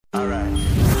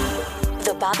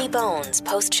Bobby Bones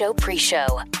post-show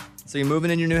pre-show. So you're moving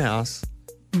in your new house.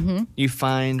 Mm-hmm. You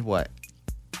find what?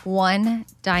 One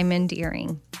diamond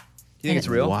earring. You think it's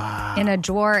real? Wow. In a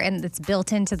drawer, and it's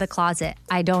built into the closet.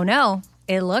 I don't know.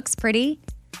 It looks pretty.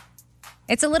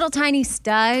 It's a little tiny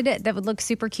stud that would look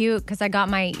super cute because I got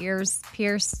my ears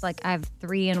pierced. Like I have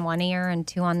 3 in one ear and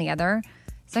 2 on the other.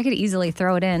 So I could easily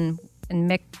throw it in and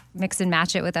mix and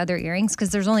match it with other earrings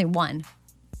because there's only one,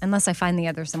 unless I find the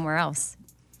other somewhere else.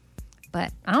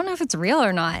 But I don't know if it's real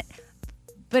or not.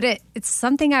 But it's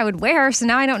something I would wear, so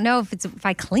now I don't know if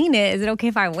I clean it, is it okay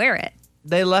if I wear it?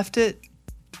 They left it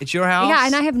at your house? Yeah,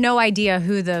 and I have no idea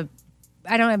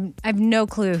I have no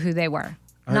clue who they were.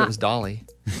 I heard it was Dolly.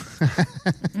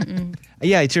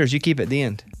 Yeah, it's yours. You keep it at the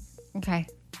end. Okay.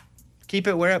 Keep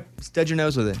it, wear it, stud your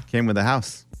nose with it. Came with the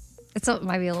house. It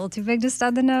might be a little too big to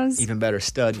stud the nose. Even better,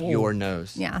 stud your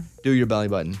nose. Yeah. Do your belly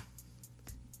button.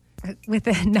 With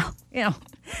it,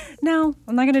 no,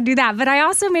 I'm not going to do that. But I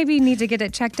also maybe need to get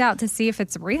it checked out to see if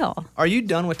it's real. Are you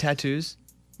done with tattoos?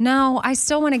 No, I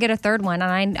still want to get a third one,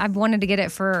 and I've wanted to get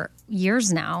it for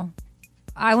years now.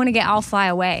 I want to get "I'll Fly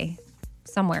Away"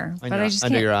 somewhere, but I just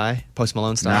under can't. your eye, Post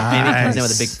Malone style. Nice. Amy comes in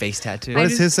with a big face tattoo. What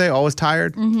does his say? Always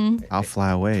tired? Mm-hmm. I'll fly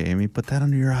away, Amy. Put that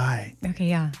under your eye. Okay,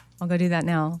 yeah, I'll go do that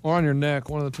now. Or on your neck,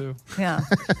 one of the two. Yeah.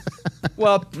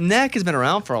 Well, neck has been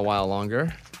around for a while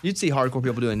longer. You'd see hardcore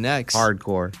people doing necks.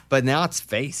 Hardcore. But now it's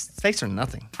face. It's face or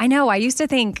nothing. I know. I used to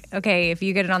think, okay, if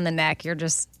you get it on the neck,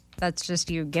 that's just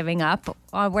you giving up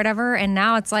or whatever. And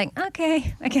now it's like,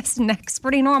 okay, I guess neck's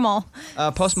pretty normal.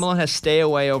 Post Malone has stay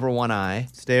away over one eye.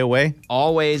 Stay away?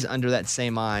 Always under that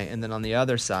same eye. And then on the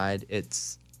other side,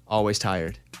 it's always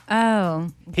tired.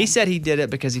 Oh. He said he did it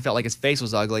because he felt like his face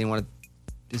was ugly and wanted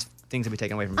his things to be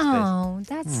taken away from his face. Oh,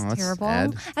 that's terrible.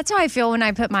 sad. That's how I feel when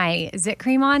I put my zit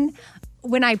cream on.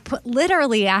 When I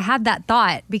I had that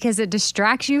thought because it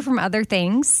distracts you from other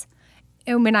things.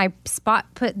 And when I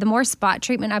put the more spot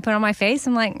treatment I put on my face,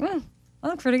 I'm like, I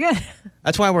look pretty good.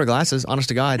 That's why I wear glasses, honest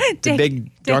to God. The big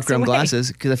dark rim away.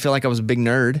 glasses, because I feel like I was a big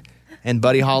nerd. And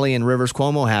Buddy Holly and Rivers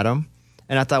Cuomo had them.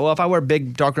 And I thought, well, if I wear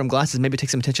big dark rim glasses, maybe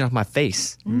take some attention off my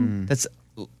face. That's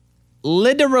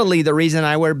literally the reason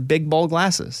I wear big, bold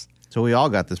glasses. So we all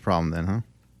got this problem then, huh?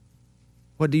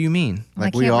 What do you mean?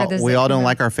 Like we all don't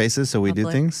like our faces, so we do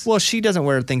things? Well, she doesn't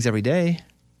wear things every day.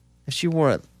 If she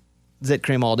wore zit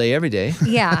cream all day, every day.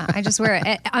 Yeah, I just wear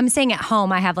it. I'm saying at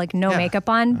home I have like no makeup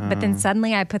on, but then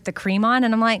suddenly I put the cream on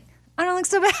and I'm like, I don't look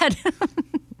so bad.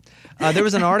 There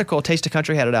was an article, Taste of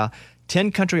Country had it out.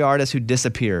 10 country artists who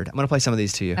disappeared. I'm going to play some of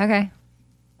these to you. Okay.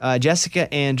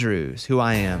 Jessica Andrews, Who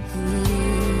I Am.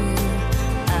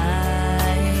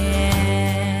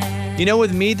 You know,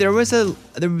 with me, there was a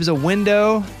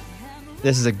window.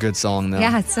 This is a good song, though.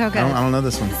 Yeah, it's so good. I don't know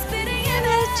this one.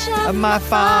 Of my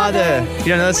father. You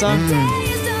don't know that song?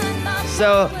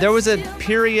 So there was a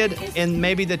period in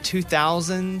maybe the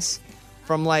 2000s,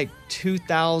 from like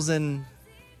 2004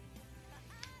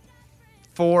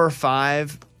 or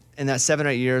 5, in that 7 or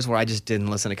 8 years where I just didn't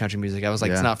listen to country music. I was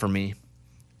like, it's not for me.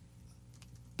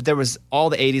 But there was all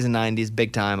the 80s and 90s,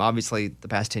 big time. Obviously, the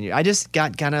past 10 years. I just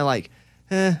got kind of like,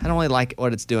 I don't really like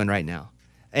what it's doing right now.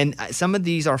 And some of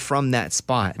these are from that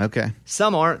spot. Okay.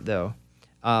 Some aren't, though.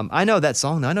 I know that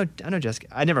song, though. I know Jessica.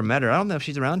 I never met her. I don't know if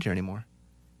she's around here anymore.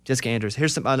 Jessica Andrews.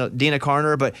 Here's some. I know Dina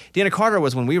Carter, but Dina Carter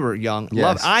was when we were young.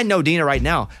 Yes. I know Dina right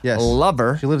now. Yes. Love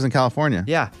her. She lives in California.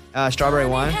 Yeah. Strawberry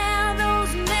Wine.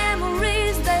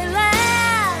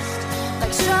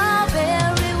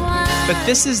 But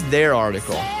this is their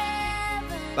article.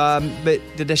 But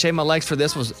Did I Shave My Legs for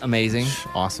this was amazing.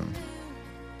 Awesome.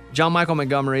 John Michael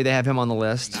Montgomery, they have him on the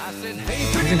list.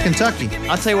 He's in Kentucky.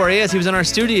 I'll tell you where he is. He was in our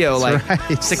studio That's like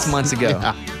right. 6 months ago.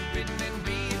 Yeah.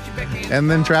 And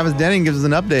then Travis Denning gives us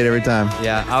an update every time.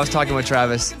 Yeah, I was talking with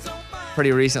Travis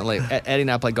pretty recently. Eddie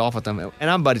and I play golf with him, and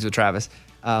I'm buddies with Travis.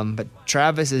 But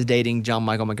Travis is dating John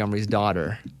Michael Montgomery's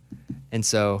daughter. And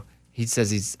so he says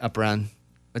he's up around,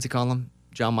 what's he call him?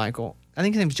 John Michael. I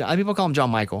think his name's John. People call him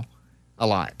John Michael a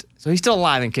lot. So he's still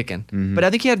alive and kicking. Mm-hmm. But I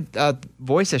think he had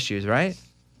voice issues, right?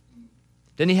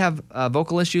 Didn't he have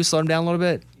vocal issues? Slowed him down a little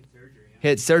bit? He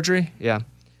had surgery? Yeah.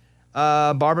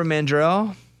 Barbara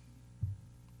Mandrell.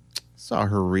 Saw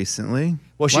her recently.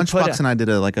 Well, she Lunchbox and I did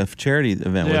a charity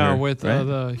event with her. Yeah, with right?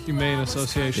 the Humane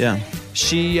Association. Yeah.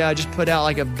 She just put out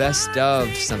like a best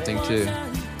of something too.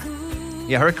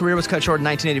 Yeah, her career was cut short in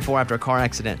 1984 after a car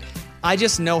accident. I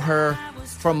just know her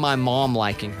from my mom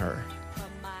liking her.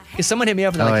 Because someone hit me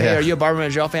up and they're like, hey, are you a Barbara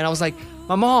Mandrell fan? I was like,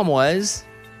 my mom was,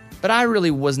 but I really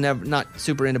was not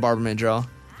super into Barbara Mandrell.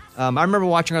 I remember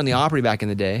watching her on the Opry back in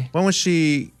the day. When was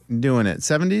she doing it?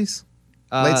 70s?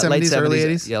 Late 70s, early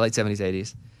 80s? Yeah, late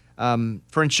 70s,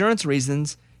 For insurance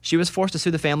reasons, she was forced to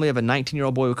sue the family of a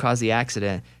 19-year-old boy who caused the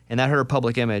accident, and that hurt her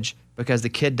public image because the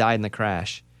kid died in the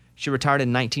crash. She retired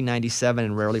in 1997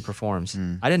 and rarely performs.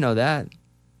 I didn't know that.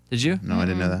 Did you? No, I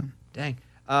didn't know that.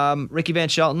 Dang. Ricky Van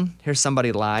Shelton, here's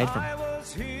Somebody Lied.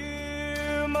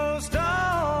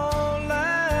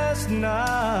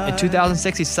 In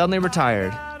 2006, he suddenly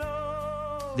retired.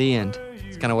 The end.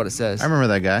 It's kind of what it says. I remember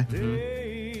that guy.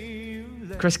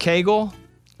 Chris Cagle.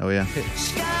 Oh, yeah.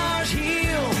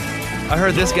 I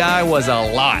heard this guy was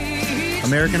a lot.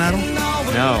 American Idol?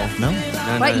 No. No?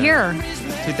 What year?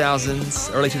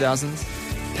 2000s, early 2000s.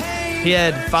 He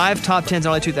had 5 top 10s in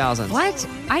early 2000s. What?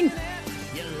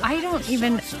 I don't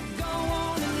even.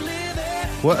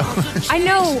 What? I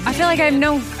know. I feel like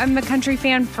I'm a country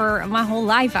fan for my whole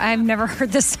life. I've never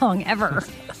heard this song ever.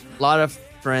 A lot of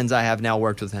friends I have now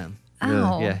worked with him.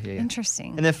 Oh, Yeah.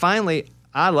 interesting. And then finally,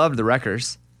 I loved the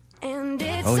Wreckers.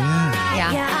 Oh,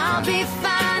 yeah. Yeah. I'll be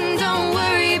fine, don't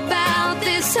worry about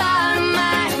this heart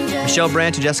of mine. Michelle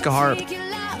Branch and Jessica Harp.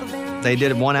 They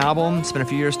did one album, spent a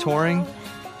few years touring,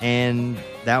 and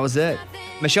that was it.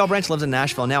 Michelle Branch lives in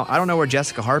Nashville now. I don't know where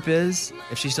Jessica Harp is,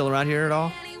 if she's still around here at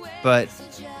all, but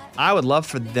I would love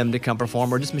for them to come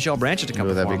perform, or just Michelle Branch to come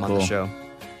Ooh, that'd be perform on the cool. show.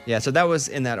 Yeah, so that was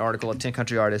in that article of 10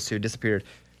 country artists who disappeared.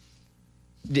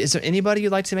 Is there anybody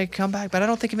you'd like to make a comeback? But I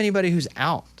don't think of anybody who's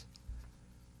out.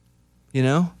 You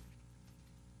know?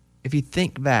 If you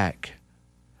think back,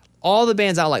 all the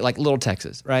bands out like Little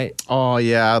Texas, right? Oh,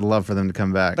 yeah. I'd love for them to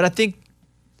come back. But I think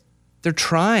they're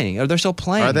trying, or they're still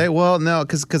playing. Are they? Well, no,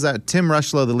 because Tim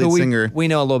Rushlow, the lead singer, we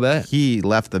know a little bit. he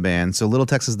left the band. So Little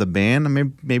Texas, the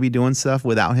band, maybe doing stuff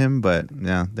without him, but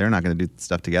yeah, they're not going to do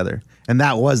stuff together. And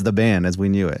that was the band as we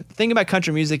knew it. The thing about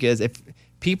country music is if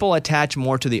people attach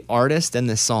more to the artist than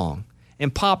the song. In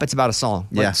pop, it's about a song.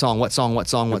 Yeah. What song, what song, what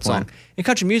song, what song. point. In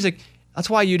country music, that's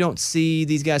why you don't see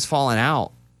these guys falling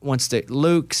out. Once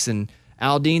Luke's and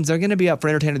Aldean's, they're going to be up for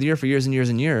Entertainer of the Year for years and years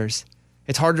and years.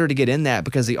 It's harder to get in that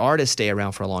because the artists stay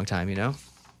around for a long time, you know?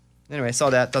 Anyway, I saw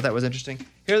that, thought that was interesting.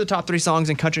 Here are the top 3 songs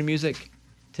in country music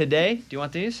today. Do you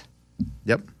want these?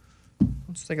 Yep.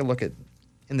 Let's take a look at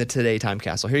in the Today Time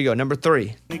Capsule. Here you go, number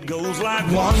 3. It goes like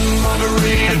 1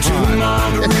 margarita, 2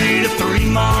 margarita, 3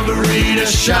 margarita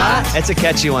shot. That's a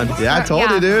catchy one. Yeah, I told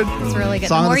you, dude. It's really good.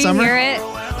 Song the of more the you summer? hear it,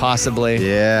 Possibly.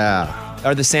 Yeah.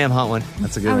 Or the Sam Hunt one.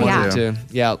 That's a good Oh, one, yeah. too. Too.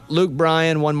 Yeah, Luke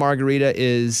Bryan, 1 margarita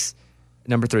is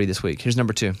number 3 this week. Here's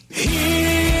number 2. Here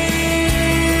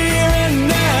and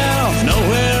now,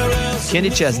 nowhere else.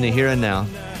 Kenny Chesney, Here and Now.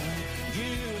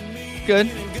 Good.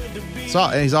 So,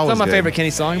 he's It's always not my good. favorite Kenny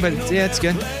song, but it's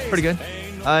good. Pretty good.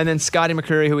 And then Scotty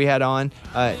McCreery, who we had on,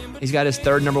 he's got his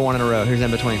 3rd number 1 in a row. Here's In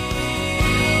Between.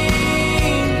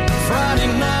 Friday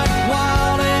night,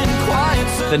 wild and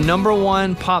quiet. The number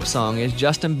 1 pop song is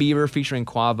Justin Bieber featuring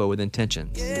Quavo with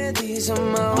Intentions. These are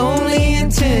my only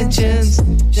intentions.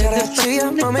 Shout out to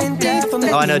your mom and dad for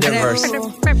Oh, I know, different verse.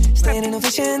 Standing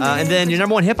ovation. And then your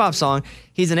number 1 hip hop song,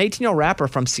 he's an 18-year-old rapper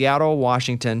from Seattle,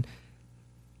 Washington,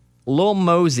 Lil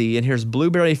Mosey, and here's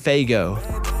Blueberry Faygo. If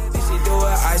she do it,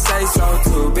 I say so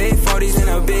too. Big 40s and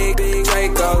a big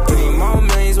Draco. 3 more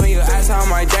millions when you ask how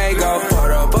my day go.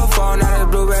 Put up a phone, not a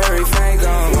Blueberry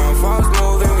Faygo. One false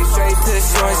move and we straight to the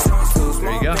shorts.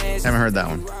 There you go. Haven't heard that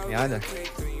one. Yeah, either.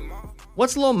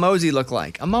 What's Lil Mosey look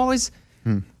like? I'm always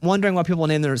wondering why people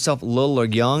name themselves little or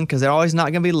young, because they're always not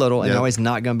going to be little and Yeah. they're always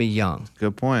not going to be young.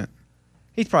 Good point.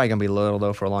 He's probably going to be little,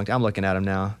 though, for a long time. I'm looking at him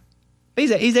now.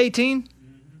 He's 18?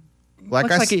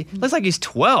 Looks like he's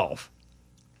 12.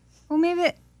 well,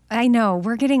 maybe I know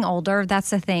we're getting older. That's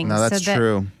the thing. No, that's that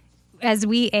true. As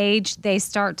we age, they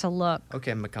start to look.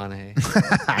 Okay, McConaughey.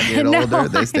 I get older,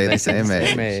 they stay the same age.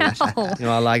 Same age. No. You know what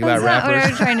I like about That's not what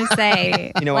rappers? I'm trying to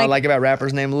say. You know what I like about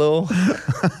rappers named Lil?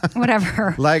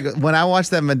 Whatever. Like when I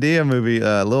watched that Madea movie,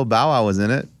 Lil Bow Wow was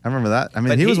in it. I remember that. I mean,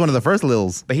 But he was he- one of the first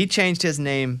Lils. But he changed his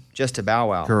name just to Bow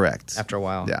Wow. Correct. After a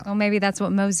while. Yeah. Well, maybe that's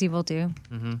what Mosey will do.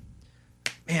 Man,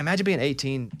 imagine being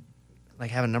 18,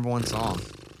 like having a number 1 song.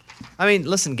 I mean,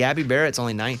 listen, Gabby Barrett's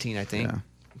only 19, I think. Yeah.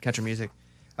 In country music.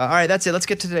 All right, that's it. Let's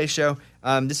get to today's show.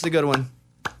 This is a good one.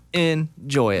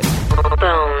 Enjoy it.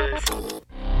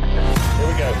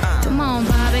 Come on,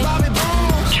 Bobby.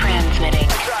 Transmitting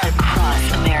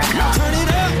across America.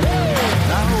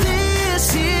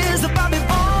 This is the Bobby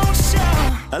Bones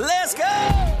Show. Let's go.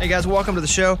 Hey, guys, welcome to the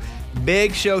show.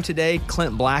 Big show today.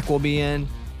 Clint Black will be in.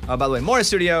 By the way, morning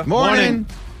studio. Morning.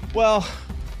 Well,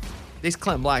 these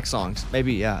Clint Black songs.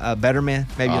 Maybe Better Man.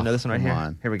 Maybe you'll know this one right come here.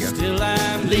 on. Here we go. Till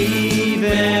I'm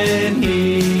leaving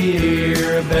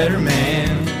here a better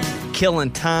man.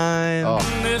 Killing Time. Oh.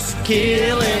 This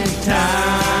killing time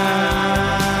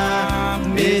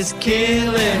is is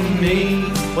killing me.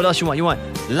 What else you want? You want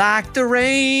Like the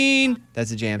Rain.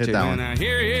 That's a jam, Hit too. that one. I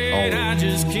hear it, I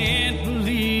just can't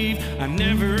believe I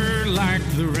never liked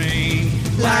the rain.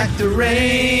 Like the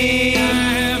Rain. I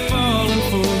have fallen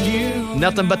for you.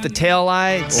 Nothing but the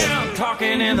taillights. I'm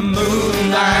talking in the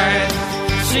moonlight,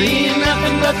 seeing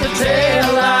nothing but the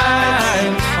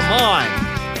taillight. Come on.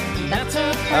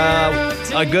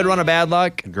 A good run of bad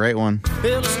luck. Great one.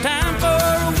 Well, it's time for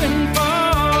a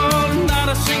windfall, not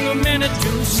a single minute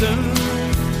too soon.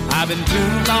 I've been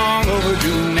too long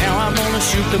overdue. Now I'm gonna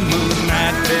shoot the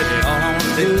moonlight, baby. All I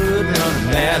wanna do is run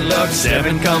a bad luck.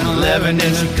 7 come 11,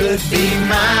 and she could be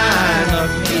mine.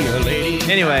 Lucky a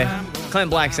lady. Anyway,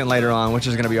 Clint Black's in later on, which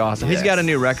is going to be awesome. He's got a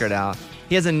new record out.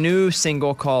 He has a new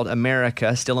single called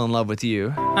America, Still in Love with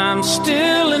You. I'm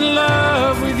still in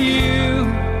love with you.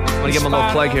 I want to give him a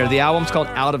little plug here. The album's called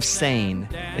Out of Sane.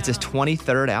 It's his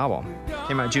 23rd album.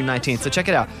 Came out June 19th, so check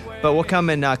it out. But we'll come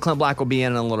and Clint Black will be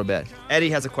in a little bit. Eddie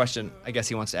has a question I guess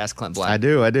he wants to ask Clint Black. I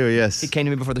do, yes. He came to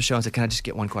me before the show and said, can I just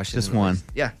get one question? Just one.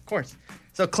 Yeah, of course.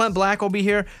 So Clint Black will be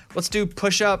here. Let's do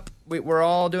push-up. We're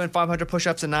all doing 500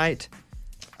 push-ups a night.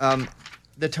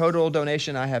 The total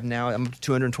donation I have now, I'm up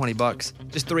to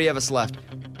 $220. Just 3 of us left.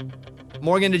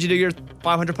 Morgan, did you do your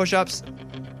 500 push-ups?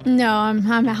 No, I'm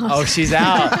out. Oh, she's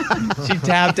out. She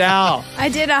tapped out. I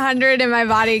did 100 and my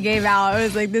body gave out. I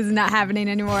was like, this is not happening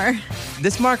anymore.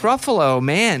 This Mark Ruffalo,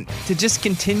 man, to just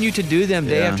continue to do them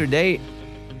day after day,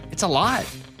 it's a lot.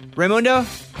 Raymundo?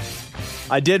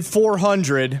 I did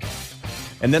 400,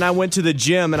 and then I went to the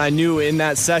gym, and I knew in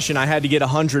that session I had to get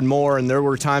 100 more, and there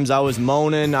were times I was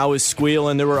moaning, I was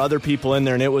squealing, there were other people in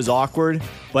there, and it was awkward,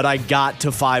 but I got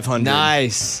to 500.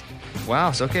 Nice.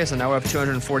 Wow, so okay, so now we have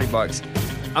 $240.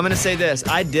 I'm going to say this.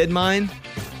 I did mine.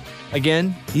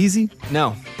 Again. Easy?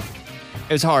 No.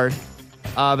 It was hard.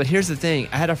 But here's the thing.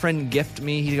 I had a friend gift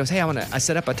me. He goes, hey, I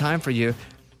set up a time for you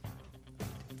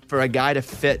for a guy to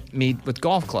fit me with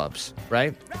golf clubs,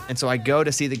 right? And so I go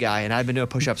to see the guy, and I've been doing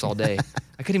push-ups all day.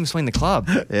 I couldn't even swing the club.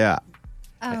 Yeah.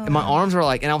 And my arms were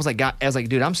like, and I was like,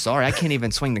 dude, I'm sorry. I can't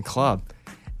even swing the club.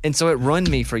 And so it ruined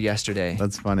me for yesterday.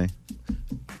 That's funny.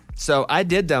 So I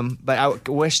did them, but I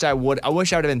wish I would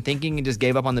have been thinking and just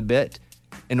gave up on the bit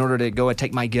in order to go and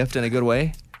take my gift in a good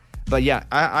way. But yeah,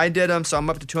 I did them, so I'm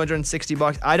up to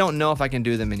 $260. I don't know if I can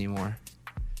do them anymore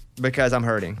because I'm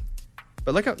hurting.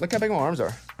 But look how big my arms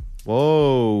are.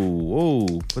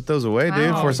 Whoa. Put those away,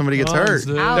 dude, before somebody gets hurt.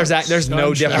 There's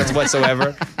no difference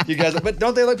whatsoever. You guys, but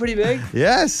don't they look pretty big?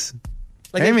 Yes.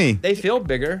 Like Amy. They feel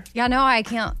bigger. Yeah, no, I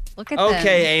can't look at them.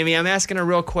 Okay, Amy, I'm asking a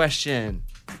real question.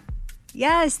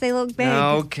 Yes, they look big.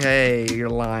 Okay, you're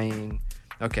lying.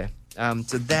 Okay,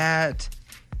 so that...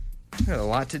 we got a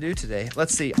lot to do today.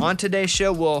 Let's see. On today's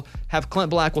show, we'll have Clint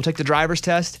Black. We'll take the driver's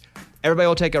test. Everybody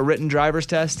will take a written driver's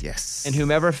test. Yes. And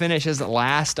whomever finishes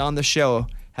last on the show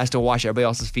has to wash everybody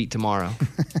else's feet tomorrow.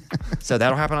 So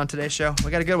that'll happen on today's show.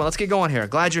 We got a good one. Let's get going here.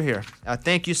 Glad you're here.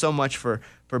 Thank you so much for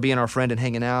being our friend and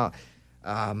hanging out.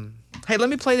 Hey, let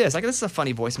me play this. This is a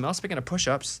funny voicemail. Speaking of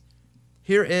push-ups,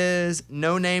 here is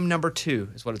No Name Number 2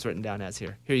 is what it's written down as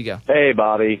here. Here you go. Hey,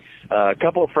 Bobby. A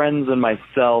couple of friends and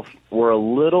myself were a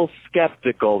little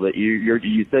skeptical that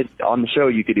you said on the show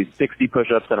you could do 60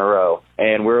 push-ups in a row,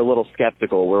 and we're a little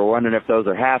skeptical. We're wondering if those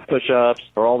are half push-ups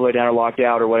or all the way down or locked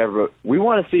out or whatever. But we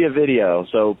want to see a video,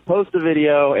 so post a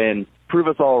video and prove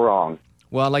us all wrong.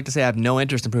 Well, I'd like to say I have no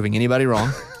interest in proving anybody wrong.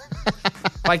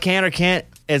 If I can or can't,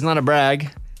 it's not a brag.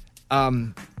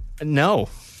 No.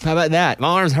 How about that? My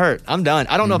arms hurt. I'm done.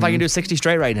 I don't know if I can do 60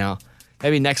 straight right now.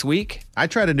 Maybe next week. I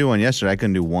tried to do one yesterday. I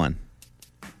couldn't do one.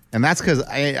 And that's because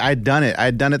I'd done it.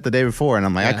 I'd done it the day before, and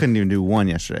I'm like, I couldn't even do one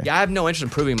yesterday. Yeah, I have no interest in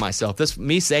proving myself.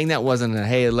 Me saying that wasn't a,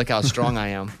 hey, look how strong I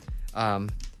am.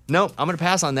 Nope, I'm going to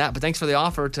pass on that, but thanks for the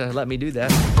offer to let me do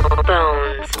that.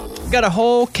 We've got a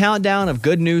whole countdown of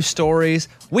good news stories.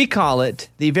 We call it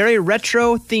the very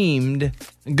retro-themed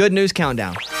Good News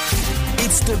Countdown.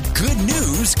 It's the Good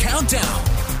News Countdown.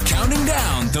 Counting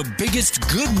down the biggest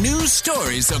good news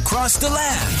stories across the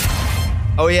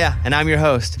land. Oh, yeah, and I'm your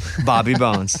host, Bobby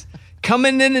Bones.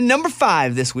 Coming in at number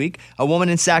 5 this week, a woman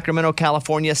in Sacramento,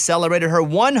 California celebrated her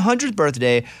 100th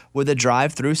birthday with a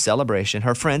drive-through celebration.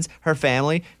 Her friends, her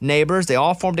family, neighbors, they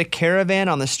all formed a caravan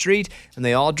on the street, and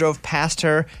they all drove past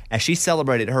her as she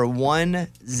celebrated her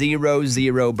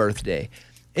 100 birthday.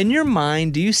 In your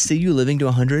mind, do you see you living to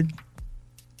 100?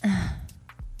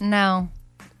 No.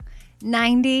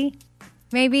 90,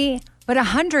 maybe. But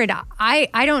 100,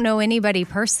 I don't know anybody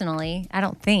personally, I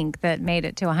don't think, that made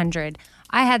it to 100.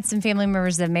 I had some family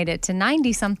members that made it to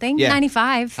 90-something,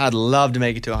 95. I'd love to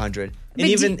make it to 100. And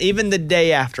even the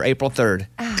day after, April 3rd.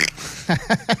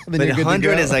 But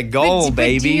 100 is a goal, But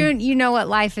baby. do you know what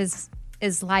life is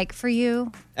like for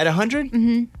you? At 100?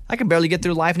 Mm-hmm. I can barely get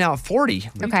through life now at 40.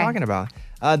 What are you talking about?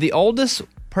 The oldest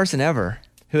person ever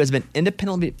who has been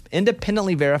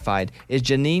independently verified is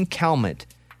Janine Calment,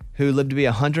 who lived to be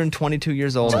 122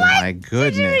 years old. Oh, my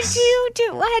goodness. You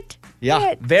do what? Yeah,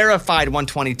 What? verified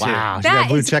 122. Wow, she got a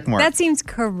blue check mark. That seems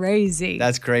crazy.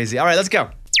 That's crazy. All right, let's go.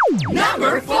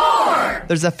 Number 4.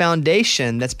 There's a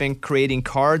foundation that's been creating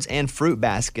cards and fruit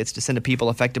baskets to send to people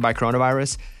affected by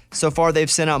coronavirus. So far, they've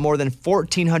sent out more than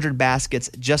 1,400 baskets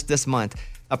just this month.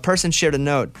 A person shared a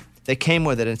note that came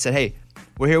with it and said, hey,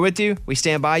 we're here with you. We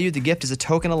stand by you. The gift is a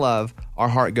token of love. Our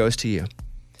heart goes to you.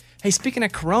 Hey, speaking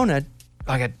of Corona,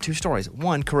 I got 2 stories.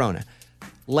 One, Corona.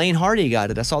 Lane Hardy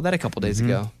got it. I saw that a couple days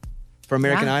ago for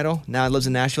American Idol. Now he lives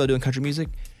in Nashville doing country music.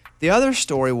 The other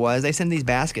story was they send these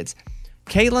baskets.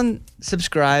 Caitlin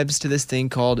subscribes to this thing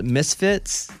called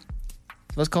Misfits.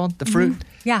 What's it called? The fruit?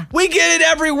 Yeah. We get it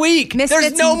every week. Misfits.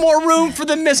 There's no more room for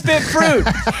the misfit fruit.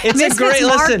 It's Misfits a great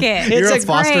Market. listen. You're It's a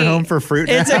foster great- home for fruit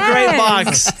now? It's a great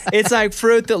box. It's like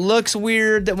fruit that looks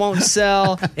weird, that won't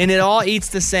sell, and it all eats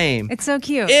the same. It's so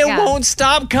cute. It yeah. won't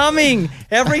stop coming.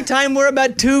 Every time we're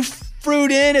about 2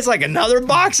 fruit in, it's like another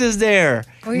box is there.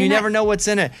 Well, And you you're never not know what's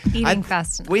in it. eating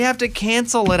fast enough. We have to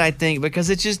cancel it, I think, because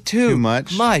it's just too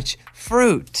much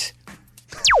fruit.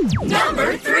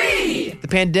 Number 3. The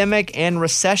pandemic and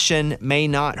recession may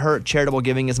not hurt charitable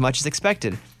giving as much as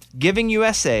expected. Giving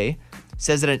USA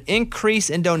says that an increase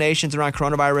in donations around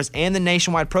coronavirus and the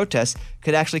nationwide protests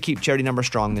could actually keep charity numbers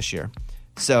strong this year.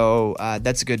 So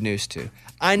that's good news too.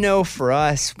 I know for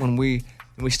us, when we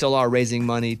still are raising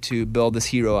money to build this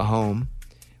hero a home,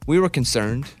 we were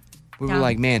concerned. We were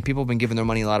like, man, people have been giving their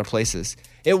money a lot of places.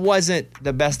 It wasn't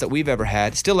the best that we've ever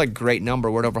had. Still a great number.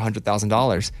 We're at over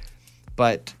 $100,000.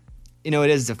 But, you know,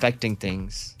 it is affecting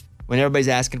things. When everybody's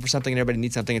asking for something and everybody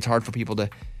needs something, it's hard for people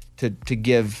to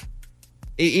give.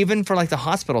 Even for like the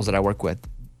hospitals that I work with,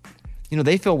 you know,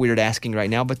 they feel weird asking right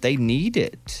now, but they need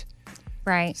it.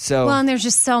 Right. So- well, and there's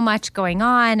just so much going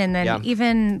on. And then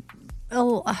even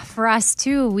for us,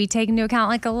 too, we take into account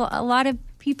like a lot of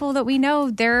people that we know,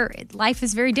 their life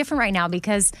is very different right now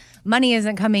because money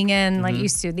isn't coming in like it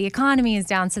used to. The economy is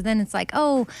down. So then it's like,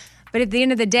 oh, but at the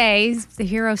end of the day, the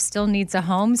hero still needs a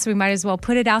home. So we might as well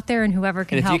put it out there and whoever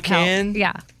can And if help, you can, help.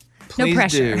 Yeah. Please No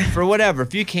pressure. do. For whatever.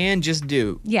 If you can, just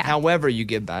do. Yeah. However you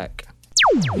give back.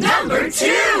 Number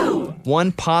 2.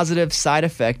 One positive side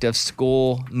effect of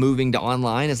school moving to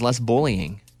online is less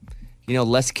bullying. You know,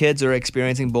 less kids are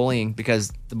experiencing bullying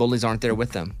because the bullies aren't there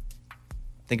with them.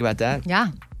 Think about that. Yeah.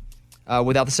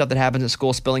 Without the stuff that happens at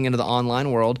school spilling into the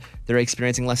online world, they're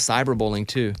experiencing less cyberbullying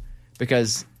too,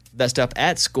 because that stuff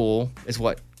at school is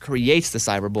what creates the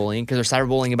cyberbullying, because they're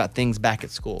cyberbullying about things back at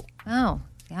school. Oh,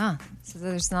 yeah. So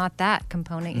there's not that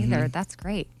component either. That's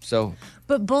great. So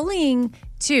But bullying,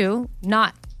 too,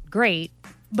 not great.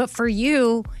 But for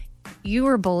you, you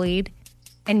were bullied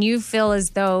and you feel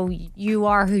as though you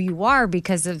are who you are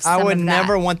because of some I would of that.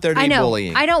 never want there to I be know.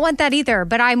 bullying. I don't want that either.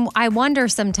 But I wonder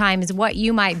sometimes what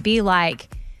you might be like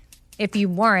if you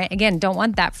weren't. Again, don't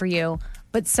want that for you.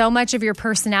 But so much of your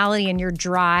personality and your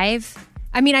drive,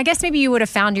 I mean, I guess maybe you would have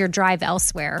found your drive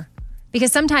elsewhere.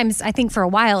 Because sometimes I think for a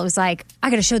while it was like, I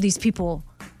got to show these people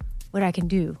what I can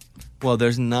do. Well,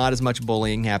 there's not as much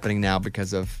bullying happening now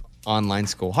because of online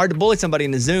school. Hard to bully somebody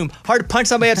in the Zoom. Hard to punch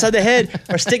somebody upside the head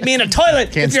or stick me in a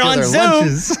toilet Can't if you're steal on their Zoom.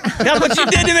 lunches. That's what you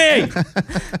did to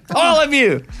me. All of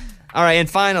you. All right, and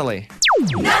finally,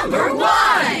 Number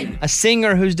 1. a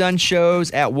singer who's done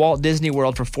shows at Walt Disney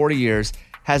World for 40 years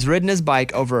has ridden his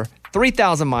bike over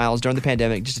 3,000 miles during the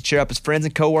pandemic just to cheer up his friends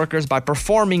and coworkers by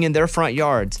performing in their front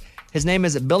yards. His name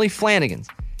is Billy Flanagan,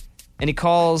 and he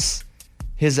calls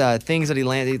his things that he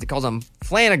lands, he calls them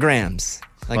flanograms.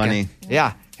 Funny.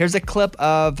 Yeah. Here's a clip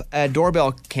of a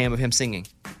doorbell cam of him singing.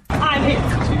 I'm here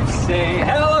to say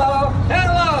hello,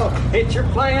 hello. It's your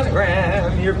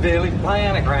planogram, your Billy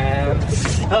planogram.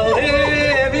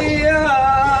 Olivia.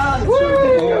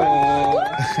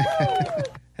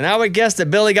 And I would guess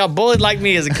that Billy got bullied like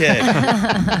me as a kid.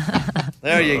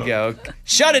 There you go.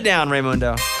 Shut it down,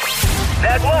 Raymundo.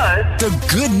 That was the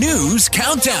Good News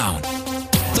Countdown.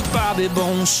 The Bobby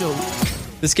Bones Show.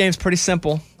 This game's pretty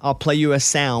simple. I'll play you a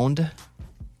sound.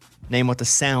 Name what the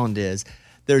sound is.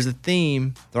 There's a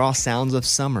theme. They're all sounds of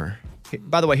summer.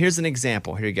 By the way, here's an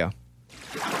example. Here you go.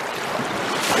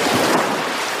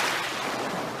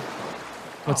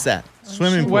 What's that?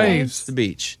 Swimming pool. Waves. The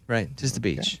beach, right? Just the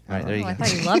beach. All right, there you I go.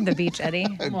 thought you loved the beach, Eddie.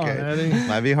 Come on, Okay. Eddie.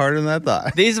 Might be harder than I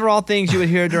thought. These are all things you would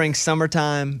hear during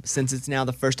summertime, since it's now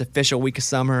the first official week of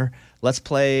summer. Let's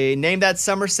play Name That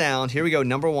Summer Sound. Here we go.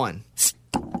 Number 1.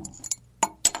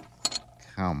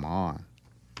 Come on.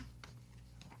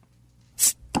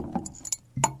 It's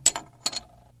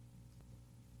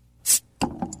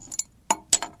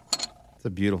a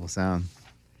beautiful sound.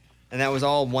 And that was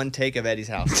all one take of Eddie's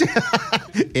house.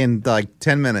 In like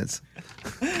 10 minutes.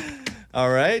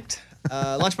 All right.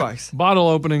 Lunchbox. Bottle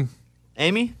opening.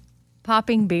 Amy?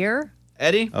 Popping beer?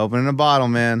 Eddie? Opening a bottle,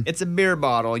 man. It's a beer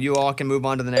bottle. You all can move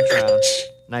on to the next round.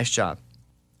 Nice job.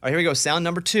 All right, here we go. Sound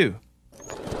number 2.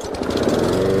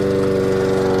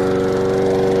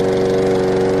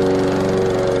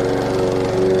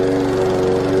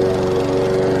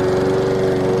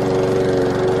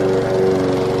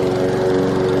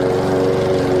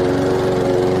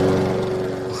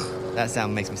 That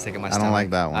sound makes me sick at my stomach. I don't like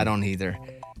that one. I don't either.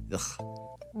 Ugh.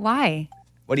 Why?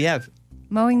 What do you have?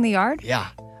 Mowing the yard? Yeah.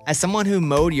 As someone who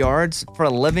mowed yards for a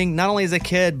living, not only as a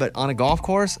kid, but on a golf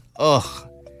course, ugh.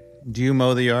 Do you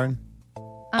mow the yard?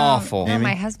 Awful. No, Amy?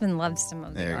 my husband loves to mow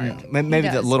the There you yard. go. Maybe He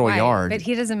the does. little Why? yard. But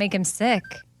he doesn't make him sick.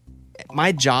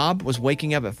 My job was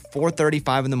waking up at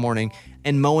 4:35 in the morning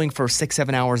and mowing for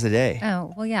 6-7 hours a day.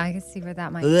 Oh, well, yeah, I can see where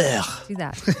that might Ugh. do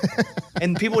that.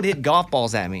 And people would hit golf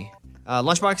balls at me.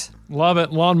 Lunchbox? Love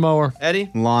it. Lawnmower. Eddie?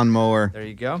 Lawnmower. There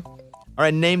you go. All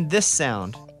right, name this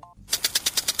sound.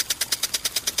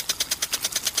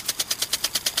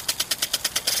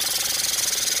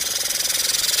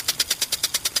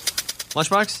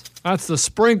 Lunchbox? That's the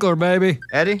sprinkler, baby.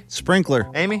 Eddie? Sprinkler.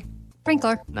 Amy?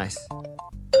 Sprinkler. Nice.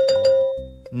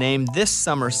 Name this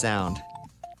summer sound.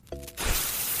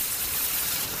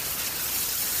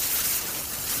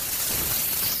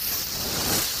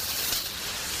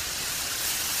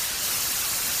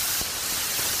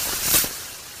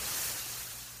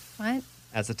 What?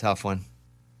 That's a tough one.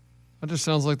 That just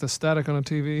sounds like the static on a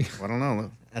TV. I don't know.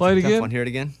 That's Play a it tough again. one. Hear it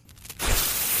again.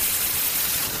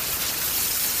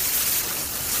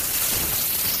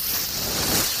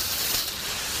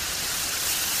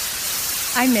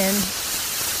 I'm in.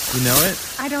 You know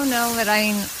it? I don't know, but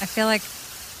I feel like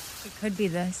it could be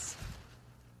this.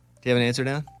 Do you have an answer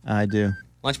down? I do.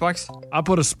 Lunchbox? I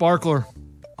put a sparkler.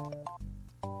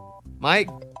 Mike?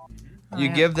 You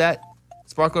yeah. give that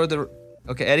sparkler the...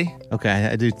 Okay, Eddie? Okay,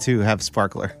 I do too have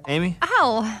sparkler. Amy?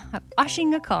 Ow!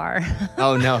 Washing a car.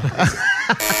 Oh, no.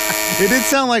 It did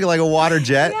sound like a water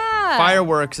jet. Yeah.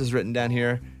 Fireworks is written down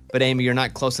here. But Amy, you're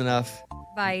not close enough.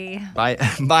 Bye. Bye.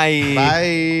 Bye.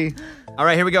 Bye. All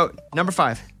right, here we go. Number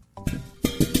 5.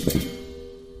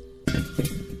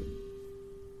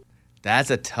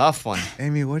 That's a tough one.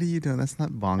 Amy, what are you doing? That's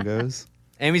not bongos.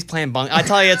 Amy's playing bongos. I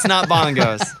tell you, it's not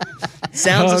bongos.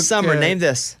 Sounds of summer. Okay. Name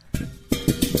this.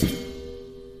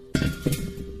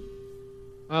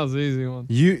 That was the easy one.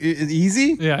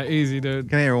 Easy? Yeah, easy, dude.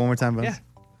 Can I hear it one more time, Buzz? Yeah.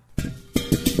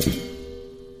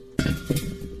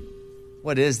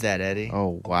 What is that, Eddie?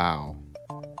 Oh, wow.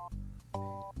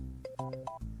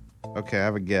 Okay, I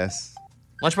have a guess.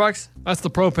 Lunchbox? That's the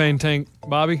propane tank,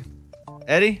 Bobby.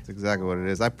 Eddie? That's exactly what it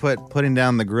is. I putting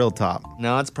down the grill top.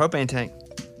 No, it's a propane tank.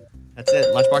 That's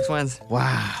it. Lunchbox wins.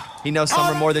 Wow. He knows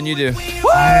summer more than you do. Summer,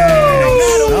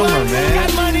 man.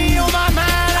 Got money on my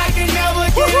mind, I can never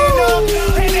get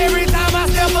enough. And every time I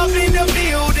step up in the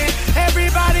building,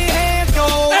 everybody hands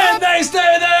go. And they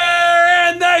stay there!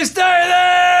 And they stay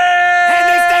there! And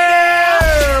they stay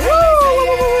there.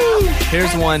 Woo!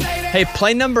 Here's one. Hey,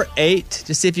 play number 8.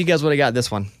 Just see if you guys would have got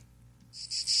this one.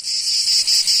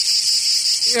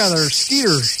 Yeah, they're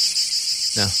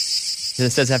skeeters. No. It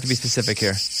says have to be specific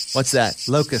here. What's that?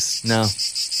 Locust. No.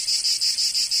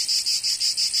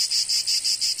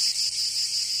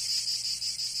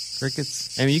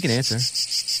 Crickets. Amy, you can answer.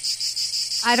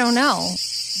 I don't know,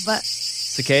 but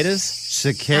Cicadas?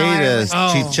 Cicadas.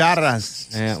 Oh.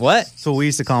 Chicharras. Yeah. What? So we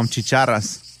used to call them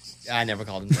chicharras. I never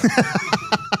called them that.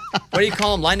 What do you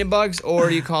call them? Lightning bugs or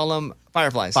do you call them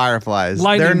fireflies? Fireflies.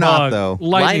 Lightning They're not, bug. though.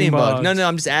 Lightning bugs. No,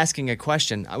 I'm just asking a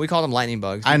question. We call them lightning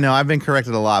bugs. I know. I've been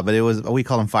corrected a lot, but we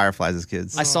call them fireflies as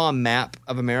kids. I saw a map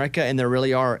of America, and there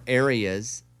really are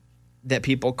areas that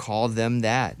people call them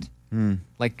that.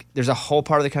 Like, there's a whole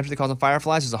part of the country that calls them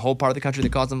fireflies. There's a whole part of the country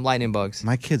that calls them lightning bugs.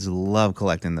 My kids love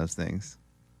collecting those things.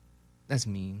 That's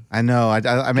mean. I know.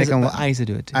 I make them. I used to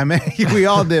do it too. We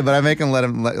all did, but I make them let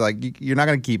them. You're not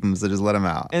gonna keep them, so just let them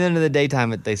out. And then in the daytime,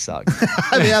 they suck.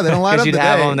 Yeah, they don't light Because up you'd the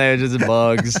have day. them, they're just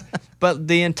bugs. But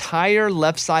the entire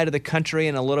left side of the country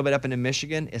and a little bit up into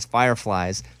Michigan is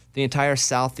fireflies. The entire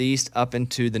southeast up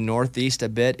into the northeast a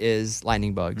bit is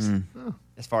lightning bugs.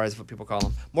 As far as what people call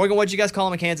them. Morgan, what'd you guys call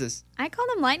them in Kansas? I call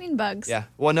them lightning bugs. Yeah.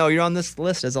 Well, no, you're on this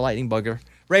list as a lightning bugger.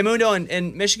 Raymundo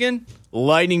in Michigan?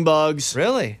 Lightning bugs.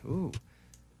 Really? Ooh.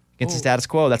 against the status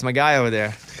quo. That's my guy over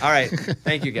there. All right.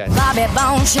 Thank you, guys. Bobby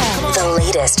Bone Show. The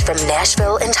latest from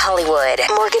Nashville and Hollywood.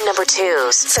 Morgan number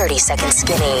 2's 30-Second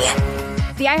Skinny.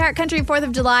 The iHeartCountry 4th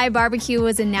of July barbecue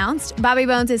was announced. Bobby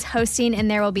Bones is hosting,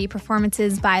 and there will be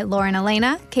performances by Lauren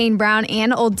Elena, Kane Brown,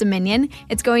 and Old Dominion.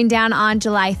 It's going down on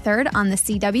July 3rd on the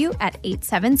CW at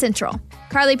 8/7 Central.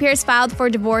 Carly Pearce filed for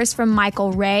divorce from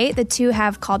Michael Ray. The two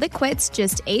have called it quits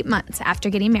just 8 months after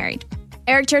getting married.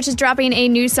 Eric Church is dropping a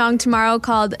new song tomorrow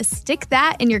called Stick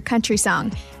That in Your Country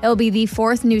Song. It will be the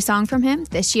 4th new song from him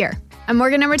this year. I'm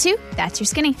Morgan number 2. That's your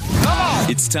skinny.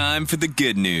 It's time for the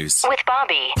good news. With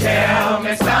Bobby. Tell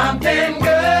me something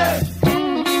good.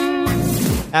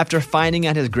 After finding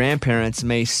out his grandparents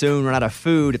may soon run out of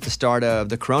food at the start of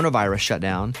the coronavirus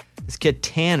shutdown, this kid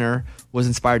Tanner was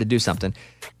inspired to do something.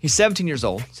 He's 17 years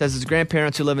old, says his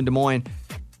grandparents who live in Des Moines,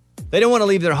 they don't want to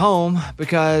leave their home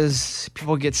because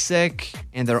people get sick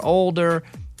and they're older,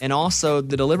 and also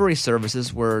the delivery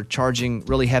services were charging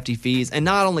really hefty fees. And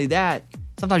not only that,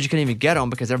 sometimes you couldn't even get them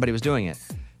because everybody was doing it.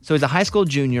 So he's a high school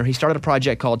junior. He started a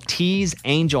project called T's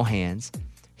Angel Hands.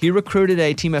 He recruited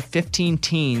a team of 15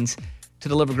 teens to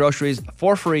deliver groceries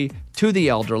for free to the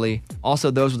elderly,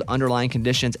 also those with underlying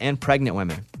conditions and pregnant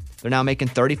women. They're now making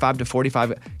 35 to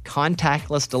 45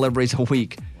 contactless deliveries a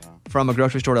week from a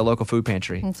grocery store to a local food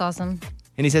pantry. That's awesome.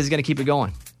 And he says he's going to keep it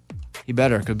going. He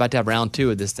better, because we're about to have round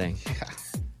 2 of this thing.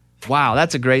 Wow,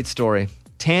 that's a great story.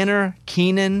 Tanner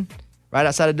Keenan, right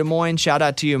outside of Des Moines, shout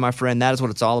out to you, my friend. That is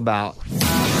what it's all about.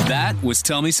 That was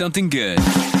Tell Me Something Good.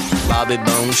 Bobby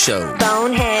Bone Show.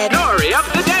 Bonehead. Story of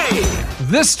the day.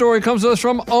 This story comes to us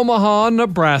from Omaha,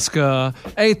 Nebraska.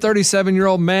 A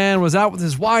 37-year-old man was out with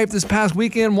his wife this past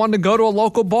weekend, wanted to go to a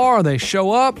local bar. They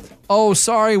show up. Oh,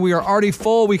 sorry, we are already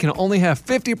full. We can only have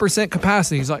 50%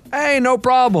 capacity. He's like, hey, no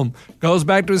problem. Goes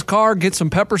back to his car, gets some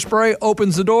pepper spray,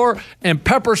 opens the door, and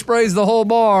pepper sprays the whole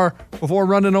bar before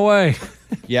running away.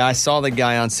 Yeah, I saw the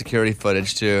guy on security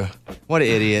footage, too. What an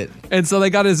idiot. And so they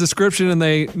got his description, and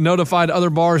they notified other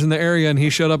bars in the area, and he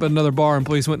showed up at another bar, and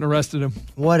police went and arrested him.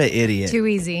 What an idiot. Too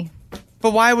easy.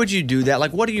 But why would you do that?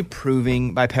 Like, what are you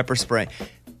proving by pepper spray?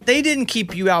 They didn't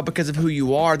keep you out because of who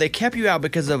you are. They kept you out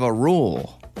because of a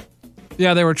rule.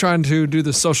 Yeah, they were trying to do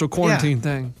the social quarantine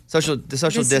thing. The social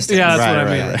distance. Yeah,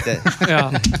 that's what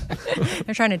I mean. Yeah.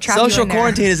 They're trying to trap you Social in there.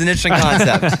 quarantine is an interesting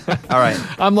concept. All right.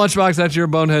 I'm Lunchbox. That's your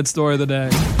bonehead story of the day.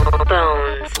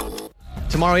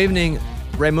 Tomorrow evening,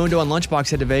 Raymundo and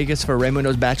Lunchbox head to Vegas for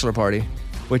Raymundo's bachelor party,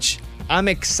 which I'm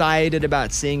excited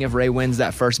about seeing if Ray wins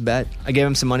that first bet. I gave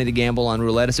him some money to gamble on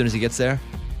roulette as soon as he gets there.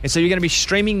 And so you're going to be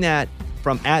streaming that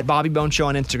from @BobbyBoneShow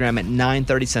on Instagram at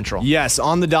 9:30 Central. Yes,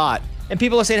 on the dot. And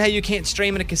people are saying, hey, you can't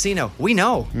stream in a casino. We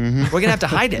know. We're going to have to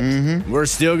hide it. We're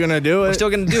still going to do it. We're still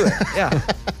going to do it. Yeah.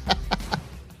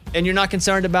 And you're not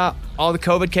concerned about all the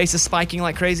COVID cases spiking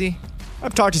like crazy?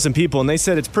 I've talked to some people, and they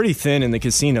said it's pretty thin in the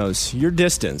casinos. You're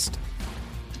distanced.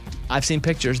 I've seen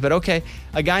pictures, but okay.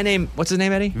 A guy named, what's his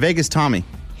name, Eddie? Vegas Tommy.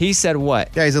 He said what?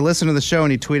 Yeah, he's a listener to the show,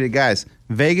 and he tweeted, guys,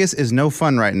 Vegas is no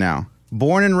fun right now.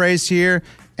 Born and raised here,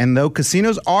 and though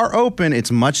casinos are open, it's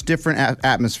much different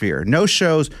atmosphere. No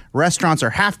shows, restaurants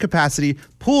are half capacity,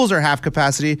 pools are half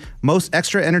capacity, most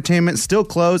extra entertainment still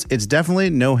closed. It's definitely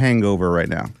no hangover right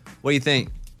now. What do you think?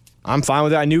 I'm fine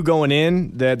with it. I knew going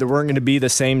in that there weren't going to be the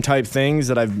same type things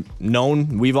that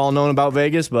we've all known about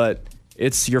Vegas, but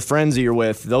it's your friends that you're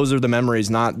with. Those are the memories,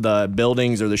 not the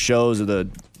buildings or the shows or the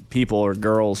people or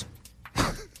girls.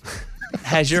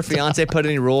 Has your fiance put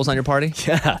any rules on your party?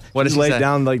 Yeah. What does she she laid say?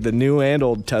 down like the New and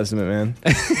Old Testament, man.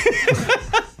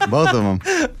 Both of them.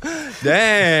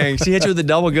 Dang. She hit you with the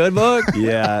double good book?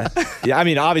 Yeah. Yeah, I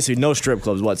mean, obviously no strip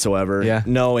clubs whatsoever. Yeah.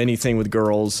 No anything with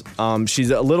girls.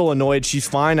 She's a little annoyed. She's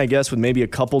fine, I guess, with maybe a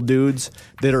couple dudes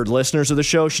that are listeners of the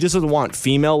show. She just doesn't want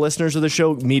female listeners of the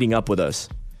show meeting up with us.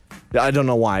 I don't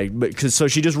know why, so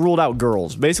she just ruled out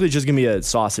girls. Basically, just give me a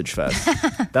sausage fest.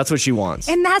 That's what she wants.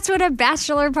 And that's what a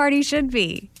bachelor party should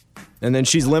be. And then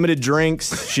she's limited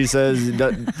drinks. She says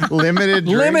Limited drinks?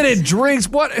 Limited drinks?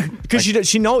 What? Because she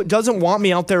doesn't want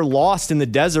me out there lost in the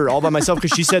desert all by myself.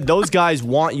 Because she said those guys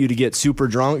want you to get super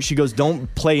drunk. She goes,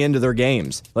 don't play into their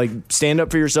games. Like, stand up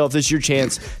for yourself. This is your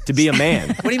chance to be a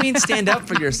man. What do you mean stand up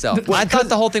for yourself? I thought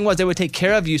the whole thing was they would take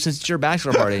care of you since it's your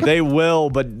bachelor party. They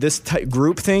will, but this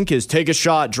group think is take a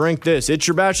shot, drink this. It's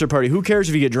your bachelor party. Who cares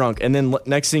if you get drunk? And then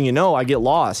next thing you know, I get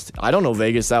lost. I don't know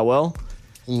Vegas that well.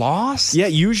 Lost? Yeah,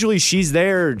 usually she's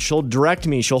there. She'll direct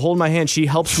me. She'll hold my hand. She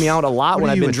helps me out a lot when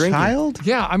I've been drinking. Child?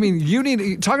 Yeah, I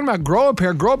mean, talking about grow up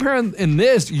here in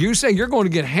this, you say you're going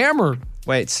to get hammered.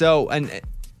 Wait, so, and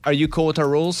are you cool with her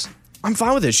rules? I'm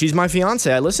fine with it. She's my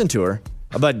fiance. I listen to her.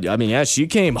 But, I mean, yeah, she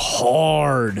came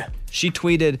hard. She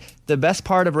tweeted, "The best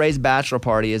part of Ray's bachelor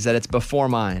party is that it's before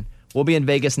mine. We'll be in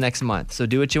Vegas next month. So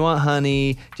do what you want,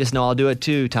 honey. Just know I'll do it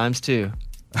 2 times 2.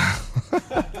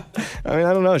 I mean,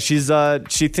 I don't know. She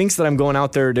thinks that I'm going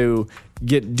out there to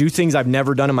do things I've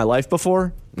never done in my life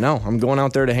before. No, I'm going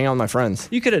out there to hang out with my friends.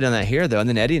 You could have done that here, though, and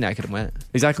then Eddie and I could have went.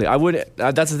 Exactly. I would.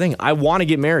 That's the thing. I want to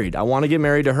get married. I want to get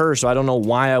married to her, so I don't know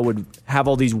why I would have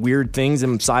all these weird things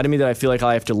inside of me that I feel like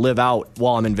I have to live out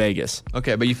while I'm in Vegas.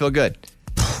 Okay, but you feel good.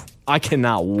 I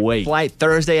cannot wait. Flight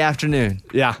Thursday afternoon.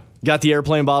 Yeah. Got the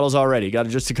airplane bottles already. Got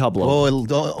just a couple of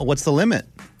them. Oh, what's the limit?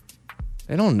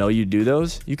 I don't know you do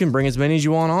those. You can bring as many as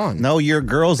you want on. No, your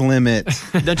girl's limit.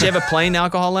 Don't you have a plane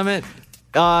alcohol limit?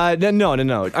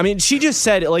 No. I mean, she just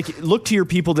said, like, look to your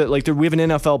people that, like, we have an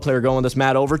NFL player going with us,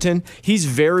 Matt Overton. He's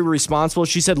very responsible.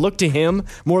 She said, look to him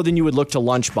more than you would look to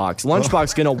Lunchbox.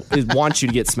 Lunchbox gonna want you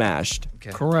to get smashed.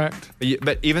 Okay. Correct.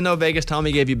 But even though Vegas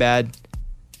Tommy gave you bad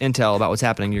intel about what's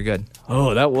happening, you're good.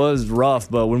 Oh, that was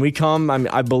rough. But when we come,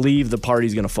 I believe the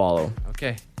party's gonna follow.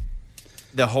 Okay.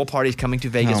 The whole party's coming to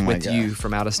Vegas with you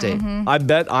from out of state. Mm-hmm. I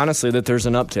bet, honestly, that there's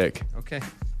an uptick. Okay.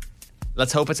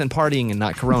 Let's hope it's in partying and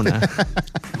not Corona.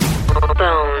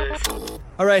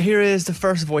 All right, here is the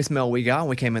first voicemail we got when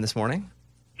we came in this morning.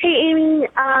 Hey, Amy,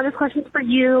 this question's for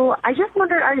you. I just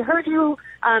wondered, I heard you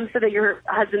say that your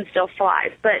husband still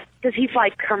flies, but does he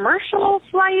fly commercial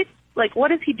flights? Like,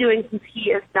 what is he doing since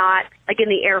he is not, like, in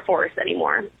the Air Force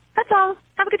anymore? That's all.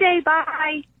 Have a good day.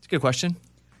 Bye. It's a good question.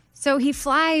 So he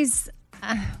flies,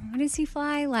 what does he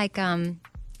fly? Like,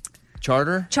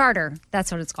 Charter? Charter.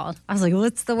 That's what it's called. I was like,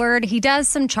 what's the word? He does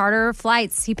some charter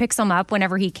flights. He picks them up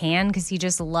whenever he can because he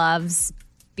just loves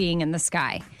being in the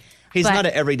sky. He's But not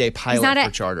an everyday pilot he's not for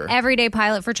an Charter. everyday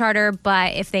pilot for Charter,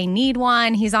 but if they need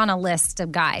one, he's on a list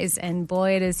of guys. And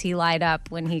boy, does he light up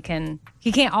when he can.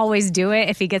 He can't always do it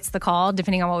if he gets the call,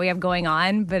 depending on what we have going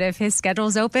on. But if his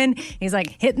schedule's open, he's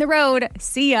like, hitting the road,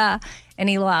 see ya. And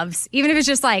he loves, even if it's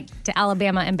just like to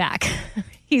Alabama and back.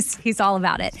 He's all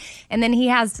about it. And then he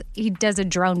does a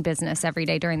drone business every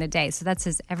day during the day. So that's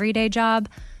his everyday job,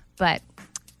 but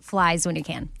flies when he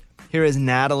can. Here is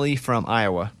Natalie from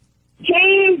Iowa.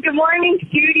 Hey, good morning,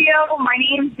 studio. My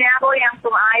name's Natalie. I'm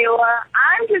from Iowa.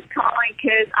 I'm just calling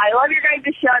because I love your guys'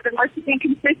 show. I've been listening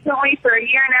consistently for a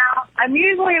year now. I'm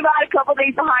usually about a couple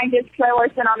days behind just because I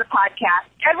listen on the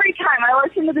podcast. Every time I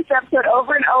listen to this episode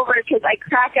over and over because I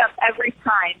crack up every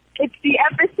time. It's the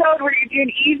episode where you're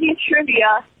doing easy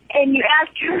trivia and you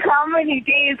ask how many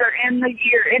days are in the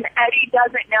year, and Eddie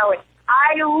doesn't know it.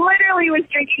 I literally was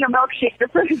drinking a milkshake the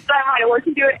first time I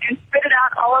listened to it and spit it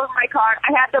out all over my car.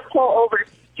 I had to pull over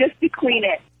just to clean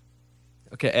it.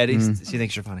 Okay, Eddie, she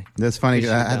thinks you're funny. That's funny.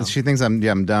 She thinks I'm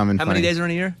dumb and How funny. many days are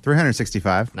in a year?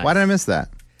 365. Nice. Why did I miss that?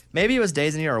 Maybe it was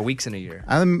days in a year or weeks in a year.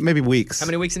 Maybe weeks. How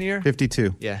many weeks in a year?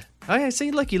 52. Yeah. Oh, yeah.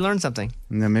 See, look, you learned something.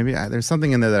 No, maybe there's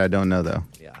something in there that I don't know, though.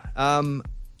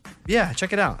 Yeah,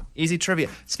 check it out. Easy Trivia.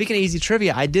 Speaking of Easy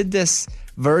Trivia, I did this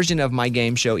version of my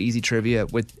game show, Easy Trivia,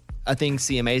 with a thing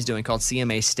CMA is doing called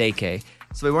CMA Staycay.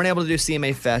 So we weren't able to do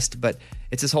CMA Fest, but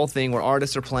it's this whole thing where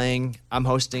artists are playing, I'm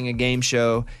hosting a game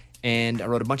show, and I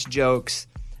wrote a bunch of jokes.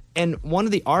 And one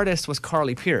of the artists was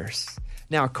Carly Pierce.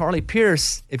 Now, Carly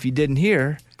Pierce, if you didn't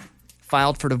hear,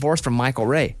 filed for divorce from Michael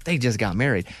Ray. They just got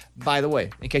married. By the way,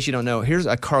 in case you don't know, here's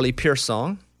a Carly Pierce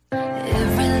song.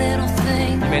 Every little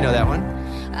thing. You may know that one.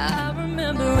 I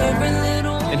remember every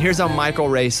little. And here's a Michael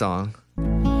Ray song.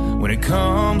 When it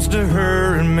comes to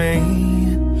her and me,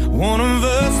 one of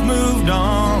us moved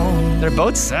on. They're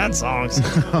both sad songs.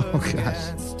 Oh,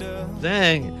 gosh.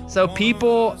 Dang. So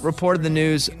people reported the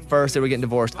news first. They were getting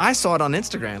divorced. I saw it on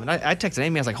Instagram, and I texted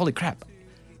Amy. I was like, holy crap.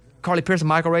 Carly Pierce and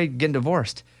Michael Ray getting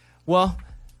divorced. Well,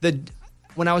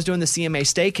 when I was doing the CMA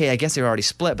Staycay, I guess they were already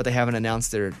split, but they haven't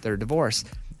announced their divorce.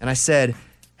 And I said,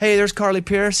 hey, there's Carly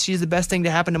Pierce. She's the best thing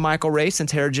to happen to Michael Ray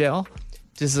since hair gel.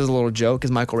 This is a little joke because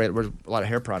Michael Ray wears a lot of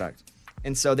hair product.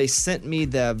 And so they sent me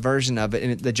the version of it,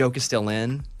 and the joke is still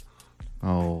in.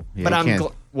 Oh, yeah. But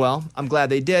I'm glad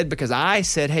they did because I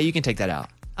said, hey, you can take that out.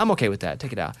 I'm okay with that.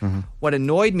 Take it out. Mm-hmm. What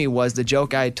annoyed me was the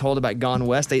joke I told about Gone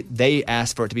West. They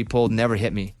asked for it to be pulled, never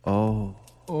hit me. Oh.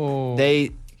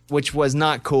 Which was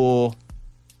not cool.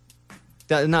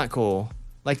 Not cool.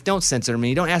 Like, don't censor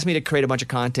me. Don't ask me to create a bunch of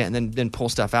content and then pull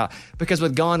stuff out. Because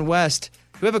with Gone West,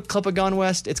 do we have a clip of Gone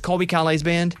West? It's Colby Calais'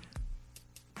 band.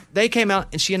 They came out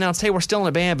and she announced, hey, we're still in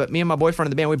a band, but me and my boyfriend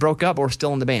in the band, we broke up, but we're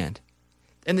still in the band.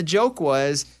 And the joke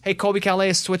was, hey, Colby Calais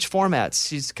has switched formats.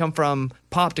 She's come from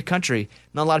pop to country.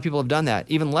 Not a lot of people have done that.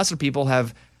 Even lesser people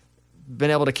have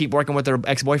been able to keep working with their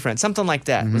ex-boyfriend. Something like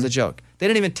that was a joke. They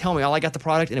didn't even tell me. All I got the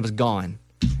product and it was gone.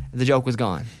 The joke was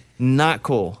gone. Not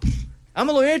cool. I'm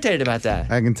a little irritated about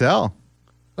that. I can tell.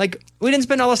 Like, we didn't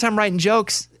spend all this time writing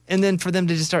jokes and then for them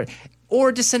to just start,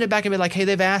 or just send it back and be like, hey,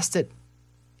 they've asked it,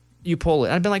 you pull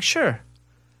it. I'd been like, sure,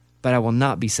 but I will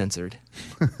not be censored.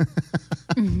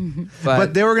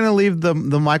 But they were going to leave the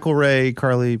Michael Ray,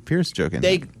 Carly Pierce joke in.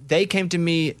 They came to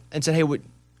me and said, hey,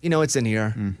 it's in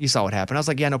here. You saw what happened. I was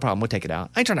like, yeah, no problem. We'll take it out.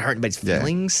 I ain't trying to hurt anybody's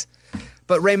feelings.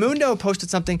 But Raymundo posted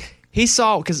something. He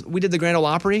saw, because we did the Grand Ole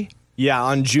Opry. Yeah,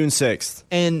 on June 6th.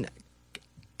 And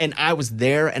I was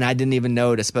there and I didn't even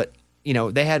notice. But,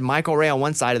 they had Michael Ray on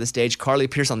one side of the stage, Carly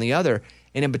Pierce on the other.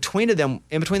 And in between them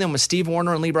was Steve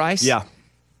Wariner and Lee Brice. Yeah.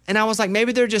 And I was like,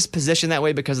 maybe they're just positioned that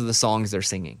way because of the songs they're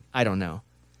singing. I don't know.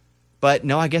 But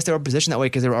no, I guess they were positioned that way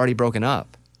because they were already broken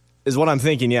up. Is what I'm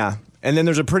thinking, yeah. And then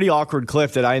there's a pretty awkward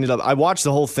clip that I watched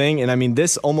the whole thing, and I mean,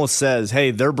 this almost says,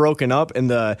 hey, they're broken up, and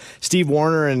the Steve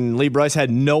Wariner and Lee Brice had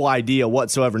no idea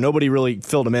whatsoever. Nobody really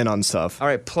filled them in on stuff. All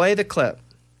right, play the clip.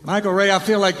 Michael Ray, I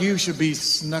feel like you should be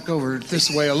snuck over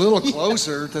this way a little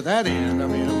closer to that end. I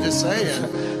mean, I'm just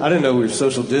saying. I didn't know we were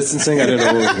social distancing. I didn't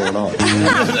know what was going on.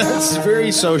 That's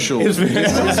very social. It's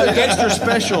extra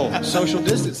special social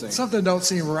distancing. Something don't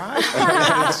seem right.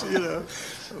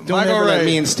 Don't Michael ever let Ray.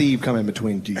 me and Steve come in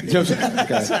between you. Okay.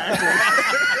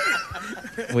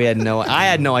 I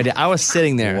had no idea. I was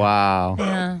sitting there. Wow.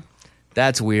 Yeah.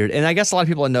 That's weird. And I guess a lot of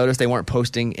people had noticed they weren't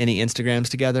posting any Instagrams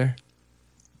together.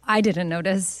 I didn't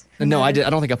notice. No, I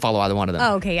don't think I follow either one of them.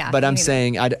 Oh, okay, yeah. But I'm Me neither.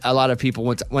 saying a lot of people,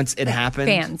 once it happened,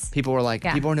 fans. people were like,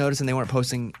 Yeah. people were noticing they weren't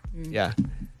posting. Yeah.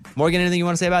 Morgan, anything you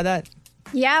want to say about that?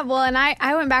 Yeah, well, and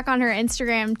I went back on her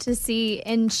Instagram to see,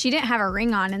 and she didn't have a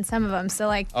ring on in some of them. So,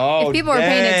 like, if people were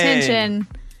paying attention,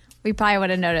 we probably would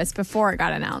have noticed before it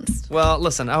got announced. Well,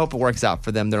 listen, I hope it works out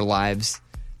for them, their lives.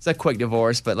 It's a quick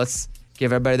divorce, but let's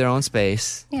give everybody their own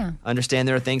space. Yeah. Understand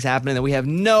there are things happening that we have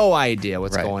no idea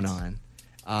what's Right. going on.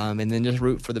 And then just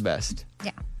root for the best.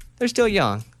 Yeah. They're still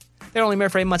young. They're only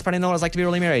married for 8 months, probably don't know what it's like to be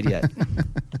really married yet.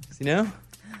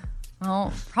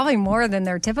 Well, probably more than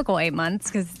their typical 8 months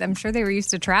because I'm sure they were used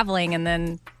to traveling and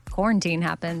then quarantine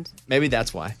happened. Maybe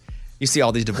that's why. You see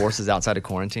all these divorces outside of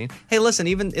quarantine. Hey, listen,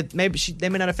 even they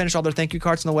may not have finished all their thank you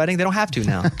cards from the wedding. They don't have to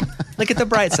now. Look at the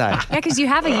bright side. Yeah, because you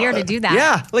have a year to do that.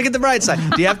 Yeah, look at the bright side.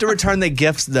 Do you have to return the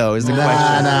gifts, though, is the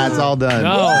question. Nah, it's all done.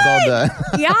 No. It's all done.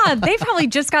 Yeah, they probably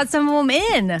just got some of them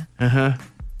in. Uh-huh.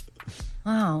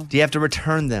 Wow. Do you have to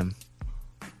return them?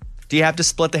 Do you have to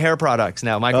split the hair products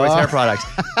now? Microwave's hair products.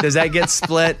 Does that get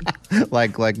split?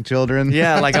 like children?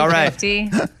 Yeah, like, all right.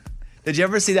 50. Did you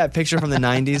ever see that picture from the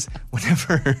 90s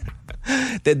whenever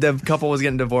the couple was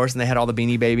getting divorced and they had all the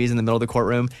Beanie Babies in the middle of the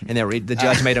courtroom and the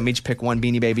judge made them each pick one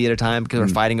Beanie Baby at a time because they were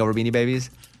fighting over Beanie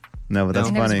Babies? No, but that's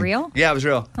And it was funny. real? Yeah, it was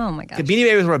real. Oh my gosh. The Beanie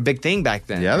Babies were a big thing back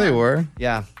then. Yeah, they were.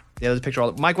 Yeah. There's a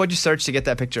picture. Mike, what'd you search to get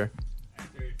that picture?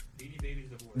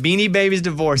 Beanie Babies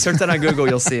divorce. Search that on Google.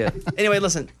 You'll see it. Anyway,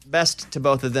 listen. Best to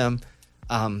both of them.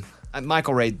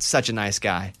 Michael Ray, such a nice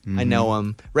guy. I know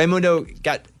him. Raymundo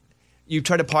you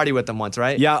tried to party with him once,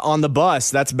 right? Yeah, on the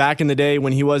bus. That's back in the day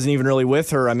when he wasn't even really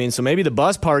with her. I mean, so maybe the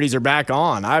bus parties are back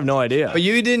on. I have no idea. But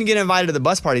you didn't get invited to the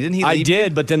bus party, didn't he? I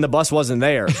did, but then the bus wasn't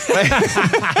there. So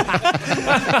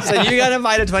you got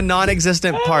invited to a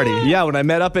non-existent party. Yeah, when I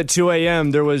met up at 2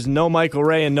 a.m., there was no Michael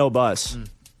Ray and no bus.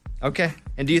 Okay.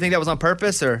 And do you think that was on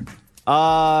purpose or?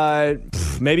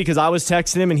 Maybe because I was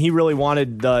texting him and he really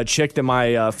wanted the chick that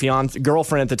my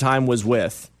girlfriend at the time was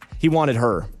with. He wanted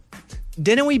her.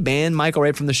 Didn't we ban Michael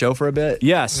Ray from the show for a bit?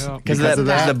 Yes. Yeah. Because of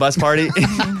the bus party?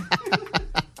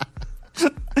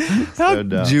 How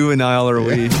dumb. juvenile are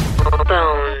we?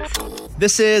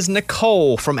 This is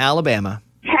Nicole from Alabama.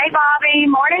 Hey, Bobby.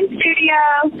 Morning, studio.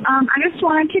 I just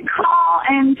wanted to call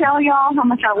and tell y'all how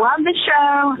much I love the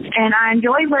show, and I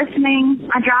enjoy listening.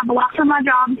 I drive a lot for my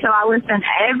job, so I listen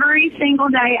every single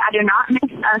day. I do not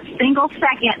miss a single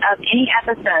second of any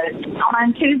episode.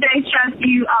 On Tuesday's show,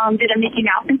 you did a Mickey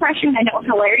Mouse impression, and it was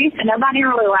hilarious, and nobody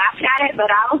really laughed at it,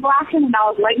 but I was laughing, and I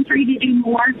was waiting for you to do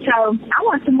more, so I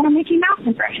want some more Mickey Mouse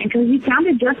impression, because you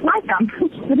sounded just like them.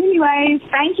 But anyways,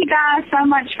 thank you guys so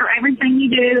much for everything you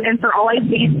do, and for always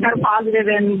being so positive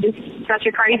and just such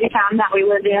a crazy time that we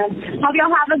live in. Hope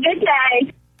y'all have a good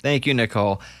day. Thank you,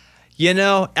 Nicole. You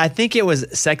know, I think it was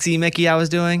Sexy Mickey I was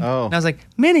doing. Oh. And I was like,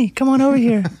 Minnie, come on over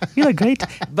here. You look great.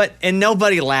 And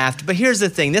nobody laughed. But here's the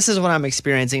thing. This is what I'm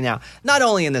experiencing now. Not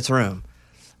only in this room,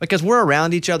 because we're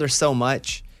around each other so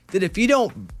much that if you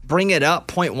don't bring it up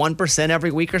 0.1%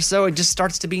 every week or so, it just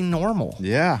starts to be normal.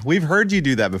 Yeah, we've heard you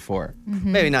do that before.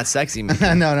 Mm-hmm. Maybe not Sexy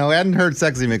Mickey. No, we hadn't heard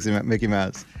Sexy Mickey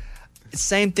Mouse.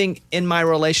 Same thing in my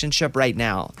relationship right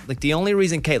now. Like, the only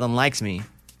reason Caitlin likes me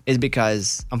is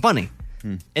because I'm funny.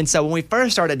 And so when we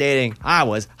first started dating, I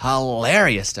was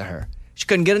hilarious to her. She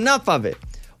couldn't get enough of it.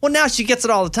 Well, now she gets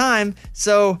it all the time,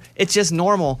 so it's just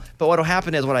normal. But what'll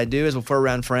happen is what I do is if we're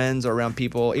around friends or around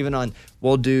people,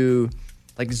 we'll do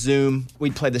like Zoom.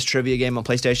 We'd play this trivia game on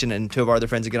PlayStation, and two of our other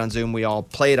friends that get on Zoom, we all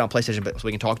play it on PlayStation so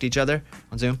we can talk to each other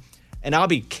on Zoom. And I'll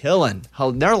be killing.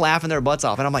 They're laughing their butts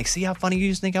off. And I'm like, see how funny you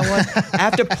used to think I was? I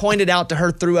have to point it out to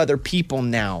her through other people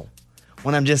now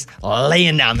when I'm just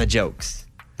laying down the jokes.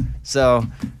 So,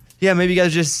 yeah, maybe you guys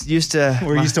are just used to...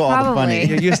 We're used to all the funny.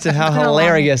 You're used to how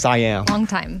hilarious I am. Long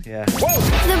time. Yeah.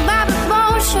 The Bobby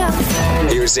Bones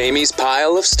Show. Here's Amy's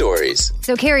pile of stories.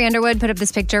 So Carrie Underwood put up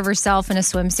this picture of herself in a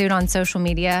swimsuit on social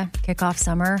media, kickoff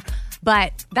summer.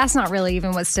 But that's not really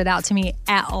even what stood out to me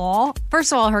at all.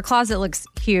 First of all, her closet looks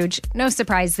huge. No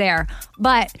surprise there.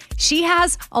 But she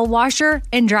has a washer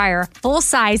and dryer full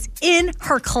size in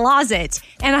her closet.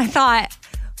 And I thought,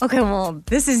 okay, well,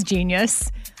 this is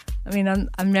genius. I mean,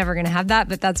 I'm never going to have that,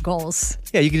 but that's goals.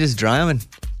 Yeah, you can just dry them and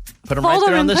put them Fold right there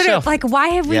them on the and put shelf. it, like, why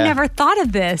have we never thought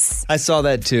of this? I saw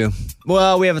that too.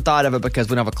 Well, we haven't thought of it because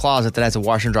we don't have a closet that has a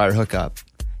washer and dryer hookup.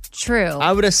 True.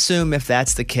 I would assume if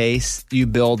that's the case, you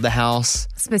build the house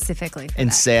Specifically for and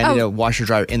that. say, I need a washer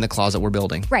dryer in the closet we're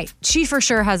building. Right. She for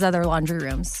sure has other laundry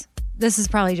rooms. This is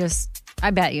probably just, I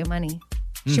bet you, money.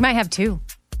 She might have two.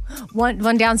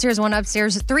 One downstairs, one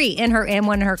upstairs, three in her and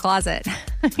one in her closet.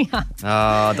 Yeah.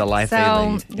 Oh, the life they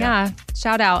So, lead. yeah,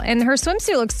 shout out. And her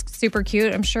swimsuit looks super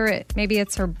cute. I'm sure maybe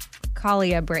it's her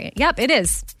Kalia brand. Yep, it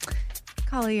is.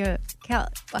 Kalia.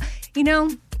 You know,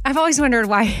 I've always wondered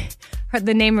why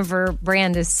the name of her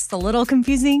brand is a little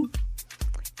confusing.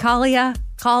 Kalia.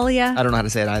 I don't know how to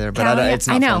say it either, but it's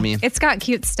not for me. It's got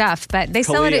cute stuff, but they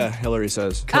sell it at... Hillary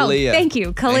says. Kalia. Oh, thank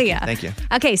you, Kalia. Thank you.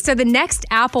 Okay, so the next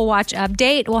Apple Watch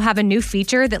update will have a new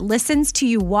feature that listens to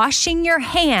you washing your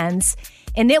hands,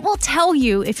 and it will tell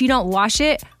you if you don't wash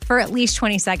it for at least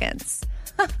 20 seconds.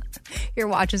 Your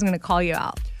watch is going to call you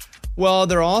out. Well,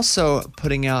 they're also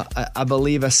putting out, I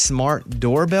believe, a smart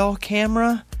doorbell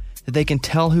camera that they can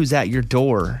tell who's at your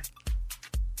door.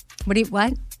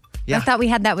 What? Yeah. I thought we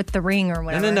had that with the Ring or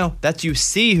whatever. No. That's you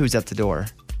see who's at the door.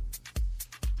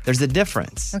 There's a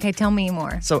difference. Okay, tell me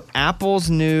more. So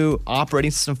Apple's new operating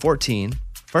system 14,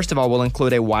 first of all, will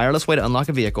include a wireless way to unlock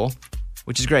a vehicle,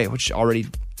 which is great, which already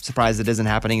surprised it isn't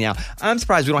happening now. I'm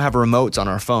surprised we don't have remotes on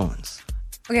our phones.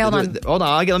 Okay, hold on. Hold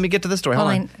on. Let me get to the story.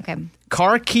 Hold on. Okay.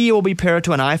 Car key will be paired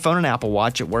to an iPhone and Apple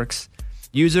Watch. It works.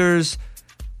 Users,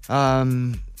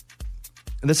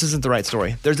 this isn't the right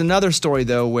story. There's another story,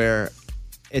 though, where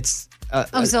it's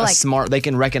smart. They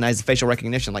can recognize facial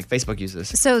recognition like Facebook uses.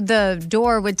 So the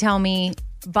door would tell me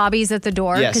Bobby's at the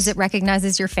door because it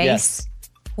recognizes your face. Yes.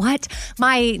 What?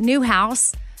 My new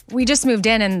house, we just moved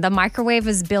in and the microwave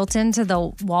is built into the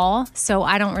wall. So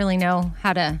I don't really know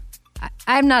how to.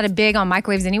 I'm not a big on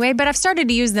microwaves anyway, but I've started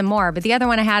to use them more. But the other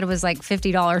one I had was like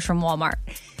 $50 from Walmart.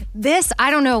 This,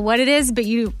 I don't know what it is, but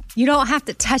you don't have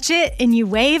to touch it and you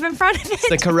wave in front of it. It's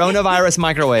the coronavirus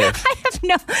microwave. I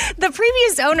have the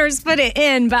previous owners put it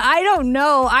in, but I don't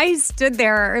know. I stood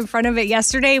there in front of it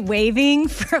yesterday waving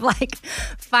for like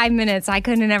 5 minutes. I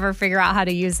couldn't ever figure out how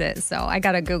to use it. So I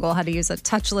got to Google how to use a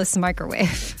touchless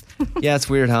microwave. Yeah, it's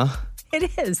weird, huh?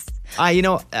 It is. I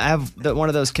have one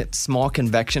of those small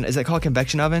convection. Is it called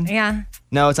convection oven? Yeah.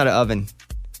 No, it's not an oven.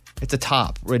 It's a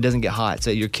top where it doesn't get hot, so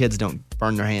your kids don't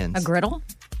burn their hands. A griddle?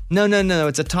 No.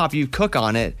 It's a top. You cook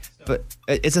on it, but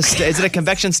is it a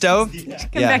convection stove?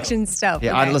 Convection stove.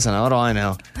 Yeah. Okay. Listen, what do I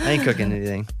know? I ain't cooking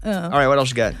anything. Oh. All right, what else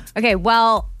you got? Okay,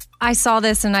 well, I saw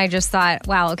this and I just thought,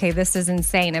 wow, okay, this is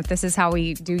insane. If this is how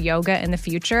we do yoga in the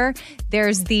future,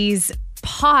 there's these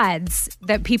pods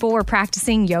that people were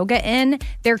practicing yoga in.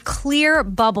 They're clear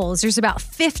bubbles. There's about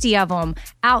 50 of them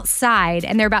outside,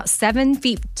 and they're about 7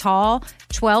 feet tall,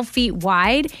 12 feet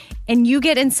wide. And you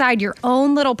get inside your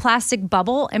own little plastic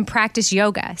bubble and practice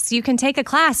yoga. So you can take a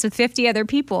class with 50 other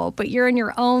people, but you're in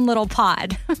your own little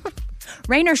pod.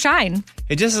 Rain or shine.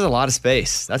 It just is a lot of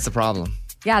space. That's the problem.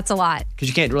 Yeah, it's a lot. Because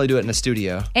you can't really do it in a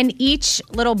studio. And each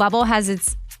little bubble has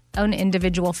its own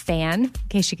individual fan in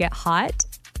case you get hot.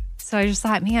 So I just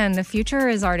thought, man, the future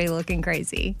is already looking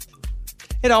crazy.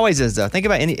 It always is, though. Think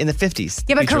about in the 50s.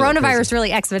 Yeah, but future looked coronavirus crazy.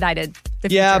 really expedited the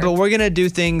future. Yeah, but we're going to do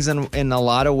things in a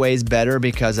lot of ways better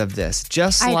because of this.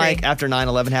 Just I like agree. after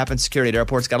 9/11 happened, security at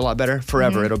airports got a lot better.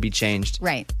 Forever, it'll be changed.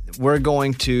 Right. We're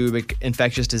going to,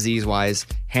 infectious disease-wise,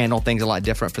 handle things a lot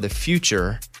different for the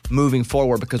future moving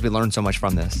forward because we learned so much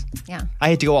from this. Yeah. I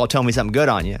hate to go all tell me something good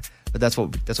on you, but that's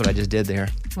what I just did there.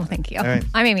 Well, thank you. All right.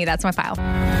 I'm Amy. That's my pile.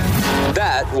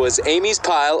 That was Amy's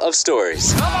pile of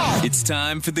stories. It's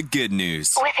time for the good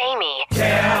news. With Amy.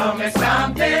 Tell me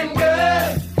something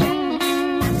good.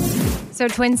 So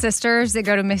twin sisters that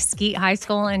go to Mesquite High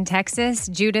School in Texas,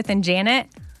 Judith and Janet,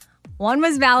 One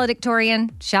was valedictorian.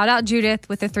 Shout out Judith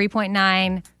with a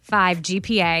 3.95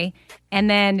 GPA. And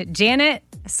then Janet,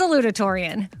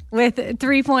 salutatorian with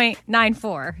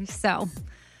 3.94. So,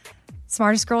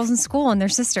 smartest girls in school and their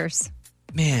sisters.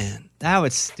 Man, that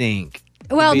would stink.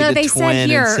 Well, To be no, the they twin said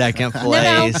here. in second No,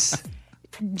 place.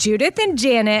 Judith and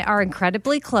Janet are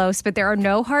incredibly close, but there are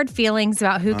no hard feelings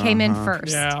about who came in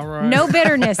first. Yeah, right. No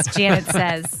bitterness, Janet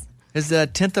says. It's a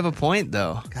 10th of a point,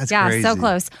 though. So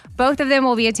close. Both of them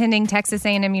will be attending Texas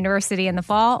A&M University in the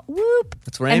fall. Whoop.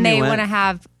 That's where And Amy they went. want to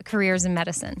have careers in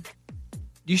medicine. Do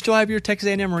you still have your Texas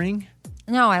A&M ring?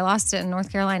 No, I lost it in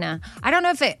North Carolina. I don't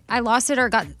know if I lost it or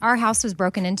our house was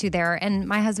broken into there, and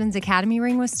my husband's academy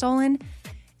ring was stolen.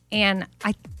 And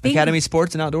I think Academy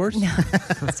Sports and Outdoors? No,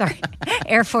 sorry,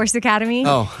 Air Force Academy.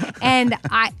 Oh. And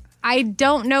I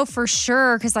don't know for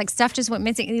sure because like stuff just went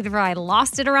missing. Either I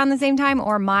lost it around the same time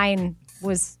or mine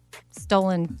was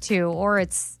stolen too, or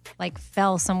it's like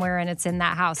fell somewhere and it's in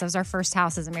that house. That was our first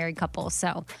house as a married couple.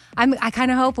 So I kind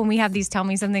of hope when we have these Tell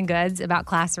Me Something Goods about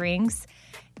class rings,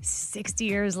 60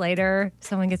 years later,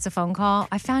 someone gets a phone call.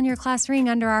 I found your class ring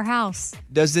under our house.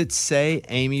 Does it say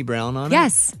Amy Brown on it?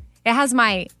 Yes. It has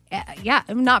my,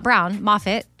 not Brown,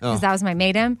 Moffitt, because Oh. that was my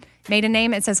maiden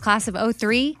name. It says class of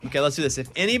 03. Okay, let's do this. If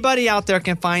anybody out there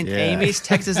can find Amy's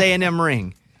Texas A&M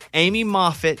ring, Amy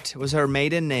Moffitt was her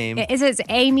maiden name. It says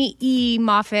Amy E.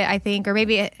 Moffitt, I think, or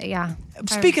maybe, yeah.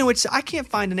 Speaking of which, I can't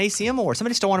find an ACM award.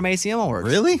 Somebody stole one of my ACM awards.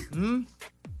 Really? Hmm?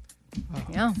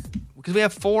 Yeah. Because we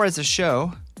have 4 as a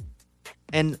show,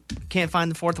 and can't find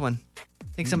the 4th one.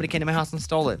 I think somebody came to my house and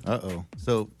stole it. Uh-oh.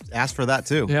 So ask for that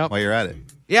too while you're at it.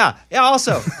 Yeah.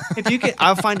 Also, if you can,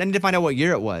 I need to find out what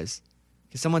year it was.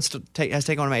 Because someone has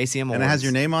taken one of my ACM awards. And it has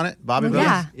your name on it? Bobby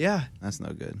Yeah. Bones? Yeah. That's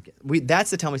no good. That's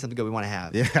the Tell Me Something Good we want to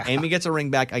have. Yeah. Amy gets a ring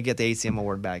back. I get the ACM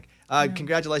award back.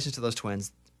 Congratulations to those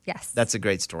twins. Yes. That's a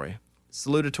great story.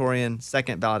 Salutatorian,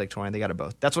 second valedictorian. They got it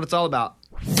both. That's what it's all about.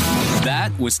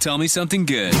 That was Tell Me Something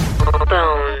Good.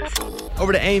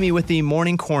 Over to Amy with the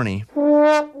morning corny.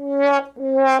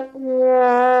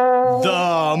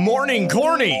 The morning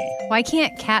corny. Why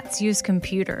can't cats use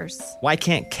computers? Why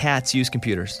can't cats use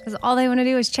computers? Because all they want to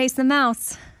do is chase the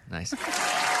mouse. Nice.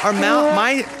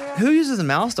 Who uses a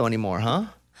mouse though anymore, huh?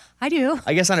 I do.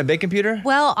 I guess on a big computer?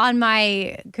 Well, on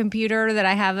my computer that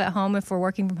I have at home if we're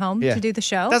working from home Yeah. to do the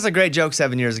show. That's a great joke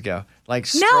 7 years ago. Like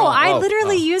No, I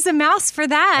literally use a mouse for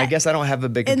that. I guess I don't have a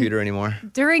big And- computer anymore.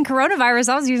 During coronavirus,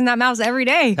 I was using that mouse every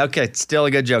day. Okay, still a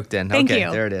good joke then. Thank okay,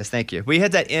 you. there it is. Thank you. We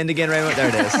hit that end again, Raymond. There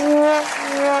it is.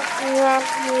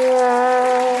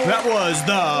 That was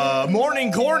the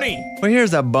morning corny. Well,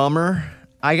 here's a bummer.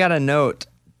 I got a note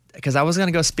because I was going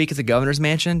to go speak at the governor's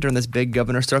mansion during this big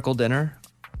governor circle dinner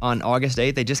on August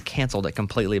 8th. They just canceled it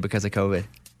completely because of COVID.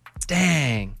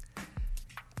 Dang.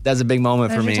 That's a big moment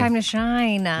There's for your me. time to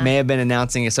shine. May have been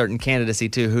announcing a certain candidacy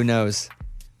too. Who knows?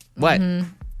 What?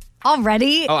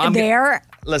 Already Oh, I'm there?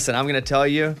 Listen, I'm going to tell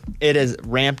you, it is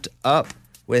ramped up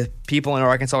with people in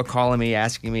Arkansas calling me,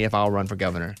 asking me if I'll run for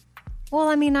governor. Well,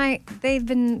 I mean, they've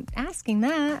been asking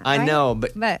that. I right? know,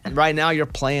 but right now you're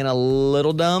playing a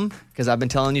little dumb because I've been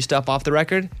telling you stuff off the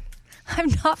record. I'm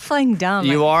not playing dumb.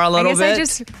 You are a little I guess I bit?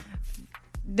 just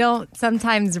don't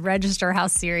sometimes register how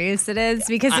serious it is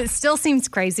because it still seems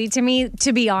crazy to me,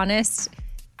 to be honest.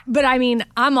 But I mean,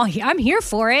 I'm here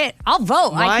for it. I'll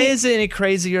vote. Why is it any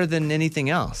crazier than anything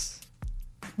else?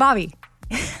 Bobby?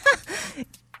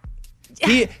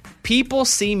 People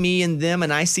see me in them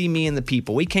and I see me in the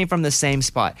people. We came from the same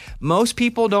spot. Most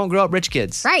people don't grow up rich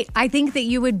kids. Right. I think that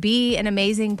you would be an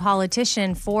amazing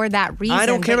politician for that reason. I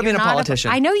don't care that about being you're a not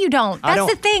politician. I know you don't. I That's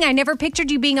the don't- thing. I never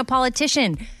pictured you being a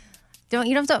politician. You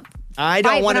don't have to. I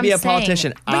don't fight want what to be I'm a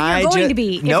politician. saying. But you're going to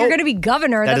be. If you're going to be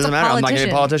governor, that that's doesn't a matter. I'm not politician.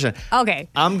 going to be a politician. Okay.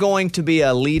 I'm going to be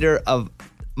a leader of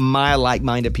my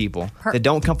like-minded people that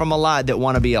don't come from a lot that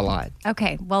want to be a lot.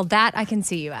 Okay, well, that I can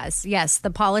see you as. Yes, the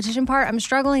politician part I'm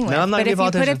struggling with. No, I'm not but gonna be if a you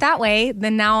put politician. it that way,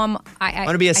 then now I I'm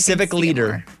going to be a I can civic see it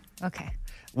leader. more. Okay.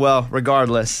 Well,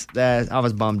 regardless, I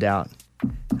was bummed out.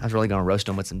 I was really going to roast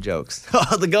him with some jokes.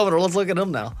 The governor, let's look at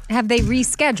him now. Have they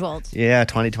rescheduled? Yeah,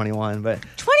 2021, but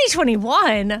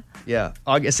 2021? yeah.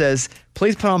 It says,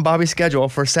 please put on Bobby's schedule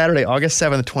for Saturday, August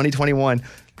 7th, 2021.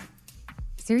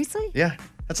 Seriously? Yeah,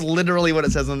 that's literally what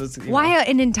it says on this. Why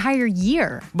an entire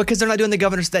year? Because they're not doing the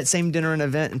governor's that same dinner and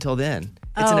event until then.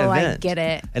 It's an Oh, event. I get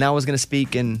it. And I was going to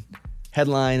speak and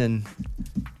headline and,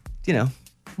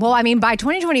 Well, I mean, by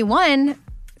 2021,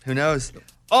 who knows?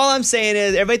 All I'm saying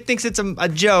is everybody thinks it's a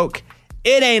joke.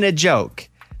 It ain't a joke.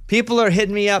 People are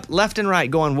hitting me up left and right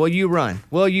going, will you run?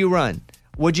 Will you run?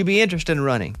 Would you be interested in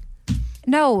running?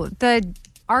 no, the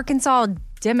Arkansas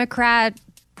Democrat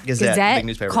Gazette, big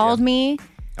newspaper, called yeah. me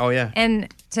Oh, yeah. and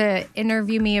to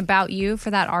interview me about you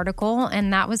for that article.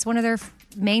 And that was one of their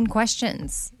main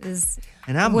questions is,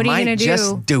 And I what are you might going to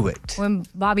just do it. when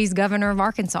Bobby's governor of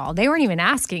Arkansas? They weren't even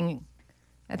asking.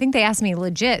 I think they asked me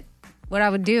legit what I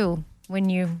would do when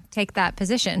you take that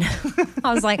position.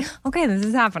 I was like, okay, this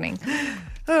is happening.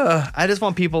 I just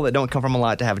want people that don't come from a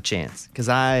lot to have a chance because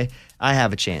I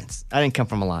have a chance. I didn't come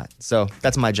from a lot. So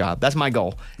that's my job. That's my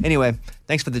goal. Anyway,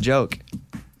 thanks for the joke.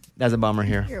 That's a bummer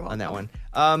here on that one.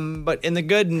 But in the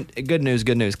good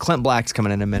news, Clint Black's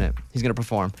coming in a minute. He's going to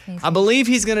perform. I believe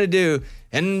he's going to do,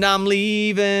 and I'm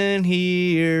leaving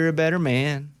here a better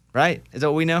man. Right? Is that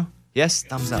what we know? Yes?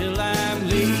 Thumbs up.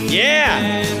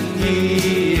 Yeah!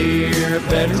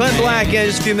 Clint Black in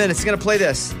just a few minutes. He's going to play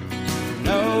this.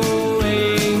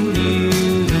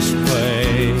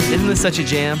 Isn't this such a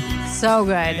jam? So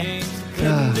good.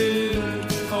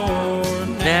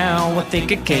 Now I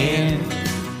think I can.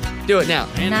 Do it now.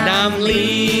 And I'm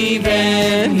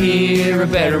leaving here a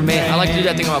better man. I like to do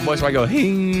that thing on my voice where I go,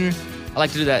 here. I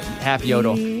like to do that half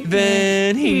yodel.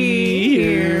 Leaving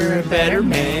here a better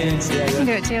man. I can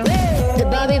do it too. The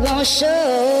Bobby Bones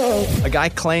Show. A guy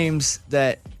claims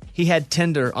that he had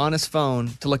Tinder on his phone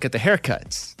to look at the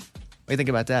haircuts. What do you think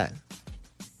about that?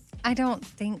 I don't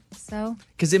think so.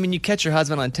 Because, I mean, you catch your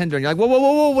husband on Tinder and you're like,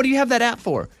 whoa, what do you have that app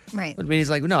for? Right. But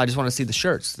he's like, no, I just want to see the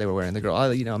shirts they were wearing. The girl,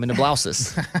 I'm into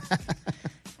blouses.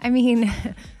 I mean,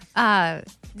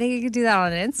 they could do that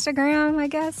on Instagram, I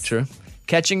guess. True.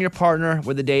 Catching your partner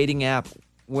with a dating app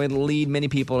would lead many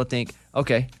people to think,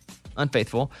 okay,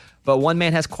 unfaithful. But one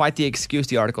man has quite the excuse,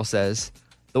 the article says.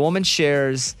 The woman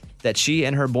shares that she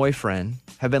and her boyfriend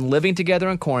have been living together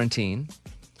in quarantine.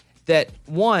 That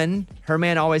one, her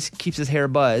man always keeps his hair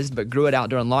buzzed, but grew it out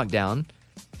during lockdown.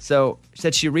 So she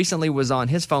said she recently was on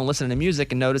his phone listening to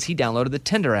music and noticed he downloaded the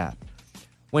Tinder app.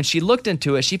 When she looked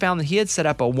into it, she found that he had set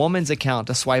up a woman's account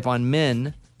to swipe on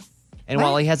men. And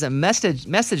while he hasn't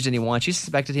messaged anyone, she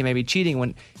suspected he may be cheating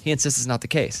when he insists it's not the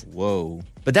case. Whoa.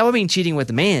 But that would mean cheating with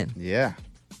the man. Yeah.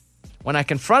 When I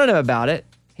confronted him about it,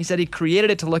 he said he created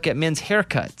it to look at men's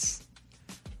haircuts.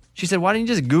 She said, why don't you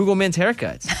just Google men's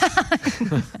haircuts?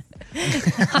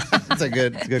 That's a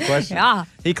good question. Yeah.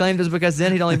 He claimed it was because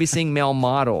then he'd only be seeing male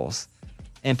models.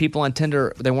 And people on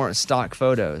Tinder, they weren't stock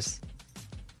photos.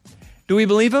 Do we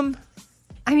believe him?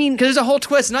 I mean, because there's a whole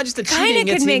twist. Not just the cheating.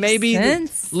 It's he may be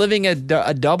sense. Living a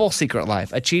double secret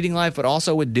life, a cheating life, but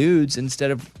also with dudes instead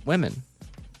of women.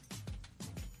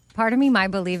 Part of me might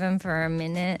believe him for a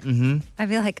minute. Mm-hmm. I'd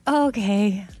be like, oh,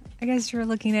 okay, I guess you're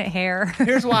looking at hair.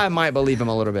 Here's why I might believe him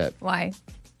a little bit. Why?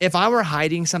 If I were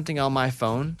hiding something on my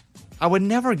phone, I would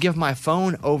never give my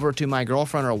phone over to my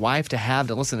girlfriend or wife to have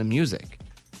to listen to music.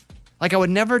 Like, I would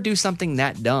never do something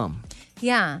that dumb.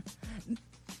 Yeah.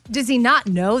 Does he not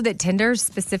know that Tinder's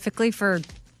specifically for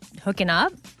hooking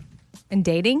up and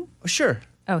dating? Sure.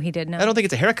 Oh, he did know. I don't think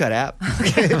it's a haircut app.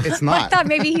 It's not. I thought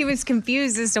maybe he was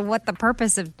confused as to what the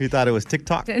purpose of. He thought it was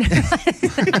TikTok.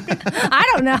 I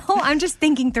don't know. I'm just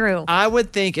thinking through. I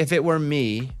would think if it were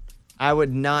me, I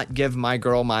would not give my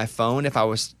girl my phone if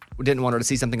I didn't want her to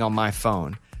see something on my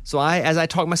phone. So as I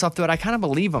talk myself through it, I kind of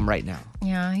believe him right now.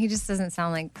 Yeah, he just doesn't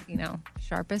sound like,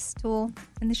 sharpest tool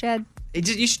in the shed.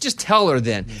 You should just tell her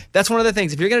then. That's one of the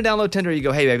things. If you're going to download Tinder, you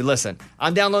go, hey, baby, listen,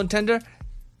 I'm downloading Tinder.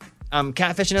 I'm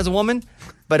catfishing as a woman,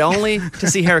 but only to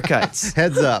see haircuts.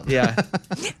 Heads up. Yeah.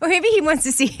 Or maybe he wants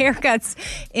to see haircuts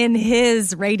in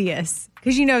his radius.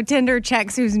 Because, Tinder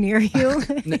checks who's near you.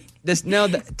 That's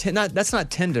not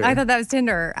Tinder. I thought that was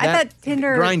Tinder. I thought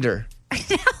Tinder. Grindr. No,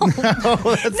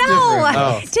 that's different.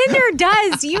 Oh. Tinder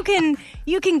does. You can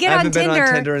get I on haven't been Tinder.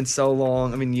 on Tinder in so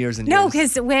long. I mean, years and years. No,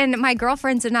 because when my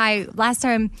girlfriends and I, last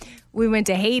time we went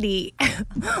to Haiti,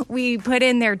 we put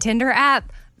in their Tinder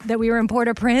app that we were in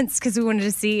Port-au-Prince because we wanted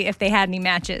to see if they had any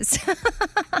matches.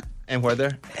 And were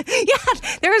there? Yeah,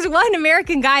 there was one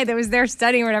American guy that was there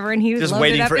studying or whatever, and he was just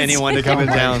waiting for anyone to come in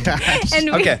town.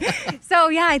 So,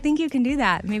 yeah, I think you can do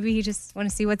that. Maybe you just want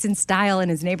to see what's in style in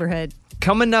his neighborhood.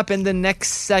 Coming up in the next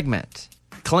segment,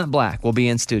 Clint Black will be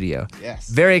in studio. Yes.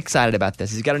 Very excited about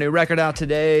this. He's got a new record out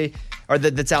today, or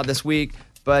that's out this week,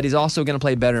 but he's also going to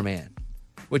play Better Man,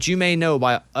 which you may know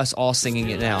by us all singing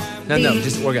it now. No,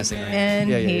 just we're going to sing it.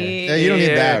 Yeah, you don't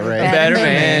need that, right? Better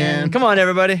Man. Come on,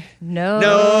 everybody.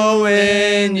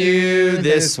 Knowing you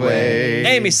this way.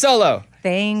 Amy, solo.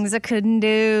 Things I couldn't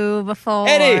do before.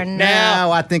 Eddie,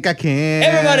 now I think I can.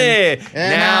 Everybody.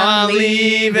 And Now I'm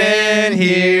leaving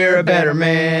here a better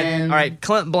man. All right,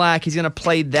 Clint Black, he's going to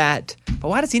play that. But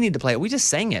why does he need to play it? We just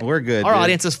sang it. We're good, Our dude.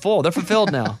 audience is full. They're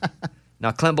fulfilled now.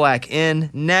 Now, Clint Black in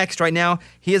next. Right now,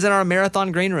 he is in our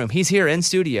marathon green room. He's here in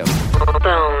studio.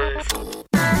 Bones.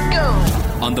 Go.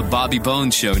 on the Bobby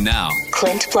Bones Show now.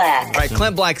 Clint Black. All right,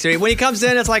 Clint Black's here. When he comes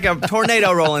in, it's like a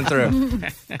tornado rolling through.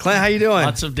 Clint, how you doing?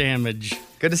 Lots of damage.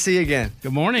 Good to see you again.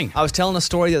 Good morning. I was telling a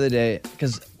story the other day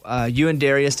because you and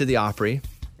Darius did the Opry,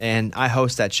 and I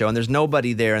host that show, and there's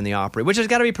nobody there in the Opry, which has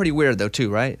got to be pretty weird, though, too,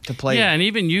 right? To play. Yeah, and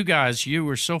even you guys, you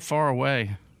were so far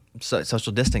away.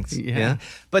 Social distance. Yeah.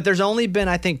 But there's only been,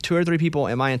 I think, 2 or 3 people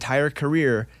in my entire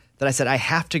career that I said, I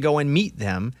have to go and meet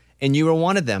them, and you were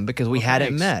one of them because we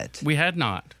hadn't met. We had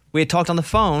not. We had talked on the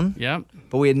phone,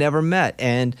 but we had never met.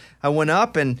 And I went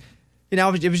up, and it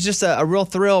was just a real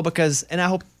thrill because, and I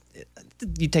hope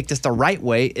you take this the right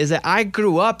way, is that I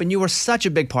grew up, and you were such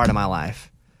a big part of my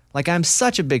life. Like, I'm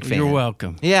such a big fan. You're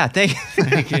welcome. Yeah, thank you.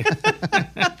 Thank you.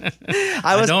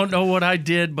 I don't know what I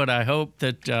did, but I hope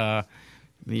that,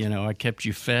 I kept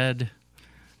you fed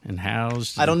and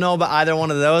housed. I don't know about either one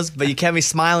of those, but you kept me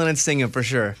smiling and singing for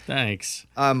sure. Thanks.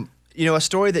 A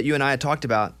story that you and I had talked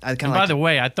about. By the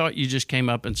way, I thought you just came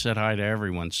up and said hi to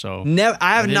everyone, so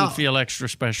I didn't feel extra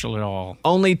special at all.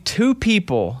 Only 2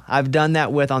 people I've done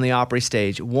that with on the Opry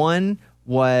stage. One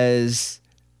was,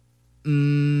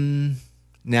 now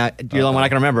you're the one I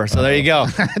can remember, so there you go.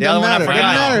 The other one I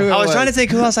forgot. I was trying to think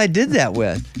who else I did that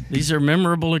with. These are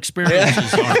memorable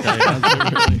experiences, aren't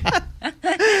they?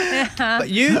 But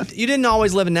you didn't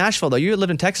always live in Nashville, though. You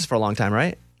lived in Texas for a long time,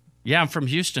 right? Yeah, I'm from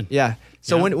Houston. Yeah.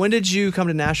 So when did you come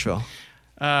to Nashville?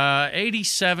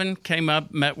 87, came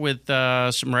up, met with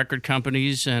some record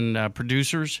companies and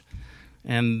producers,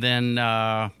 and then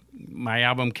my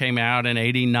album came out in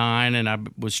 89, and I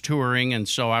was touring, and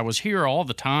so I was here all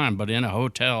the time, but in a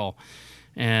hotel,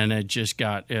 and it just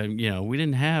got, we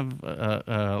didn't have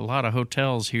a lot of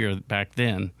hotels here back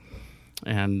then,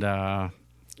 and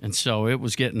so it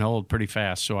was getting old pretty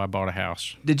fast, so I bought a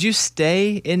house. Did you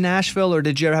stay in Nashville, or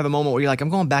did you ever have a moment where you're like, I'm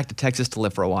going back to Texas to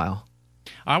live for a while?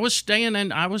 I was staying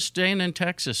in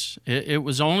Texas. It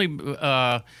was only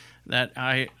that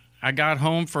I got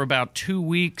home for about 2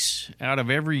 weeks out of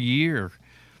every year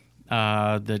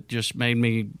that just made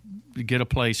me get a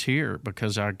place here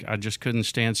because I just couldn't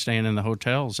stand staying in the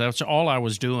hotels. That's all I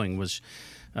was doing was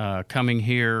coming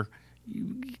here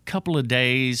a couple of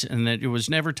days, and that it was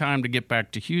never time to get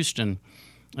back to Houston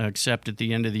except at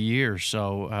the end of the year.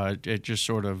 So it just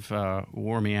sort of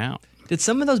wore me out. Did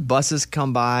some of those buses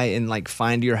come by and like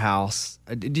find your house?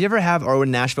 Did you ever have, or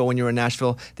in Nashville, when you were in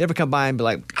Nashville, they ever come by and be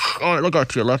like, oh, look out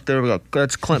to your left, there we go.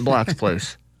 That's Clint Black's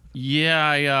place.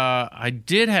 Yeah, I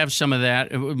did have some of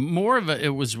that. It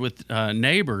was with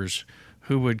neighbors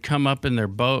who would come up in their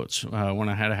boats when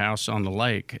I had a house on the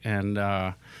lake, and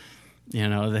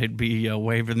they'd be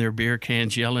waving their beer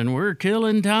cans, yelling, "We're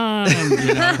killing time,"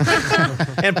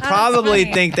 and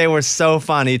probably think they were so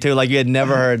funny too, like you had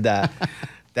never heard that.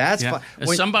 That's fun.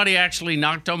 Somebody actually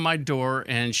knocked on my door,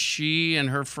 and she and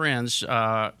her friends,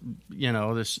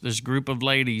 this group of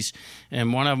ladies,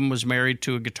 and one of them was married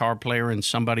to a guitar player in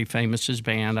somebody famous's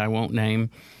band I won't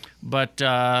name, but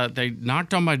they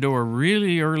knocked on my door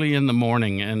really early in the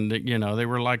morning, and they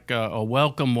were like a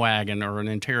welcome wagon or an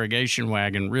interrogation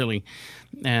wagon, really,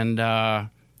 and I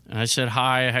said,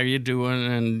 "Hi, how you doing?"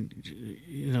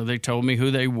 And they told me who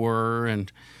they were,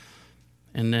 and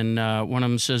then one of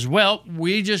them says, "Well,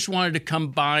 we just wanted to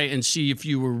come by and see if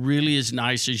you were really as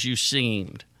nice as you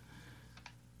seemed."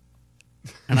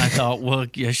 And I thought, well,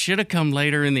 you should have come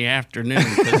later in the afternoon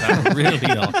because I'm really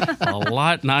a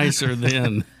lot nicer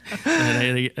than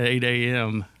at 8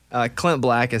 a.m. Clint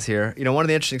Black is here. One of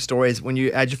the interesting stories, when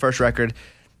you had your first record,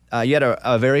 you had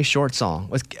a very short song.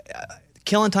 Was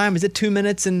Killing Time, is it 2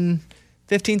 minutes and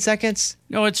 15 seconds?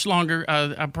 No, it's longer.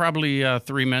 Probably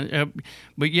 3 minutes.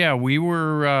 But yeah, we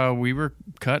were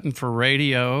cutting for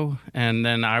radio, and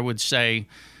then I would say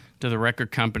to the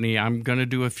record company, "I'm going to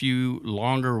do a few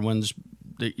longer ones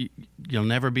that you'll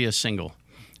never be a single.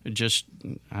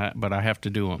 But I have to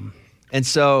do them." And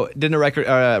so didn't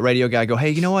a radio guy go, "Hey,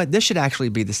 you know what? This should actually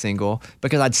be the single,"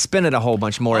 because I'd spin it a whole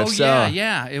bunch more.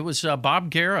 Yeah. It was Bob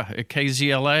Guerra at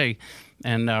KZLA,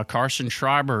 and Carson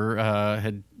Schreiber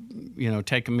had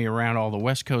taken me around all the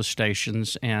West Coast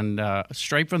stations, and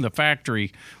Straight from the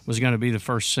Factory was going to be the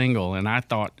first single. And I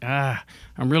thought,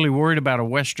 I'm really worried about a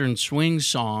Western swing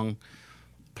song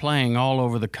playing all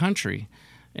over the country.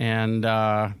 And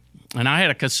I had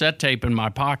a cassette tape in my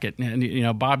pocket,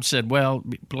 and Bob said, "Well,"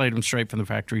 played them Straight from the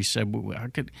Factory. He said, "Well,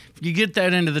 if you get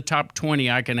that into the top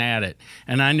 20, I can add it."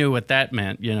 And I knew what that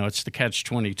meant. It's the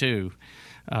catch-22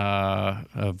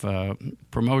 of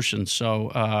promotion.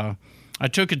 So I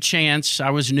took a chance.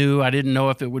 I was new. I didn't know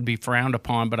if it would be frowned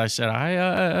upon, but I said,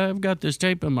 I've got this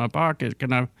tape in my pocket.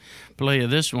 Can I play you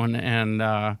this one? And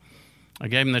I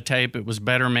gave him the tape. It was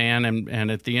Better Man,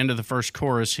 and at the end of the first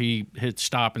chorus, he hit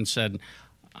stop and said,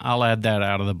 "I'll add that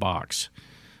out of the box."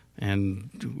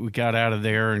 And we got out of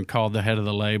there and called the head of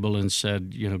the label and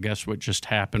said, guess what just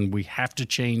happened? We have to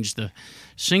change the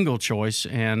single choice,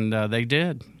 and they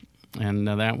did. And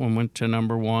that one went to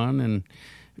number 1 and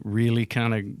really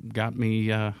kind of got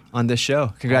me on this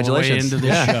show. Congratulations. All the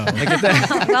way into this show. Look at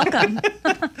that. Welcome.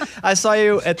 I saw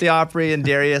you at the Opry, and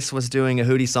Darius was doing a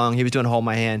Hootie song. He was doing Hold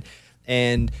My Hand.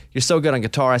 And you're so good on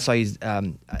guitar. I saw you,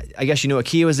 I guess you knew what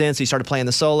key it was in, so you started playing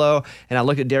the solo. And I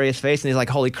looked at Darius' face, and he's like,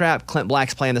 holy crap, Clint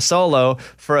Black's playing the solo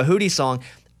for a Hootie song.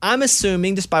 I'm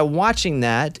assuming just by watching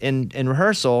that in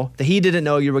rehearsal that he didn't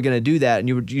know you were going to do that, and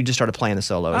you just started playing the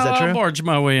solo. Is that true? I'll barge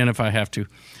my way in if I have to.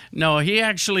 No, he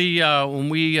actually, when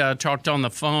we talked on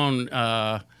the phone,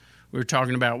 we were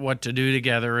talking about what to do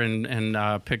together,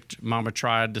 and picked Mama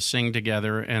Tried to sing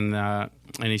together, and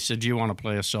he said, do you want to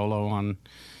play a solo on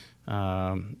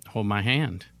Hold My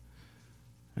Hand?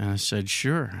 And I said,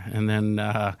 sure. And then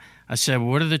I said,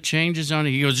 what are the changes on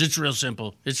it? He goes, it's real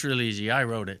simple. It's real easy. I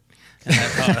wrote it. And I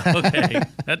thought, okay,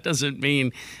 that doesn't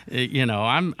mean,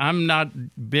 I'm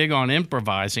not big on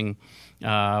improvising,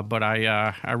 but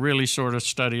I really sort of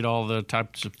studied all the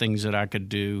types of things that I could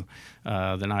do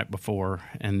the night before,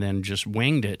 and then just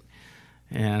winged it.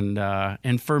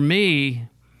 And for me,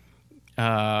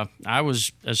 I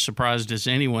was as surprised as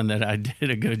anyone that I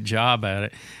did a good job at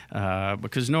it,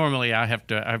 because normally I have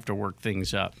to work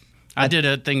things up. I did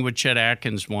a thing with Chet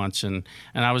Atkins once, and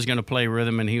I was going to play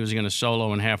rhythm, and he was going to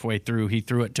solo, and halfway through, he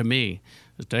threw it to me.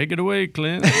 Said, take it away,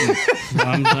 Clint.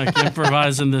 I'm like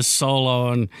improvising this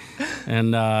solo,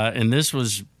 and this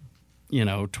was,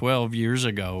 12 years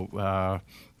ago.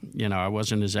 I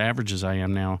wasn't as average as I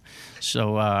am now.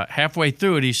 So halfway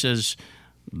through it, he says,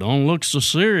 don't look so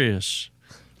serious.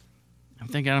 I'm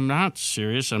thinking, I'm not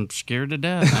serious. I'm scared to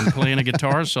death. I'm playing a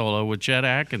guitar solo with Chet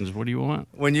Atkins. What do you want?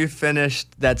 When you finished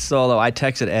that solo, I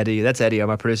texted Eddie. That's Eddie,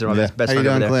 my producer, my best How friend you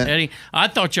doing, over there. Clint? Eddie, I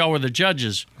thought y'all were the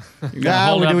judges. You're going to Nah,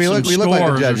 hold up we some look scores like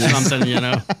the or judges. something,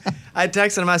 I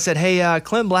texted him. I said, hey,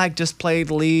 Clint Black just played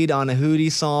the lead on a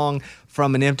Hootie song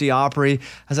from an empty Opry.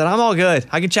 I said, I'm all good.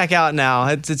 I can check out now.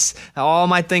 It's all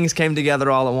my things came together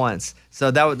all at once. So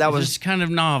that was kind of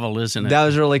novel, isn't it? That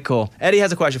was really cool. Eddie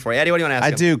has a question for you. Eddie, what do you want to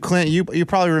ask him? I do. Clint, you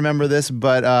probably remember this,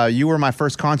 but you were my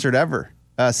first concert ever.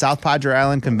 South Padre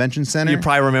Island Convention Center. You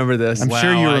probably remember this. I'm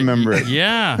sure you remember it.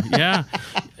 Yeah.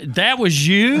 That was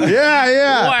you?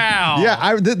 Yeah. Wow.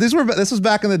 Yeah, this was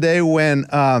back in the day when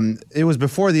it was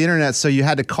before the internet, so you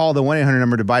had to call the 1-800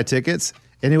 number to buy tickets.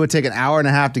 And it would take an hour and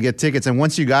a half to get tickets. And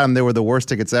once you got them, they were the worst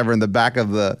tickets ever in the back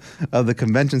of the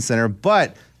convention center.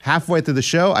 But halfway through the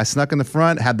show, I snuck in the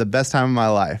front, had the best time of my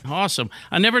life. Awesome.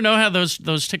 I never know how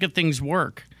those ticket things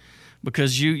work,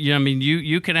 because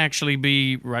you can actually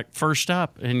be right first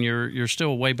up, and you're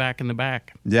still way back in the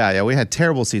back. Yeah, we had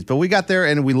terrible seats, but we got there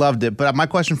and we loved it. But my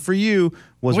question for you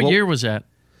was, what year was that?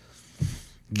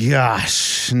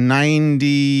 Gosh,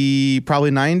 90, probably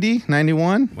 90,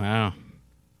 91. Wow.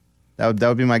 That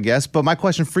would be my guess. But my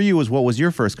question for you was, what was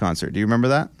your first concert? Do you remember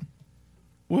that?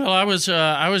 Well, I was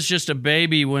just a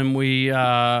baby when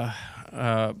my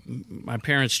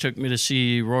parents took me to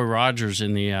see Roy Rogers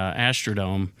in the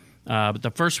Astrodome. But the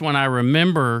first one I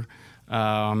remember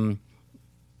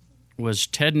was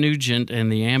Ted Nugent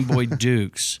and the Amboy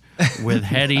Dukes with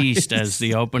Head East as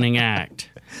the opening act.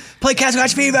 Play Cat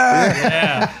Scratch Fever!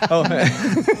 Yeah.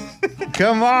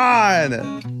 Come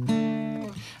on!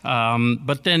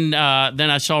 But then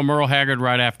I saw Merle Haggard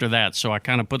right after that, so I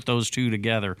kind of put those two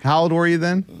together. How old were you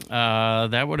then?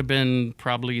 That would have been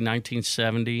probably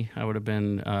 1970. I would have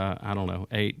been,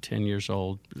 8, 10 years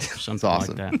old, something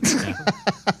awesome. like that.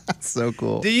 Yeah. So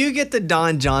cool. Do you get the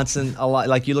Don Johnson a lot?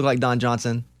 Like you look like Don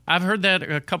Johnson? I've heard that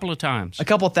a couple of times. A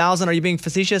couple thousand? Are you being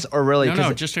facetious or really?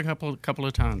 No, just a couple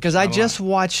of times. Because I just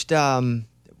watched what was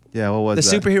the that?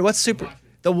 superhero.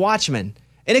 The Watchmen,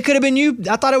 and it could have been you.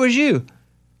 I thought it was you.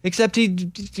 Except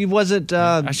he wasn't.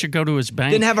 I should go to his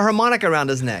bank. Didn't have a harmonica around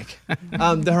his neck.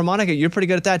 The harmonica, you're pretty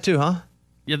good at that too, huh?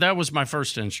 Yeah, that was my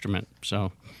first instrument.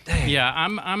 So, yeah,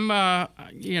 I'm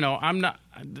not.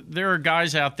 There are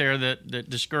guys out there that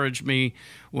discourage me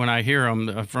when I hear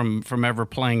them from ever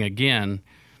playing again,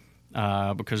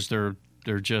 because they're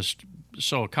just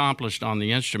so accomplished on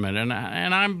the instrument, and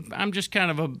I'm just kind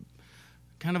of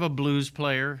a blues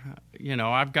player.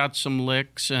 I've got some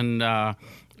licks and.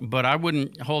 But I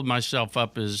wouldn't hold myself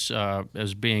up as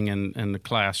being in the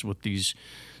class with these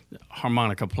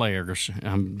harmonica players.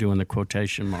 I'm doing the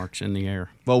quotation marks in the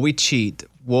air. Well, we cheat.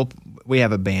 We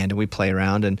have a band and we play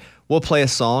around and we'll play a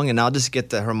song and I'll just get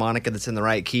the harmonica that's in the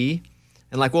right key,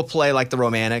 and like we'll play like the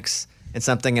Romantics and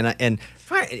something, and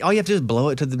all you have to do is blow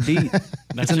it to the beat.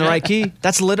 It's in the right key.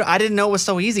 That's literally. I didn't know it was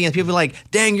so easy, and people are like,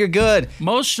 "Dang, you're good."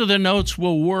 Most of the notes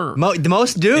will work. The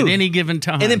most do at any given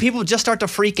time. And then people just start to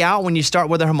freak out when you start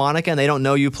with a harmonica and they don't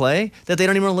know you play, that they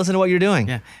don't even listen to what you're doing.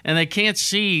 Yeah, and they can't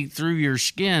see through your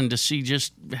skin to see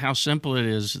just how simple it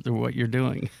is what you're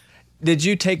doing. Did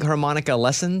you take harmonica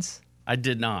lessons? I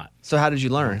did not. So how did you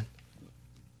learn?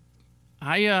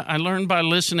 I learned by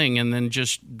listening and then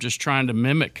just trying to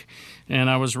mimic. And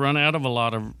I was run out of a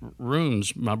lot of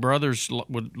rooms. My brothers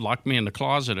would lock me in the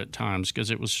closet at times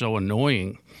because it was so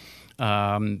annoying.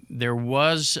 There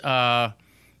was on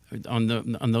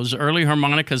those early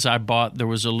harmonicas I bought, there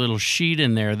was a little sheet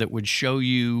in there that would show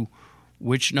you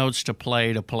which notes to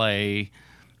play.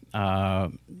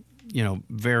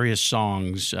 Various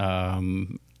songs,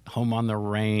 Home on the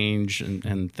Range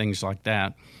and things like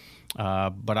that.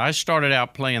 But I started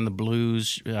out playing the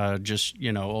blues,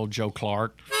 old Joe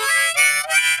Clark.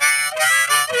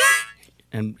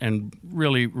 And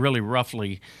really, really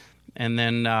roughly. And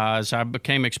then as I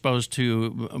became exposed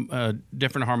to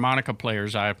different harmonica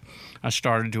players, I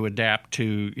started to adapt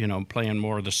to, playing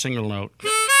more of the single note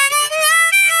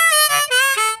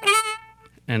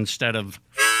instead of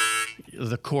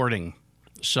the chording.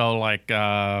 So like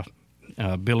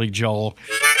Billy Joel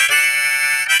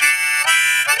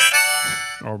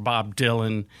or Bob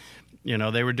Dylan,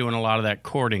 they were doing a lot of that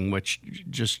chording, which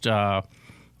just...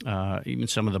 even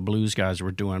some of the blues guys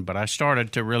were doing, but I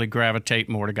started to really gravitate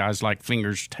more to guys like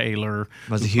Fingers Taylor.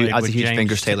 I was a huge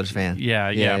Fingers Taylor's fan. Yeah.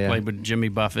 I played with Jimmy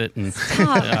Buffett. And,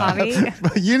 Bobby.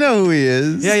 You know who he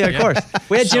is. Yeah, of course.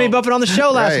 We had Jimmy Buffett on the show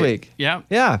last week.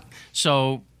 Yeah.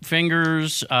 So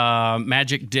Fingers,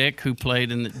 Magic Dick, who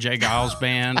played in the Jay Giles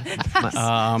band.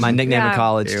 My nickname in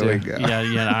college, Here too. we go.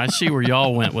 Yeah, I see where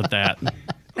y'all went with that.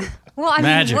 Well, I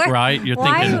Magic, mean, right? You're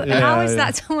thinking. How is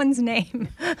that someone's name?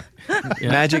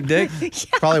 Magic Dick?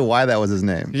 Probably why that was his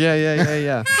name.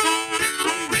 Yeah.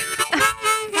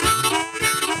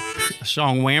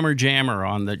 Song Whammer Jammer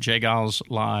on the Jay Giles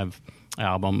Live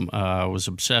album, was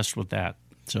obsessed with that.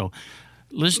 So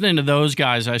listening to those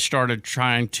guys, I started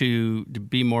trying to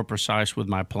be more precise with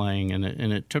my playing, and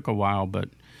it took a while, but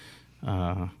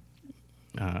I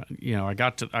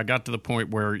got to the point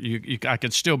where I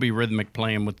could still be rhythmic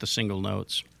playing with the single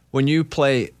notes. When you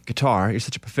play guitar, you're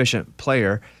such a proficient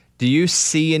player. Do you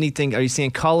see anything? Are you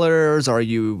seeing colors? Are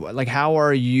you how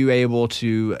are you able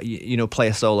to play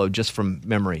a solo just from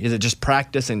memory? Is it just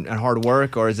practice and hard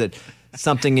work, or is it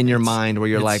something in your mind where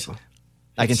you're like,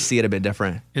 I can see it a bit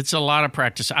different? It's a lot of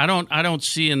practice. I don't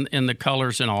see in the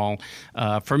colors and all.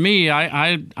 For me,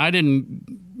 I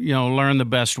didn't learn the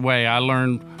best way. I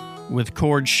learned with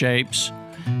chord shapes,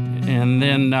 and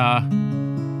then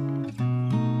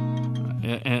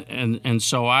and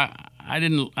so I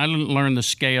didn't learn the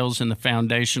scales and the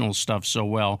foundational stuff so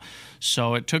well.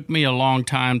 So it took me a long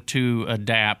time to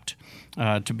adapt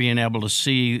to being able to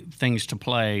see things to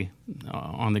play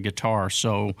on the guitar.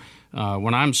 So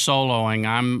when I'm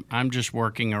soloing, I'm just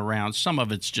working around. Some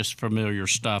of it's just familiar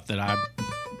stuff that I've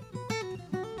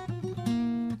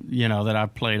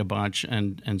played a bunch,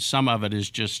 and some of it is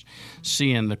just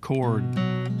seeing the chord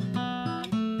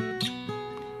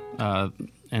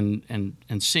and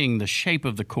seeing the shape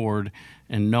of the chord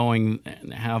and knowing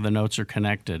how the notes are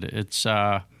connected. It's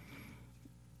not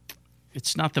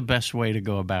the best way to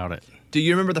go about it. Do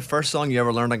you remember the first song you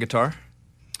ever learned on guitar?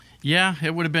 Yeah,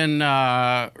 it would have been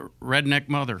Redneck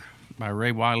Mother by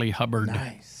Ray Wiley Hubbard.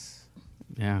 Nice.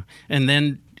 Yeah, and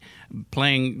then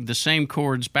playing the same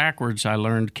chords backwards, I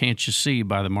learned Can't You See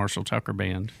by the Marshall Tucker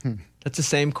Band. That's the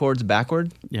same chords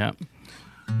backward? Yeah.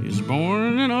 He was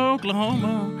born in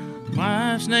Oklahoma.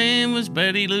 Wife's name was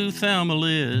Betty Lou Thelma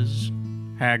Liz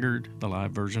Haggard, the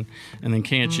live version. And then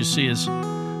Can't You See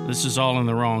this is all in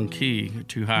the wrong key,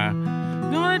 too high.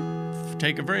 Gonna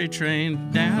take a freight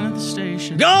train down at the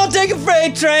station. Gonna take a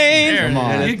freight train. There, come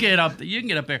on. You can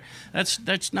get up there.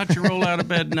 That's not your roll out of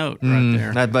bed note right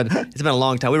there. But it's been a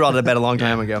long time. We rolled out of bed a long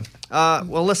time ago.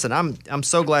 Well, listen, I'm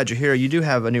so glad you're here. You do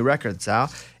have a new record that's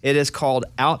out. It is called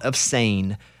Out of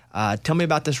Sane. Tell me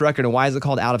about this record and why is it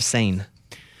called Out of Sane?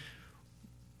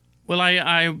 Well,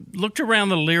 I looked around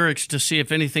the lyrics to see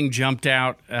if anything jumped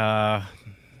out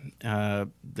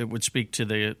that would speak to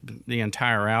the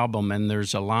entire album, and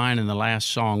there's a line in the last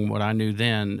song, What I Knew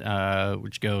Then,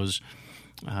 which goes,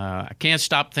 I can't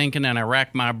stop thinking and I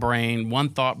rack my brain, one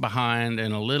thought behind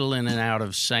and a little in and out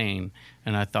of sane.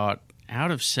 And I thought, out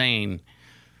of sane,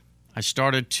 I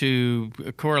started to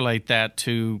correlate that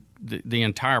to the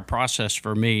entire process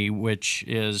for me, which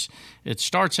is it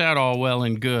starts out all well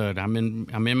and good. I'm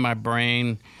in my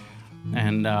brain,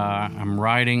 and I'm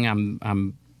writing.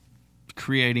 I'm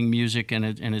creating music, and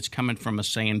it's coming from a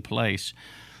sane place.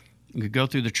 You go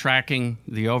through the tracking,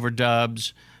 the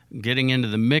overdubs, getting into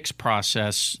the mix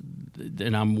process,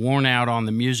 and I'm worn out on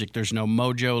the music. There's no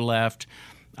mojo left.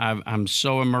 I'm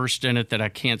so immersed in it that I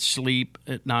can't sleep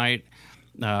at night.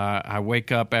 I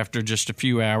wake up after just a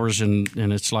few hours, and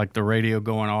it's like the radio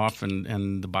going off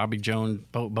and the Bobby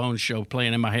Bones show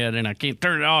playing in my head, and I can't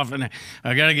turn it off, and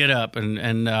I got to get up.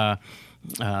 And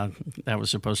that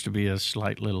was supposed to be a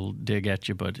slight little dig at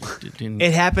you, but it didn't.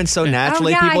 It happens so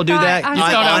naturally. People do that.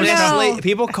 Honestly,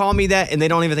 people call me that, and they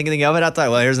don't even think anything of it. I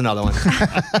thought, well, here's another one.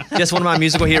 Just one of my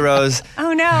musical heroes.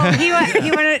 Oh no, he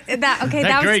wanted that. Okay,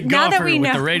 that was great now golfer that we know.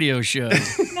 with the radio show.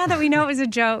 Now that we know it was a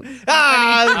joke. Look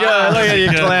at you,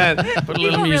 Clint. Put a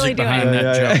little People music really do behind it.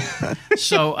 that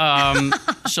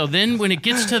joke. So then when it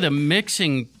gets to the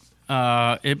mixing,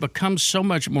 it becomes so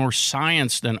much more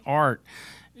science than art.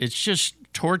 It's just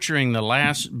torturing the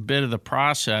last bit of the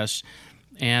process,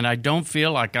 and I don't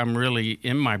feel like I'm really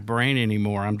in my brain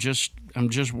anymore. I'm just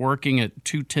working at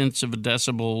 0.2 of a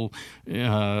decibel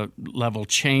level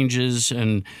changes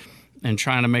and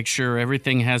trying to make sure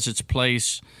everything has its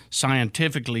place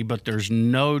scientifically, but there's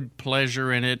no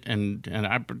pleasure in it. And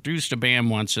I produced a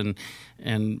band once, and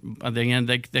at the end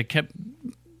they kept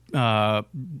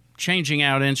changing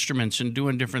out instruments and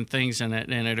doing different things, and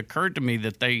it occurred to me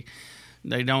that they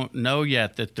don't know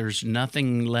yet that there's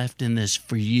nothing left in this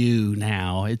for you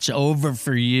now. It's over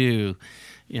for you.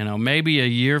 You know, maybe a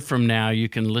year from now you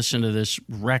can listen to this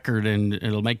record and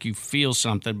it'll make you feel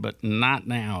something, but not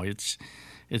now. It's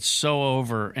so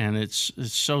over, and it's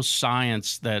so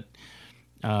science that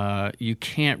you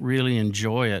can't really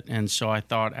enjoy it. And so I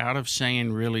thought Out of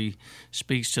Sane really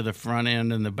speaks to the front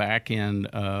end and the back end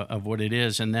of what it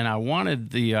is. And then I wanted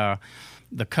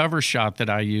the cover shot that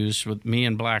I used with me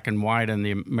in black and white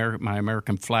and my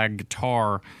American flag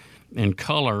guitar in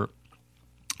color.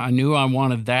 I knew I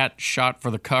wanted that shot for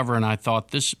the cover, and I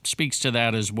thought this speaks to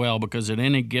that as well, because at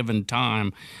any given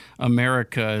time,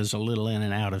 America is a little in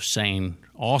and out of sane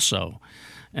also.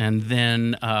 And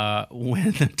then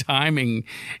when the timing,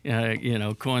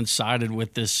 coincided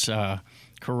with this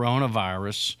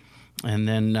coronavirus, and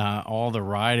then all the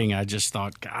writing, I just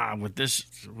thought, God, with this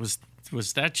was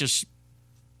that just.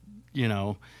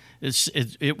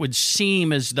 It would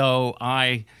seem as though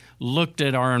I looked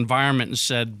at our environment and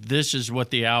said, this is what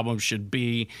the album should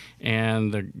be,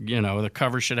 and the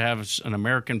cover should have an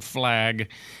American flag,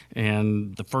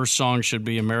 and the first song should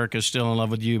be America's Still in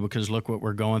Love with You, because look what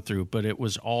we're going through. But it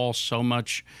was all so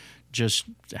much just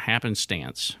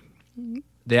happenstance.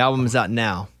 The album is out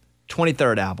now.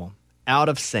 23rd album. Out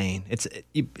of Sane.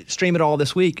 You stream it all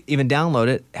this week. Even download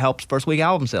it. Helps first week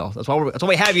album sales. That's why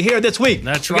we have you here this week.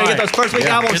 That's we're right. We're gonna get those first week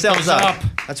album sales up.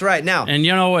 That's right. Now, and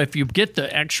if you get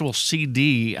the actual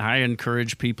CD, I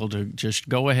encourage people to just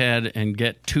go ahead and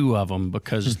get 2 of them,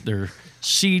 because they're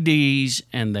CDs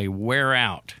and they wear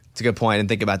out. It's a good point, and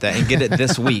think about that, and get it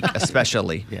this week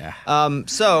especially. Yeah.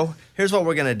 So here's what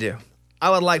we're gonna do.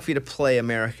 I would like for you to play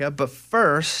America, but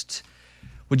first,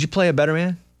 would you play A Better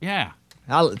Man? Yeah.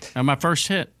 And my first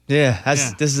hit. Yeah,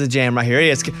 this is a jam right here.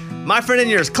 It's my friend and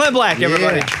yours, Clint Black,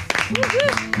 everybody.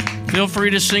 Feel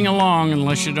free to sing along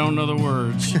unless you don't know the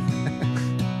words.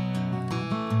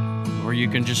 Or you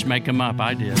can just make them up.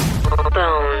 I did.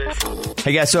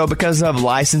 Hey guys, so because of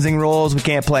licensing rules, we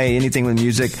can't play anything with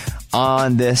music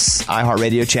on this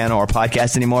iHeartRadio channel or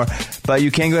podcast anymore. But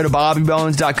you can go to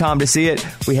bobbybones.com to see it.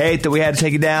 We hate that we had to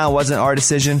take it down. It wasn't our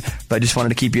decision, but just wanted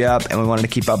to keep you up, and we wanted to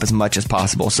keep up as much as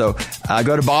possible. So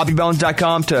go to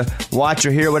bobbybones.com to watch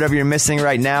or hear whatever you're missing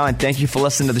right now. And thank you for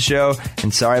listening to the show.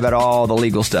 And sorry about all the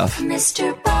legal stuff.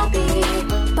 Mr. Bobby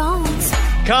Bones.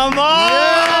 Come on!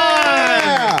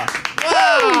 Yeah!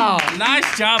 Wow!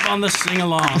 Nice job on the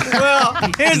sing-along.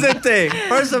 Well, here's the thing.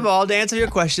 First of all, to answer your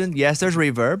question, yes, there's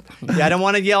reverb. Yeah, I don't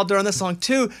want to yell during the song.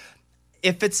 2,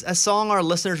 if it's a song our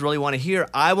listeners really want to hear,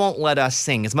 I won't let us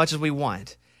sing as much as we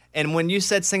want. And when you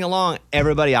said sing along,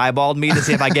 everybody eyeballed me to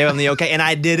see if I gave them the okay, and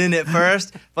I didn't at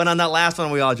first, but on that last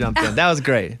one, we all jumped in. That was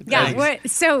great. Yeah.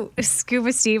 So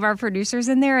Scuba Steve, our producer's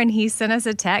in there, and he sent us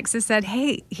a text that said,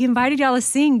 hey, he invited y'all to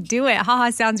sing. Do it. Haha,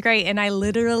 sounds great. And I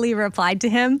literally replied to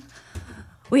him,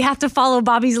 we have to follow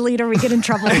Bobby's lead or we get in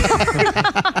trouble.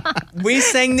 We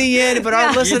sang the end, but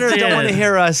our listeners don't want to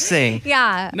hear us sing.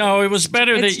 Yeah. No, it was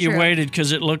better that you true. waited,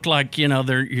 because it looked like, you're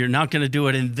not going to do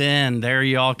it, and then there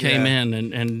you all came in,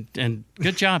 and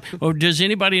good job. Oh, does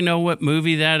anybody know what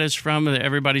movie that is from?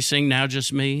 Everybody sing Now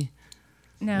Just Me?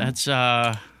 No. That's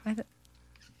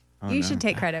you should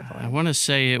take credit for it. I want to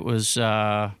say it was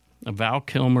a Val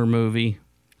Kilmer movie.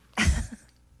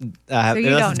 you unless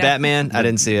don't it's know. Batman, I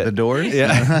didn't see it. The Doors?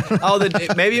 Yeah.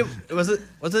 maybe was it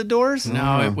the Doors?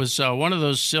 No, it was one of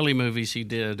those silly movies he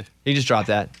did. You just dropped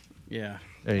that. Yeah.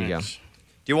 There you go. Thanks.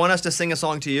 Do you want us to sing a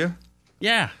song to you?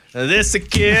 Yeah. This a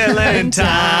killing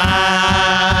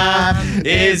time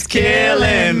is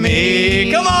killing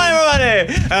me. Come on,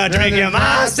 everybody. Drinking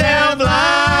myself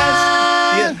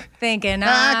blind. Thinking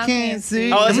I can't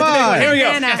see. Oh, that's the big one. Here we go.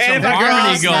 And I- And if I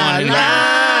harmony cross going.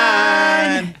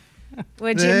 that line,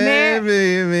 Would you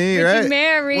marry me, Would right? you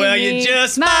marry well, me? you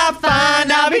just might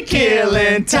find I'll be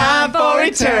killing time for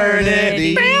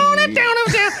eternity.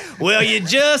 Well, you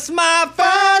just might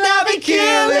find I'll be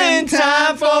killing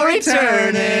time for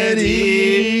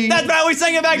eternity. That's right, we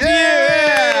sing it back to you.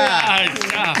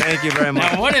 Thank you very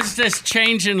much. Now, what is this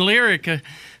change in lyric?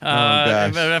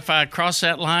 If I cross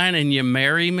that line and you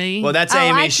marry me? Well, that's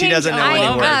Amy. She doesn't know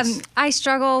any words. I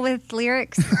struggle with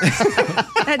lyrics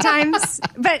at times,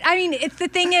 but I mean, the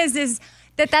thing is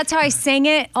that's how I sang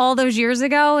it all those years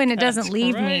ago, and it doesn't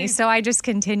leave me, so I just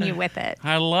continue with it.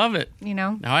 I love it. You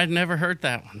know? No, I'd never heard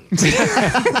that one. So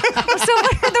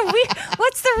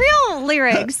what's the real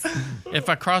lyrics? If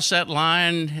I cross that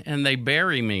line and they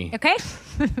bury me. Okay.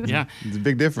 Yeah. It's a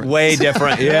big difference. Way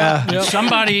different, yeah.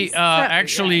 Somebody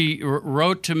actually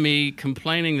wrote to me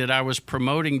complaining that I was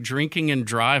promoting drinking and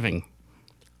driving.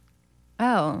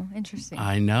 Oh, interesting.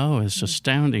 I know. It's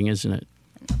astounding, isn't it?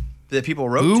 That people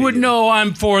wrote Who to would you. know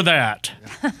I'm for that?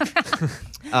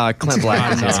 Clint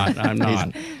Black. I'm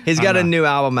not. He's got a new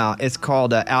album out. It's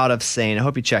called Out of Sane. I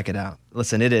hope you check it out.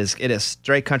 Listen, it is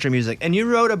straight country music. And you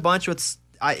wrote a bunch with,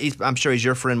 I'm sure he's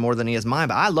your friend more than he is mine,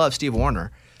 but I love Steve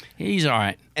Wariner. He's all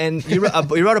right. And you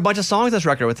wrote a bunch of songs this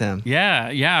record with him.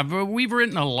 Yeah. But we've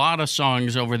written a lot of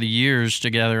songs over the years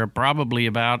together, probably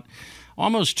about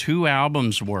almost 2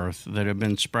 albums worth that have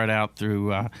been spread out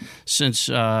through since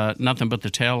Nothing But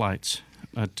the Taillights.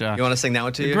 But, you want to sing that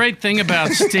one to you? The great thing about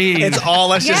Steve. It's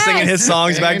all us just singing his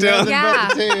songs back to him.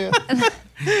 Yeah.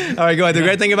 All right, go ahead. The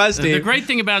great thing about Steve. The great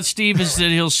thing about Steve is that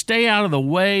he'll stay out of the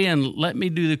way and let me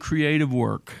do the creative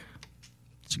work.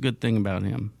 It's a good thing about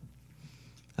him.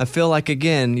 I feel like,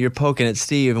 again, you're poking at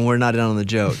Steve and we're not in on the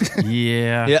joke.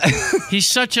 Yeah. He's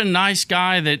such a nice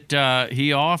guy that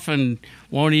he often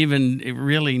won't even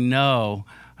really know.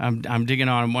 I'm digging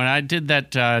on him. When I did that,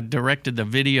 directed the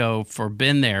video for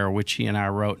Been There, which he and I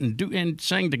wrote and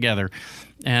sang together.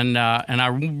 And I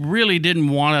really didn't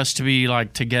want us to be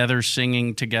like together,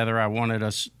 singing together. I wanted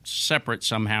us separate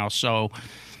somehow. So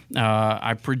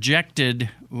I projected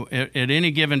at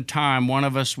any given time, one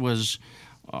of us was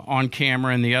on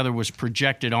camera and the other was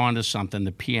projected onto something,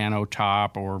 the piano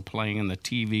top or playing in the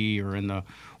TV or in the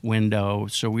window.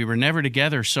 So we were never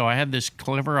together. So I had this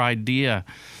clever idea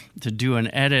to do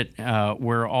an edit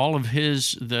where all of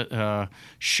the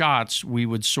shots, we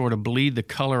would sort of bleed the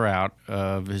color out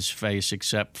of his face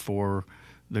except for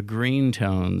the green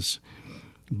tones.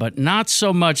 But not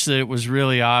so much that it was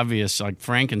really obvious like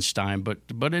Frankenstein,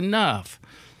 but enough.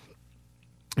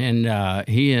 And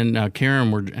he and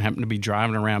Karen happened to be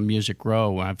driving around Music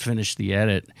Row. I finished the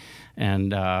edit,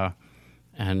 and I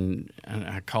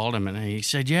called him, and he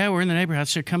said, "Yeah, we're in the neighborhood." I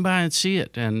said, "Come by and see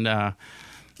it."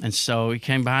 And so he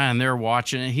came by, and they're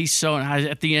watching. And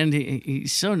at the end,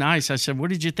 he's so nice. I said, "What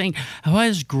did you think?" "Oh, it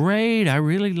was great. I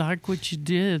really like what you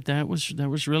did. That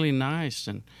was really nice."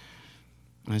 And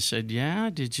I said, "Yeah,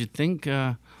 did you think?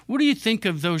 What do you think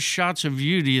of those shots of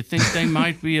you? Do you think they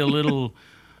might be a little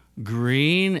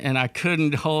green?" And I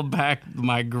couldn't hold back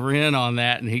my grin on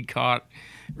that, and he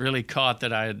really caught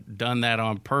that I had done that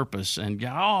on purpose. And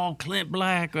 "Oh, Clint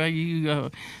Black,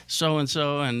 you so and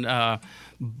so," and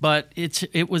but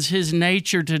it was his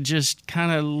nature to just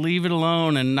kind of leave it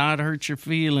alone and not hurt your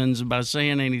feelings by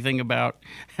saying anything about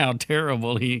how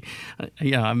terrible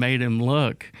I made him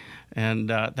look, and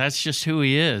that's just who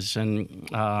he is, and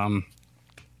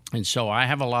so I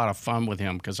have a lot of fun with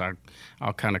him because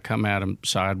I'll kind of come at him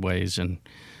sideways and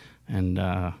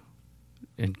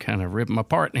kind of rip him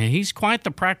apart. And he's quite the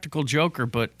practical joker,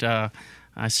 but I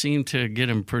seem to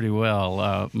get him pretty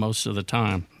well most of the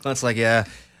time. That's like, yeah,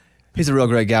 he's a real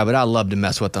great guy, but I love to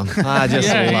mess with him. I just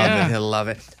love it. I love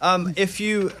it. If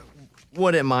you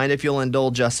wouldn't mind, if you'll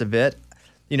indulge us a bit,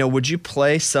 would you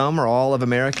play some or all of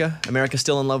America? America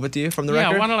Still in Love with You from the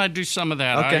record? Yeah, why don't I do some of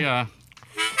that? Okay.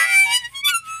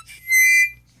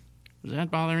 Does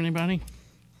that bother anybody?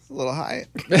 It's a little high.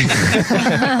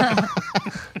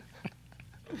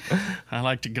 I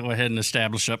like to go ahead and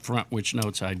establish up front which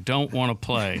notes I don't want to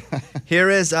play.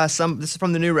 Here is this is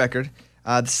from the new record.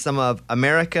 This is some of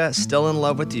America Still in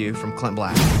Love with You from Clint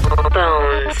Black.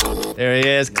 There he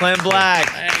is, Clint Black.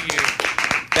 Thank you.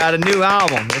 got a new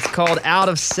album. It's called Out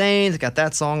of Sane. It's got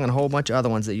that song and a whole bunch of other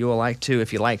ones that you will like too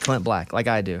if you like Clint Black, like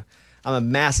I do. I'm a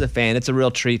massive fan. It's a real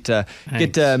treat to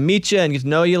get to meet you and get to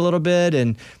know you a little bit.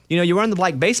 And, you know, you're wearing the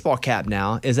black baseball cap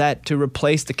now. Is that to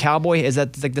replace the cowboy? Is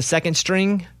that like the second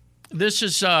string? This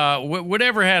is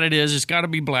whatever hat it is. It's got to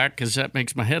be black because that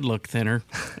makes my head look thinner.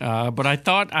 But I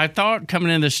thought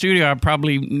coming in the studio, I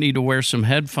probably need to wear some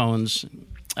headphones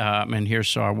in here,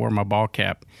 so I wore my ball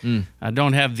cap. I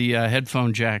don't have the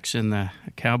headphone jacks in the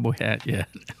cowboy hat yet.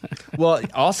 Well,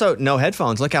 also no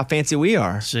headphones. Look how fancy we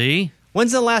are. See?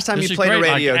 When's the last time you played a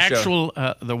radio show?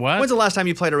 The what? When's the last time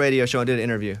you played a radio show and did an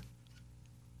interview?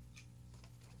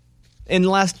 In the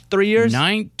last 3 years?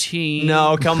 19.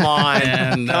 No, come on.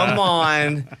 And, come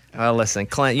on. Listen,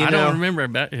 Clint, I don't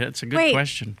remember. It's a good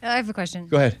question. I have a question.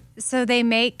 Go ahead. So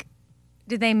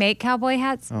did they make cowboy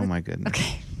hats? Oh, my goodness.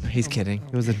 Okay. He's kidding.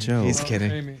 It was a joke. He's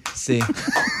kidding. See?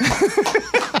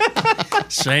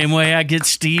 Same way I get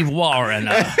Steve Warren.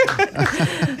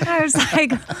 I was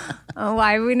like, oh,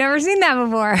 why have we never seen that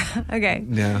before? Okay.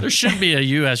 Yeah. There should be a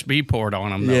USB port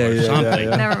on them, though, or something.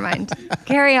 Never mind.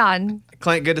 Carry on.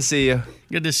 Clint, good to see you.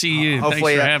 Good to see you.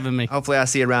 Hopefully, Thanks for having me. Hopefully, I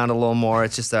see you around a little more.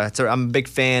 It's just, I'm a big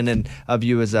fan of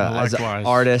you as an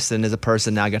artist and as a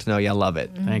person. Now I get to know you. I love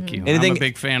it. Thank you. Anything? I'm a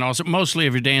big fan also, mostly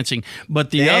of your dancing, but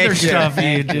the other stuff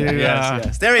you do.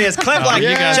 Yes. There he is, Clint Black.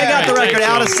 Check out the record,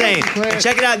 Out of Sane.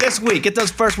 Check it out this week. Get those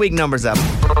first week numbers up.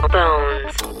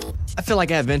 I feel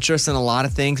like I have interest in a lot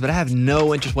of things, but I have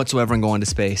no interest whatsoever in going to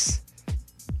space.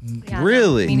 Yeah,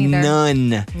 Really? Me neither. None.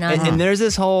 None. And there's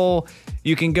this whole,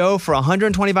 you can go for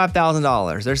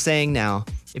 $125,000. They're saying now,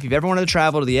 if you've ever wanted to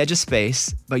travel to the edge of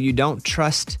space, but you don't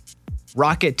trust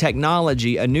rocket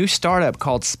technology, a new startup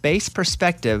called Space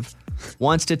Perspective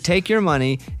wants to take your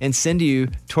money and send you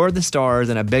toward the stars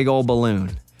in a big old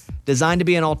balloon. Designed to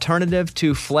be an alternative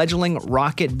to fledgling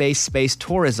rocket-based space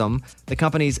tourism, the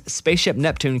company's Spaceship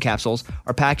Neptune capsules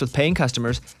are packed with paying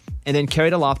customers and then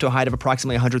carried aloft to a height of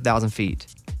approximately 100,000 feet.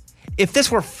 If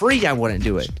this were free, I wouldn't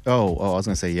do it. Oh, I was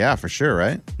going to say, yeah, for sure,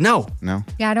 right? No.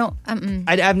 Yeah, I don't.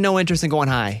 I have no interest in going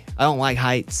high. I don't like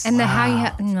heights. And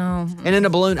how you no. And in a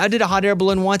balloon, I did a hot air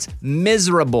balloon once.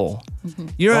 Miserable.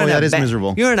 That is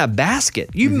miserable. You're in a basket.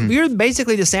 You're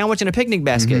basically the sandwich in a picnic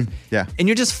basket. Yeah. And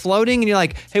you're just floating, and you're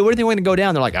like, "Hey, where do you think we're going to go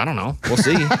down?" They're like, "I don't know. We'll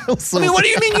see." I mean, what do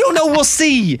you mean you don't know? We'll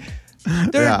see.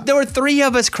 There were three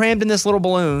of us crammed in this little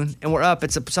balloon, and we're up.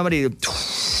 It's somebody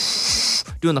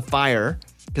doing the fire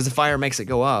because the fire makes it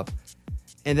go up.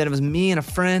 And then it was me and a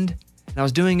friend, and I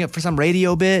was doing it for some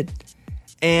radio bit.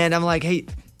 And I'm like, "Hey,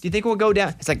 do you think we'll go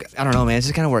down?" It's like, "I don't know, man. It's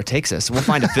just kind of where it takes us. We'll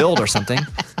find a field or something."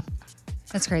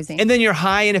 That's crazy. And then you're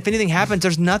high, and if anything happens,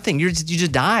 there's nothing. You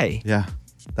just die. Yeah.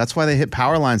 That's why they hit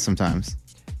power lines sometimes.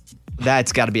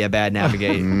 That's got to be a bad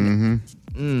navigation.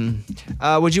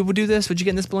 Would you do this? Would you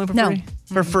get in this balloon for free?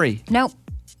 For free? Nope.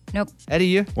 Eddie,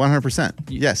 you? 100%.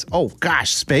 Yes. Oh,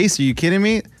 gosh. Space? Are you kidding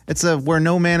me? It's where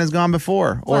no man has gone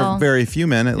before. Or very few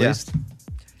men, at least.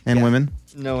 And women.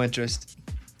 No interest.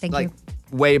 Thank you.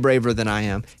 Way braver than I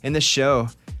am. In this show,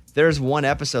 there's one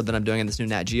episode that I'm doing in this new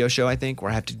Nat Geo show, I think, where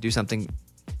I have to do something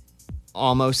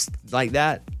almost like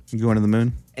that. You going to the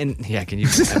moon? And yeah, can you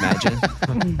imagine?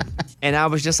 And I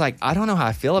was just like, I don't know how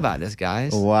I feel about this,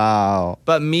 guys. Wow.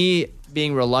 But me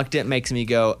being reluctant makes me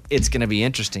go, it's going to be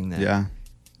interesting then. Yeah.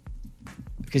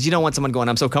 Because you don't want someone going,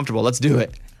 I'm so comfortable, let's do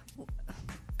it.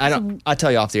 I'll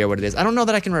tell you off the air what it is. I don't know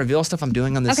that I can reveal stuff I'm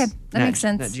doing on this makes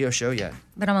sense. Nat Geo show yet.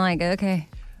 But I'm like, okay,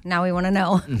 now we want to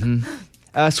know.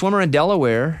 A swimmer in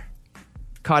Delaware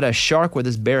caught a shark with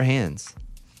his bare hands.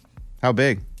 How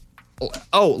big?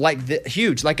 Oh, like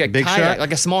huge, like a big kayak, shark?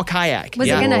 like a small kayak. Was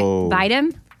it going to bite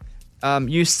him?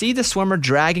 You see the swimmer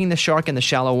dragging the shark in the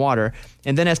shallow water,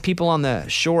 and then as people on the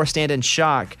shore stand in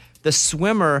shock, the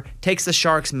swimmer takes the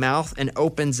shark's mouth and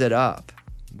opens it up.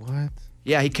 What?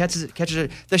 Yeah, he catches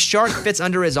it. The shark fits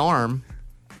under his arm.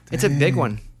 It's a big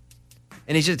one.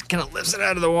 And he just kind of lifts it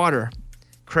out of the water.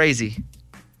 Crazy.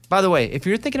 By the way, if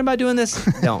you're thinking about doing this,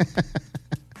 don't.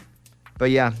 But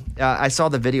yeah, I saw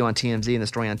the video on TMZ and the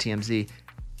story on TMZ.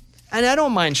 And I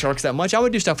don't mind sharks that much. I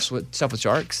would do stuff with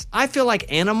sharks. I feel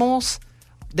like animals,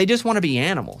 they just want to be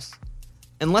animals.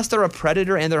 Unless they're a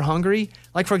predator and they're hungry.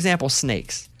 Like, for example,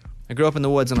 snakes. I grew up in the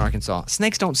woods in Arkansas.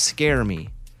 Snakes don't scare me.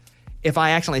 If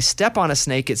I accidentally step on a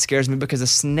snake, it scares me because a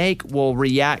snake will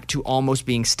react to almost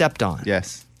being stepped on.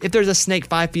 Yes. If there's a snake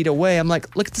 5 feet away, I'm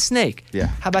like, look at the snake. Yeah.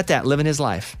 How about that? Living his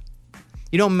life.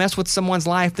 You don't mess with someone's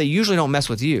life, they usually don't mess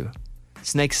with you.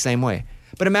 Snakes the same way.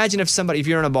 But imagine if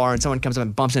you're in a bar and someone comes up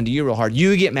and bumps into you real hard,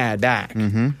 you get mad back.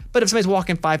 But if somebody's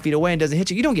walking 5 feet away and doesn't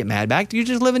hit you, you don't get mad back. You're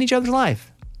just living each other's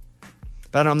life.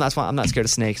 But I'm not scared of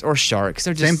snakes or sharks.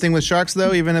 They're just Same thing with sharks,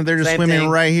 though, even if they're just swimming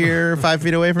right here 5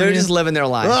 feet away from you. They're just living their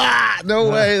life. No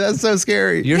way. That's so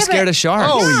scary. You're scared of sharks.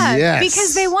 Oh, Yeah, yes.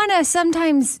 because they want to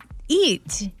sometimes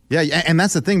eat. Yeah, and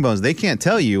that's the thing, Bones. They can't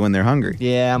tell you when they're hungry.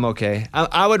 Yeah, I'm okay.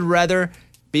 I would rather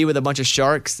be with a bunch of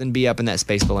sharks than be up in that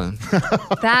space balloon.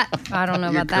 That I don't know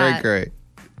about that. Great.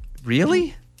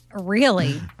 Really?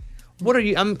 Really? What are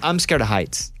you? I'm scared of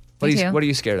heights. Me too. What are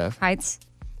you scared of? Heights.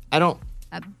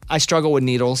 I struggle with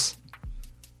needles.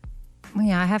 Well,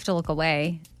 yeah, I have to look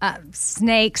away.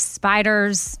 Snakes,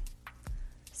 spiders,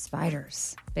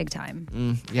 big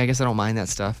time. Yeah, I guess I don't mind that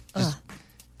stuff.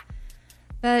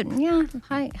 But yeah,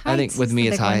 heights. I think with is me the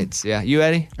it's big one. heights. Yeah, you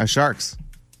Eddie? Sharks.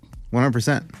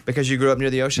 100%. Because you grew up near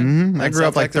the ocean. I grew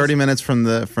up like 30 minutes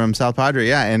from South Padre.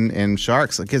 Yeah, and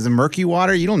sharks. Because in murky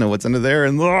water, you don't know what's under there.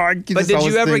 And But did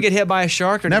you ever get hit by a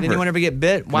shark, or Never. did anyone ever get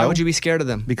bit? Why No. would you be scared of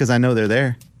them? Because I know they're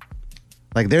there.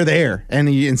 Like they're there,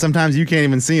 and sometimes you can't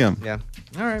even see them. Yeah.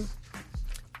 All right.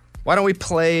 Why don't we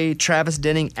play Travis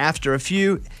Denning after a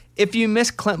few? If you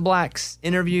missed Clint Black's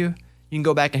interview, you can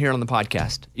go back and hear it on the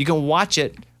podcast. You can watch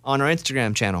it on our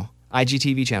Instagram channel,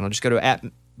 IGTV channel. Just go to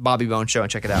 @BobbyBoneShow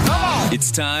and check it out. It's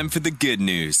time for the good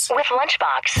news. With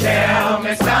Lunchbox. Tell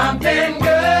me something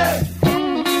good.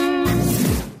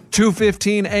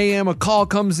 2:15 a.m. a call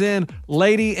comes in.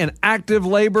 Lady in active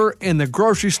labor in the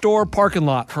grocery store parking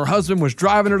lot. Her husband was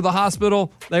driving her to the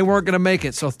hospital. They weren't going to make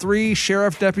it. So 3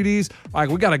 sheriff deputies are like,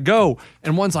 we got to go.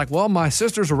 And one's like, well, my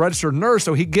sister's a registered nurse.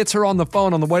 So he gets her on the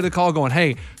phone on the way to the call going,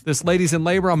 hey, this lady's in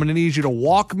labor. I'm going to need you to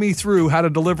walk me through how to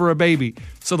deliver a baby.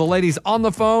 So the lady's on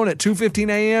the phone at 2:15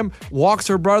 a.m., walks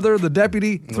her brother, the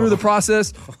deputy, through the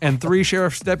process, and 3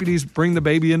 sheriff's deputies bring the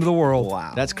baby into the world.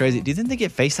 Wow. That's crazy. Do you think they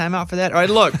get FaceTime out for that? All right,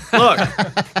 look.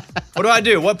 What do I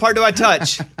do? What part do I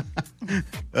touch?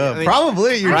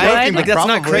 Probably. You're right? joking, Like, but that's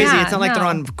not probably. crazy. Yeah, it's not like they're no.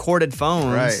 on corded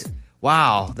phones. Right.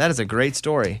 Wow, that is a great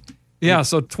story. Yeah,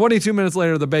 so 22 minutes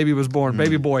later, the baby was born.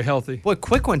 Baby boy, healthy. Boy,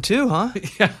 quick one too, huh?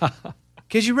 Yeah.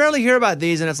 Because you rarely hear about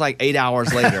these, and it's like 8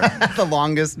 hours later. The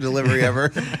longest delivery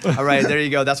ever. All right, there you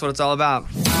go. That's what it's all about.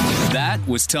 That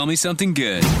was Tell Me Something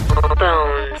Good.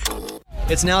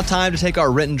 It's now time to take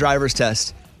our written driver's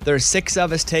test. There are 6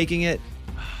 of us taking it.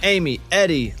 Amy,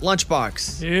 Eddie,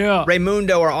 Lunchbox. Yeah.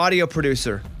 Raymundo, our audio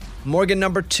producer. Morgan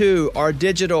number 2, our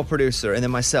digital producer. And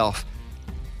then myself.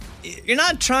 You're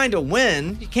not trying to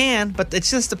win. You can, but it's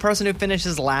just the person who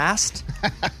finishes last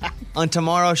on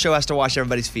tomorrow's show has to wash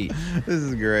everybody's feet. This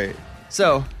is great.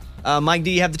 So, Mike,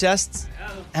 do you have the tests?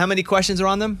 How many questions are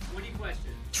on them?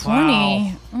 20.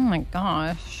 Wow. Oh my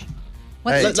gosh.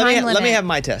 What's Hey. the time Let me limit? have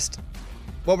my test.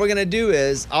 What we're going to do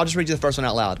is, I'll just read you the first one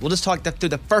out loud. We'll just talk through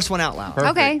the first one out loud.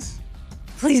 Perfect. Okay.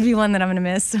 Please be one that I'm going to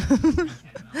miss. Yeah,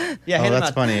 Oh, hand them that's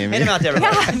out. funny, Amy. Hand them out to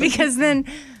everybody. Yeah, because then,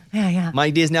 yeah.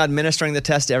 Mike D is now administering the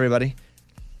test to everybody.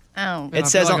 Oh. I It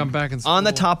says feel like I'm back in on the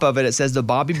school. top of it, it says the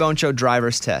Bobby Bone Show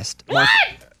driver's test. What?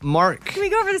 Mark Can we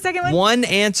go for the second one? one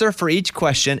answer for each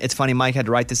question. It's funny, Mike had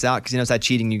to write this out because he knows how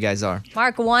cheating you guys are.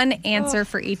 Mark one answer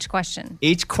for each question.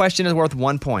 Each question is worth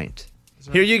 1 point.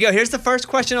 Here you go. Here's the first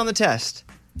question on the test.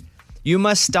 You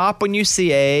must stop when you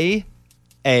see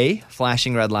A,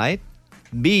 flashing red light,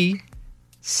 B,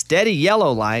 steady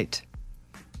yellow light,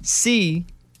 C,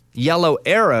 yellow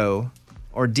arrow,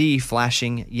 or D,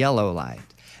 flashing yellow light.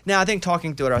 Now, I think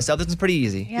talking through it ourselves, this is pretty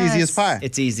easy. Yes. Easy as pie.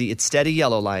 It's easy. It's steady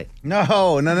yellow light. No.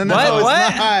 What? It's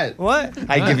What? not. What?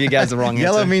 I give you guys the wrong answer.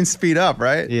 Yellow means speed up,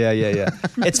 right? Yeah.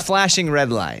 It's flashing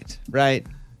red light, right?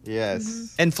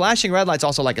 Yes. And flashing red light's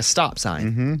also like a stop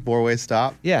sign. Mm-hmm. 4-way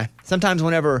stop. Yeah. Sometimes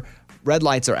whenever red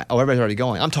lights are, everybody's already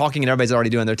going. I'm talking and everybody's already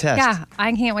doing their test. Yeah,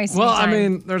 I can't waste Well, any I time.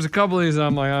 mean, there's a couple of these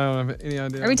I'm like, I don't have any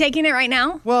idea. Are we taking it right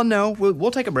now? Well, no. We'll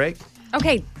take a break.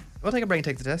 Okay. We'll take a break and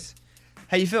take the test.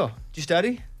 How you feel? Did you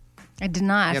study? I did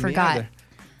not. I Yeah, me forgot. either.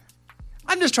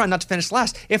 I'm just trying not to finish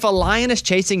last. If a lion is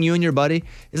chasing you and your buddy,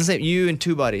 it's the same, you and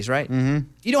 2 buddies, right? Mm-hmm.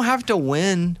 You don't have to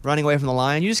win running away from the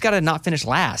lion. You just got to not finish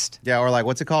last. Yeah, or like,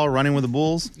 what's it called? Running with the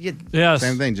bulls? Yes.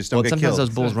 Same thing. Just don't Well, get sometimes killed.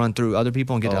 those bulls run through other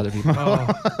people and get to other people.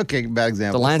 Okay, bad The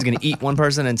example. lion's going to eat one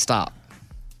person and stop.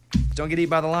 Don't get eaten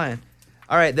by the lion.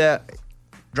 All right, the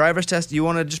driver's test. You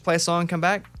want to just play a song and come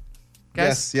back?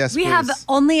 Guys? Yes, We please. have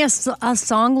only a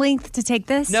song length to take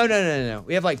this? No.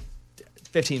 We have like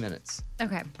 15 minutes.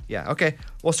 Okay. Yeah, okay.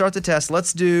 We'll start the test.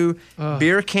 Let's do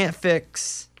Beer Can't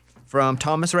Fix from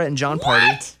Thomas Rhett and John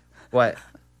Party. What?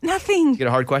 Nothing. You get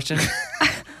a hard question?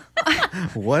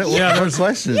 What Yeah, what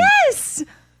question? Yes.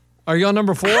 Are you on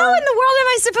number 4? How in the world am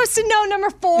I supposed to know number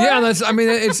 4? Yeah,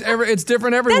 it's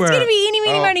different everywhere. That's going to be eeny,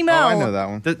 meeny, miny, mo. Oh, I know that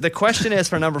one. The question is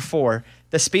for number 4.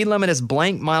 The speed limit is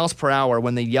blank miles per hour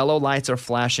when the yellow lights are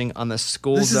flashing on the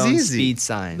school This is zone easy. speed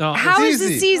sign. No, How it's is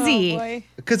this easy?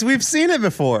 Because we've seen it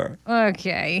before.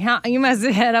 Okay. You must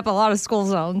have hit up a lot of school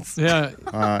zones. Yeah.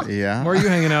 Yeah. Where are you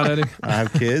hanging out, Eddie? I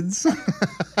have kids.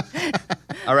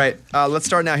 All right, let's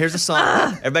start now. Here's the song.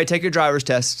 Everybody take your driver's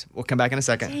test. We'll come back in a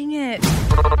second. Dang it.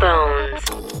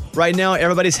 Right now,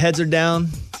 everybody's heads are down.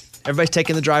 Everybody's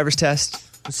taking the driver's test.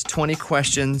 It's 20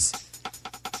 questions.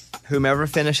 Whomever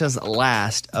finishes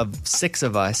last of 6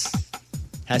 of us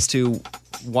has to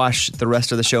wash the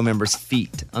rest of the show members'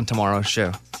 feet on tomorrow's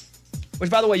show. Which,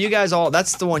 by the way, you guys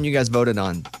that's the one you guys voted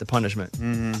on, the punishment.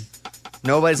 Mm-hmm.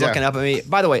 Nobody's looking up at me.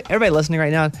 By the way, everybody listening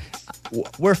right now,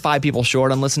 we're 5 people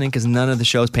short on listening because none of the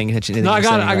show's paying attention to anything. No, I you're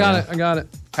got it. saying I right got now. it. I got it.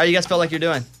 How you guys feel like you're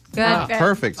doing? Good.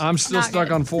 Perfect. I'm still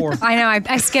stuck on 4. I know.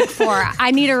 I skipped 4.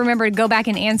 I need to remember to go back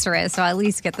and answer it, so I at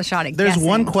least get the shot at There's guessing.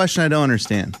 one question I don't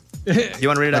understand. You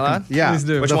want to read it out loud? Yeah. Please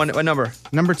do. Which one? What number?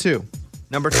 Number 2.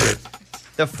 Number 2.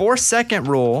 The 4-second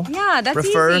rule Yeah, that's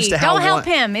refers easy. to how Don't help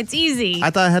one- him. It's easy. I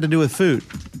thought it had to do with food.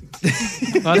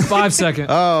 That's 5 seconds.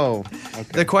 Oh.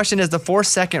 The question is the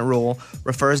 4-second rule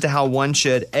refers to how one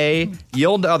should A,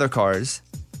 yield to other cars,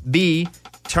 B,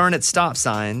 turn at stop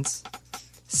signs,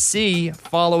 C,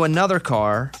 follow another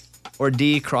car, or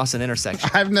D, cross an intersection.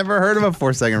 I've never heard of a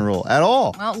 4-second rule at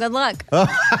all. Well, good luck.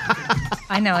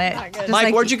 I know it. Just Mike,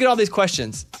 like- where'd you get all these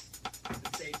questions?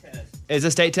 Is it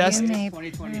a state test? You may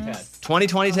 2020 test.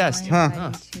 2020 test.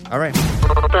 Huh. All right.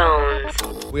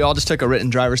 We all just took a written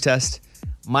driver's test.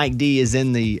 Mike D is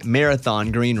in the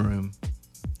marathon green room.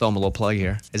 Throw him a little plug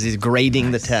here as he's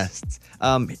grading the tests.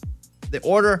 The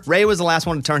order, Ray was the last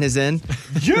one to turn his in.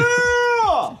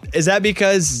 Yeah! Is that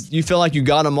because you feel like you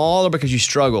got them all or because you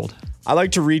struggled? I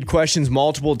like to read questions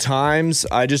multiple times.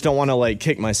 I just don't want to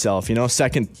kick myself,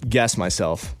 second guess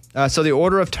myself. So the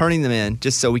order of turning them in,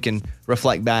 just so we can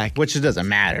reflect back. Which it doesn't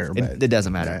matter. It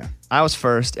doesn't matter. Yeah. I was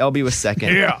first. LB was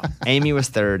second. Yeah. Amy was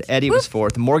third. Eddie was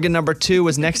fourth. Morgan, number 2,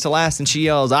 was next to last, and she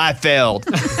yells, "I failed."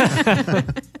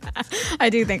 I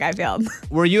do think I failed.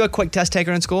 Were you a quick test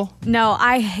taker in school? No,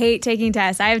 I hate taking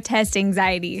tests. I have test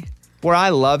anxiety. Where I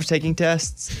loved taking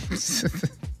tests,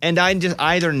 and I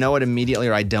either know it immediately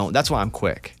or I don't. That's why I'm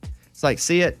quick. It's like,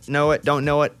 see it, know it, don't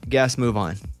know it, guess, move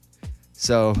on.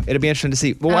 So it'll be interesting to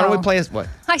see. Well, why don't we play this? What?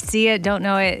 I see it, don't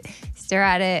know it, stare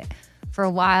at it for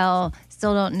a while,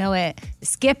 still don't know it,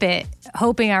 skip it,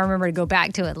 hoping I remember to go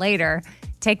back to it later,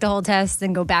 take the whole test,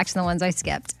 then go back to the ones I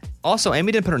skipped. Also,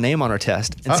 Amy didn't put her name on her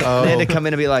test. And so they had to come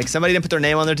in and be like, somebody didn't put their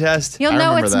name on their test. You'll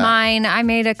know it's mine. I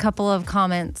made a couple of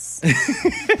comments.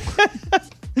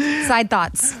 Side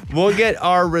thoughts. We'll get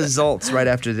our results right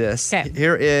after this. Okay.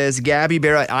 Here is Gabby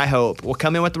Barrett, I hope. We'll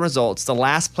come in with the results. The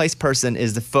last place person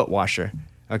is the foot washer.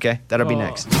 Okay? That'll be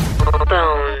next.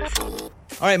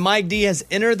 All right, Mike D has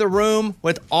entered the room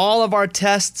with all of our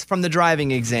tests from the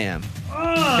driving exam.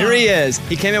 Here he is.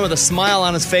 He came in with a smile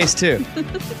on his face, too.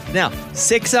 Now,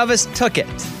 6 of us took it.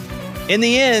 In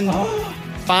the end,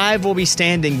 5 will be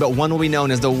standing, but 1 will be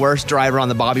known as the worst driver on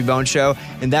the Bobby Bones Show,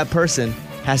 and that person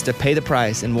has to pay the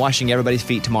price in washing everybody's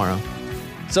feet tomorrow.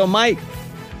 So, Mike,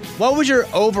 what was your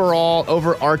overall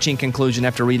overarching conclusion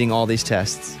after reading all these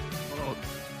tests?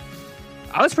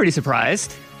 I was pretty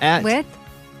surprised.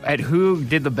 At who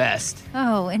did the best.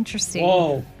 Oh, interesting.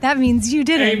 Whoa. That means you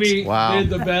didn't. Amy did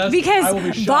the best. I will be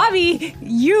Because shocked. Bobby,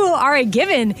 you are a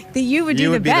given that you would You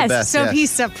do would the be the best. best, So yes. he's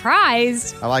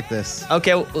surprised. I like this.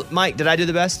 Okay, well, Mike, did I do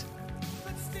the best?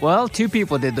 Well, 2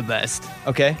 people did the best.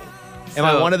 Okay. Am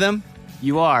I So- one of them?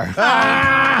 You are. Of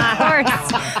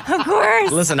course. Of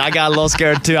course. Listen, I got a little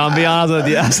scared too. I'll be honest with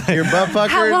you. I was like, Your butt What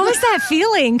fucker. was that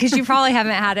feeling? Because you probably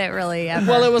haven't had it really ever.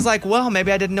 well, it was like, well,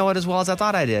 maybe I didn't know it as well as I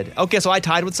thought I did. Okay, so I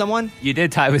tied with someone. You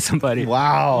did tie with somebody.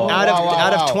 Wow.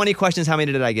 Out of 20 questions, how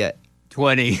many did I get?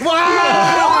 20.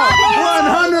 Wow.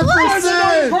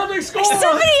 100%. Perfect score.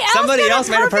 Somebody else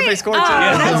made a perfect score too.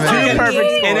 That's 2 perfect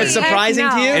scores. And it's surprising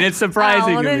to you? And it's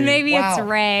surprising well, to then me. maybe it's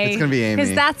Ray. It's gonna be Amy.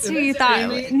 Because that's who you thought.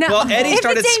 No, Well, Eddie if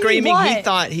started it's Amy, screaming. He what?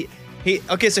 thought he.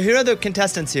 Okay, so here are the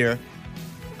contestants here.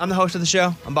 I'm the host of the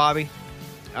show. I'm Bobby.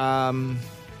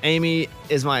 Amy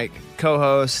is my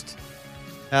co-host.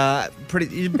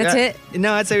 Pretty. That's it?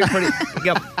 No, I'd say we're pretty.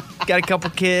 got a couple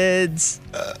kids.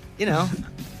 Yeah.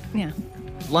 Mom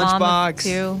of Lunchbox.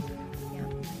 2.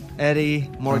 Eddie,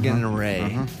 Morgan, and Ray.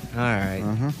 All right.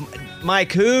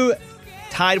 Mike, who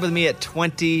tied with me at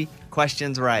 20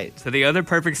 questions right? So the other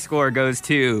perfect score goes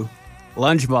to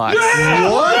Lunchbox.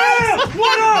 What?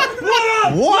 What up? What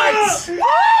up? What? Woo!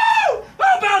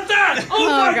 How about that?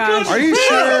 Oh my goodness. Are you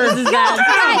sure? This is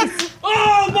bad. Guys,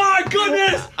 Oh my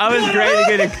goodness. I was great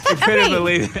again. I couldn't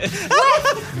believe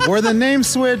it. Were the names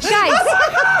switched? guys,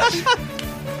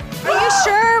 are you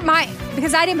sure?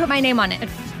 Because I didn't put my name on it.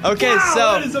 Okay, Wow, so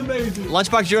that is amazing.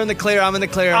 Lunchbox, you're in the clear. I'm in the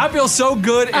clear. I feel so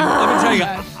good. And let me tell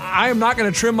you, I am not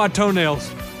going to trim my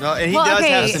toenails. No, and he Well, does okay,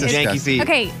 have some it's- janky feet.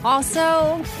 Okay,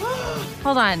 also,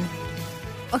 hold on.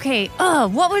 Okay,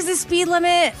 what was the speed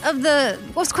limit of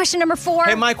what was question number 4?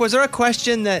 Hey, Mike, was there a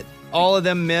question that all of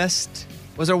them missed?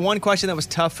 Was there one question that was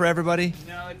tough for everybody?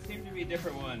 No, it seemed to be a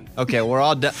different one. Okay, we're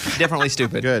all differently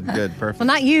stupid. Good, perfect. Well,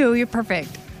 not you. You're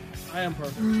perfect. I am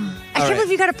perfect. I can't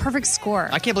believe you got a perfect score.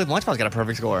 I can't believe Lunchbox got a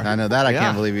perfect score. I know that. I Yeah.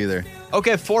 can't believe either.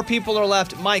 Okay, 4 people are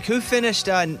left. Mike, who finished,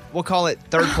 we'll call it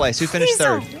third place. Who finished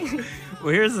third?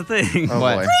 Well, here's the thing. Oh,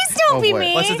 What? boy. Please don't Oh, be boy.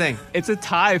 me. What's the thing? It's a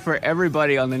tie for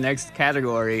everybody on the next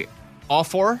category. All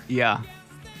 4? Yeah.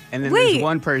 And then Wait. there's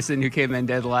one person who came in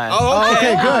dead last. Oh,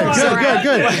 Okay, okay.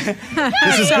 good.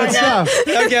 This is good stuff.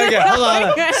 Okay, hold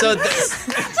on. So,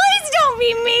 Please don't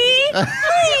be me.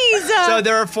 Please. so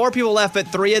there are 4 people left, but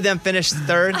 3 of them finished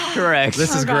third. Correct.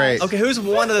 This is great. Okay, who's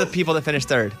one of the people that finished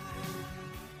third?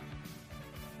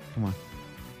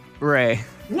 Ray.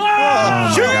 Oh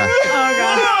my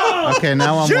God. Okay,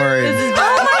 now I'm worried. Oh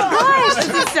my gosh. This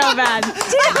is so bad. Did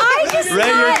I just Ray,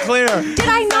 you're clear. Did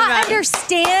I not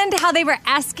understand how they were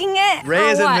asking it? Ray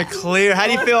or is in what? the clear. How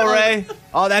do you feel, Ray?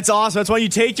 Oh, that's awesome. That's why you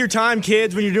take your time,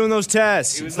 kids, when you're doing those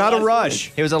tests. It's not a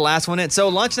rush. He was the last one in. So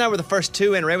Lunch and I were the first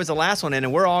 2 in. Ray was the last one in,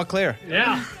 and we're all clear.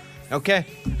 Yeah. Okay.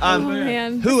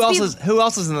 Man. Who else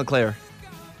is in the clear?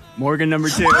 Morgan number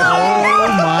 2. Oh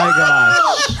my gosh.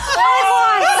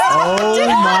 Oh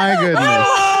my goodness.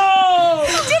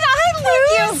 Did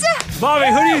I lose? Bobby,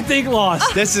 who do you think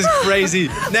lost? This is crazy.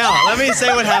 Now, let me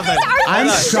say what happened. I'm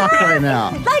Hold on. shocked right now.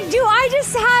 Like, do I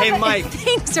just have Hey, Mike,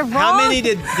 things wrong? How many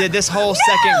did this whole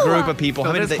second group of people? So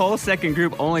How many this did they? whole second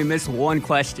group only missed one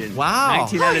question. Wow.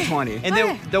 19 out of 20. And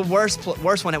then the worst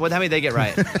one. How many did they get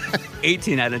right?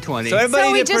 18 out of 20. So everybody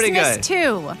So we did just pretty missed good. 2.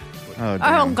 Oh, Oh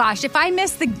damn. gosh, if I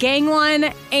missed the gang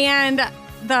one and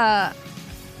the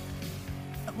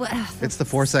It's the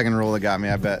 4-second rule that got me,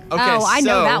 I bet. Okay, Oh, I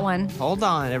know so, that one. Hold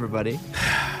on, everybody.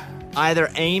 Either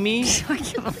Amy I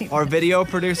can't believe or video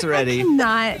producer Eddie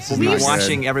not will be not good.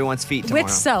 washing everyone's feet tomorrow.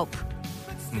 with soap.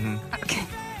 Mhm. Okay,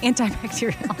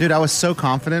 antibacterial. Dude, I was so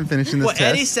confident finishing this Well,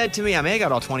 test. Eddie said to me, I may have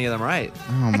got all 20 of them right.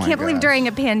 Oh my I can't believe gosh. during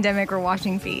a pandemic we're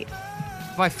washing feet.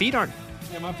 My feet aren't.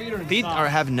 Yeah, my feet are Feet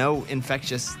have no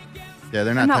infectious. Yeah,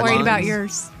 they're I'm not worried lungs. about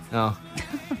yours. No,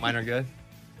 mine are good.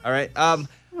 All right, my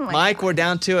Mike, we're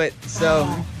down to it. So,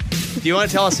 do you want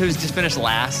to tell us who's just finished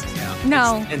last?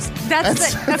 No, It's-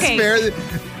 that's okay. fair.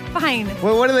 Fine.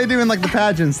 Well, what do they do in like the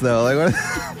pageants though? Like, what,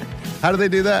 how do they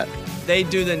do that? They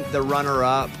do the runner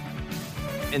up,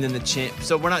 and then the champ.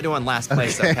 So we're not doing last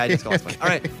place. Okay. Okay, just go last place. All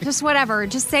right, Just whatever.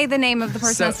 Just say the name of the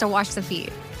person So- that has to wash the feet.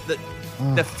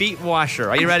 the feet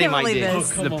washer. Are you ready, can't Mike believe D? this.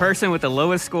 The person with the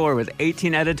lowest score with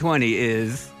 18 out of 20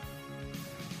 is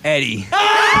Eddie.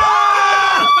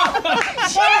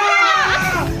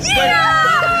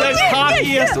 The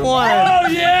cockiest one. Oh,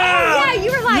 yeah. Yeah,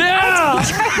 you were like, Yeah. I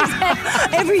take driver's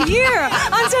ed every year.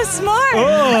 I'm so smart.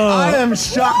 I am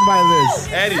shocked by this.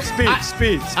 Eddie,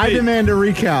 speak. I demand a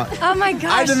recount. Oh my I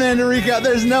gosh. demand a recount.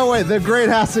 There's no way. The grade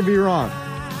has to be wrong.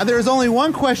 There was only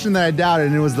one question that I doubted,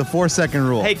 and it was the 4-second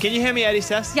rule. Hey, can you hand me Eddie's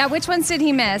test? Yeah, which ones did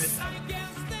he miss?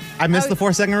 I missed the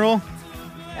 4-second rule?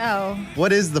 Oh.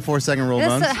 What is the 4-second rule,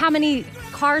 That's Bones? how many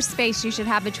car space you should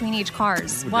have between each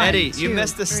cars. One, Eddie, you 2,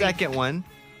 missed the 3. second one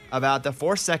about the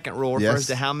 4-second rule refers Yes.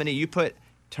 to how many you put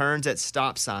turns at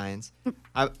stop signs.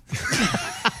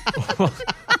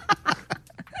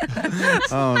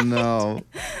 Oh, no.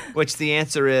 Which the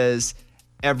answer is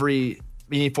you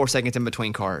need 4 seconds in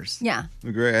between cars. Yeah.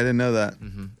 Great. I didn't know that.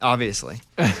 Obviously.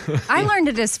 I learned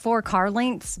it as 4 car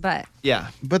lengths, but Yeah.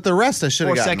 But the rest I should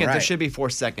 4 have gotten seconds. right. There should be 4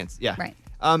 seconds. Yeah. Right.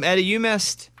 Eddie, you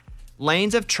missed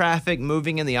lanes of traffic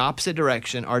moving in the opposite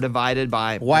direction are divided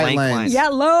by White blank lanes. lines.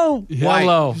 yellow. White.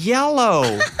 Yellow.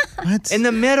 Yellow. What? In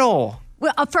the middle.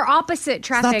 Well, for opposite It's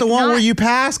traffic. not the one where you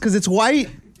pass because it's white.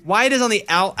 White is on the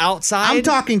outside. I'm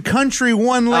talking country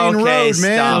 1-lane Okay, road,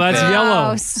 man. stop Oh, that's it.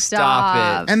 yellow. Oh,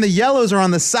 stop. it. And the yellows are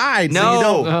on the side, so you No.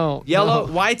 don't. No. Yellow.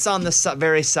 White's on the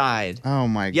very side. Oh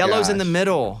my god. Yellow's in the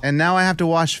middle. And now I have to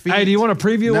wash feet. Hey, do you want to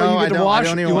preview no, what you I get to don't, watch? I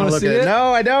don't even you want to want look see at it? it.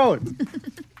 No, I don't.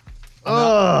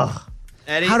 Ugh.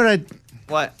 Eddie, How did I?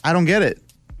 what? I don't get it.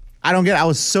 I don't get it. I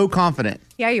was so confident.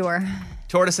 Yeah, you were.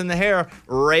 Tortoise in the hare.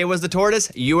 Ray was the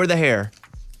tortoise. You were the hare.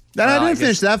 Then Well, I I didn't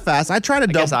finish that fast. I tried to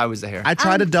I guess double. I was the hare. I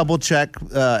tried to double check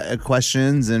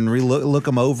questions and look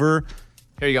them over.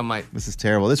 Here you go, Mike. This is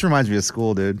terrible. This reminds me of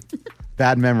school, dude.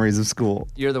 Bad memories of school.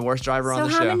 You're the worst driver on the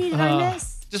So show. how many did I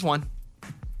miss? Just one.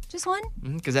 Just one?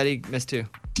 Because Eddie missed 2.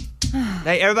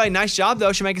 Hey, everybody, nice job,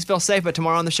 though. Should make us feel safe. But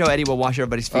tomorrow on the show, Eddie will wash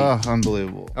everybody's feet. Oh,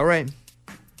 unbelievable. All right.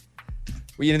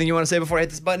 Well, anything you want to say before I hit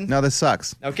this button? No, this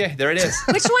sucks. Okay, there it is.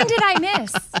 Which one did I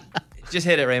miss? Just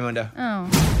hit it, Raymundo.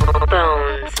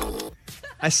 Oh.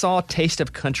 I saw Taste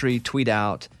of Country tweet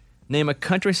out, name a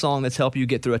country song that's helped you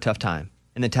get through a tough time,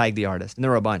 and then tag the artist. And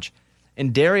there were a bunch.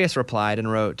 And Darius replied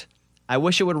and wrote, I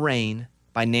Wish It Would Rain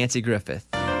by Nancy Griffith.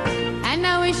 And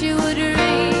I wish it would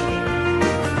rain.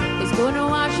 It's gonna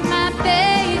wash my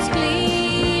face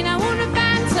clean. I wanna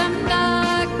find some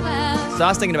dark clouds. So I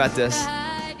was thinking about this.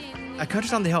 A country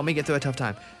song that helped me get through a tough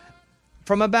time.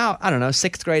 From about,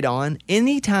 6th grade on,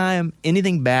 anytime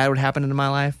anything bad would happen in my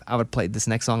life, I would play this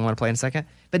next song I'm going to play in a second.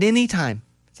 But anytime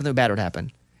something bad would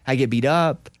happen, I get beat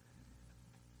up.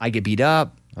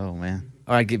 Oh, man.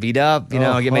 Or I get beat up,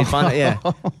 I get made fun of. Yeah.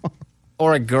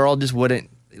 Or a girl just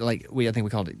wouldn't, I think we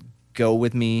called it go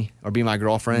with me or be my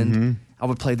girlfriend. Mm-hmm. I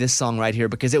would play this song right here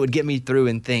because it would get me through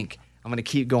and think, I'm going to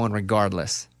keep going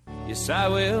regardless. Yes, I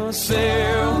will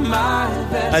sail my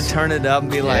vessel. I'd turn it up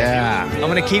and be like, I'm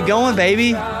going to keep going,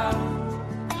 baby.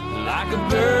 Like a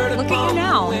bird Look at you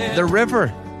now. The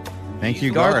river. Thank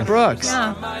you, Garth Garth. Brooks.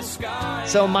 Yeah.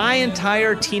 So my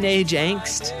entire teenage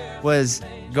angst was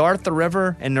Garth the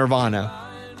River and Nirvana.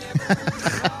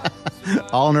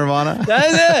 All Nirvana?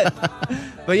 That's it.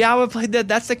 But yeah, I would play that.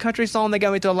 That's the country song that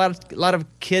got me through a lot of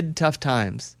kid tough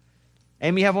times.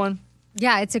 Amy, you have one?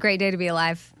 Yeah, it's a great day to be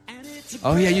alive.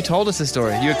 Oh yeah, you told us this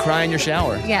story. You would cry in your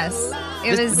shower. Yes.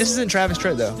 This isn't Travis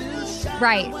Tritt though.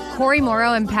 Right. Corey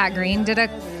Morrow and Pat Green did a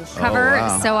cover,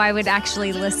 wow. so I would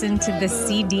actually listen to the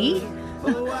CD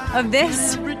of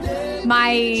this.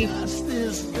 My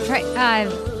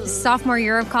sophomore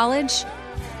year of college,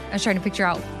 I was trying to picture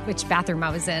out which bathroom I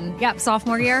was in. Yep,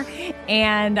 sophomore year.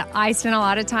 And I spent a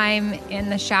lot of time in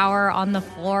the shower on the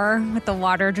floor with the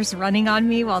water just running on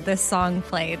me while this song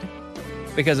played.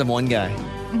 Because of one guy.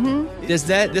 Mm-hmm. Does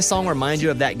this song remind you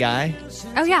of that guy?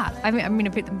 Oh, yeah. I'm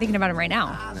thinking about him right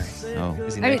now. Oh,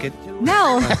 is he I mean, naked?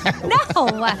 No,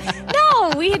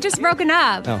 no, we had just broken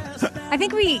up. Oh. I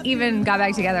think we even got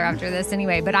back together after this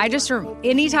anyway, but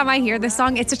anytime I hear this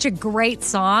song, it's such a great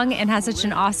song and has such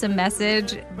an awesome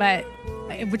message,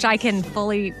 which I can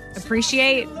fully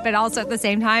appreciate, but also at the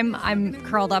same time, I'm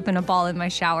curled up in a ball in my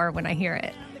shower when I hear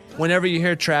it. Whenever you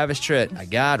hear Travis Tritt, I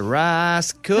got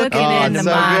rice cooking in the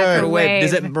microwave.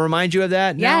 Does it remind you of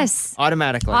that? No? Yes.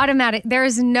 Automatically. There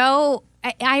is no...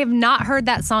 I have not heard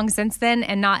that song since then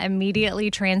and not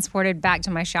immediately transported back to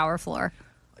my shower floor.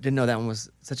 I didn't know that one was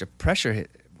such a pressure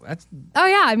hit. Oh,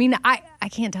 yeah. I mean, I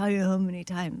can't tell you how many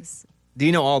times. Do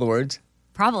you know all the words?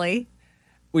 Probably.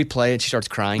 We play it. She starts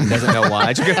crying. Doesn't know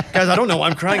why. Guys, I don't know why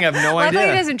I'm crying. I have no idea.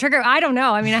 Luckily, it doesn't trigger. I don't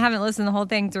know. I mean, I haven't listened the whole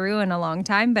thing through in a long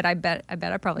time, but I bet I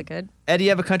probably could. Eddie, you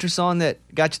have a country song that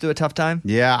got you through a tough time?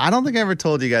 Yeah, I don't think I ever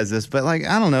told you guys this, but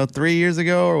I don't know, 3 years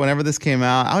ago or whenever this came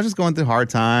out, I was just going through hard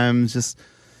times, just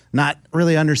not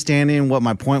really understanding what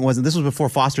my point was. And this was before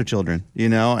foster children,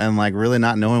 and really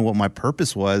not knowing what my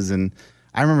purpose was. And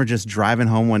I remember just driving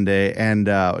home one day and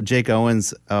Jake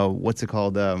Owens, what's it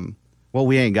called? What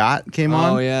We Ain't Got came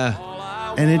on. Oh,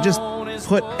 yeah. And it just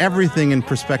put everything in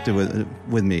perspective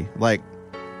with me.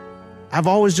 I've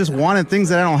always just wanted things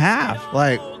that I don't have.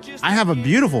 I have a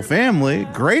beautiful family,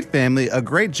 a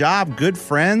great job, good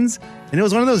friends. And it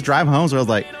was one of those drive homes where I was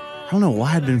like, I don't know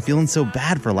why I'd been feeling so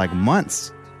bad for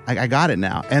months. I got it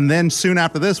now. And then soon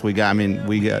after this, we got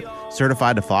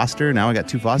certified to foster. Now I got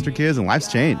 2 foster kids and life's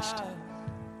changed.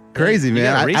 Crazy, You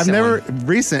man. got a I've never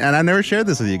recent and I never shared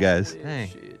this with you guys.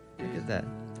 Hey, look at that.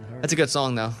 That's a good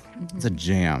song, though. It's a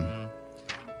jam.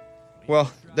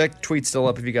 Well, that tweet's still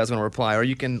up if you guys want to reply, or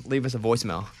you can leave us a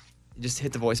voicemail. Just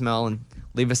hit the voicemail and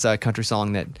leave us a country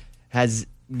song that has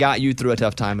got you through a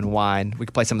tough time and why. And we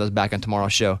can play some of those back on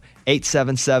tomorrow's show.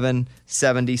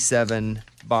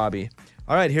 877-77-Bobby.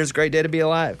 All right, here's a great day to be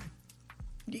alive.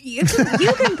 You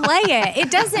can play it.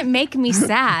 It doesn't make me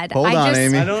sad. Hold on,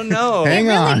 Amy. I don't know. Hang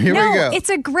on. Here we go. It's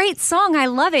a great song. I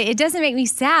love it. It doesn't make me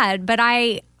sad, but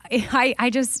I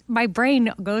just, my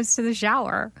brain goes to the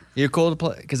shower. You're cool to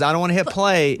play? Because I don't want to hit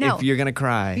play if you're going to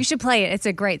cry. You should play it. It's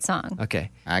a great song.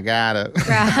 Okay. I got it.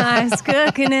 Rice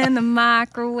cooking in the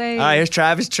microwave. All right, here's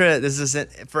Travis Tritt. This is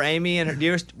it for Amy and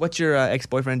her. What's your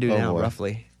ex-boyfriend do now, boy.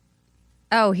 roughly?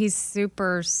 Oh, he's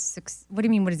super. What do you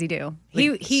mean? What does he do?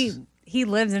 He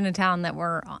lives in a town that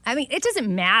it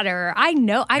doesn't matter. I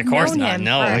know. I've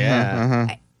known him.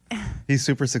 He's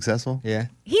super successful. Yeah.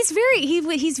 He's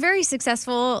very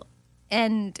successful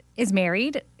and is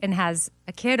married and has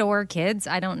a kid or kids.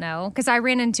 I don't know, because I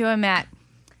ran into him at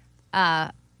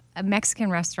a Mexican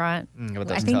restaurant. but I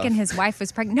that's think, tough. and his wife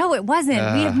was pregnant. No, it wasn't.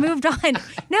 We have moved on.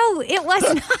 No, it was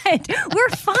not. We're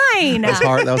fine.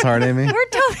 That was hard, Amy.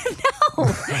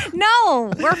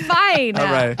 No, we're fine. All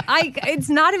right. It's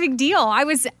not a big deal. I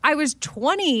was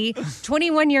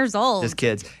 21 years old. Just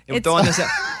kids. And we're It's throwing this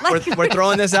out. We're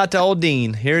throwing this out to old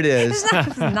Dean. Here it is.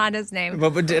 It's not his name.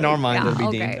 But in our mind, Yeah,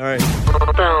 it'll be okay. Dean. All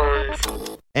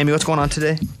right. Amy, what's going on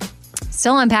today?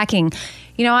 Still unpacking.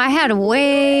 You know, I had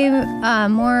way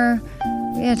more.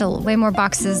 We had way more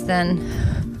boxes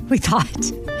than we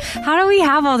thought. How do we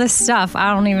have all this stuff?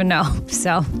 I don't even know.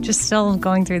 So just still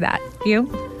going through that. You?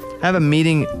 I have a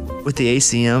meeting with the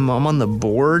ACM. I'm on the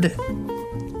board,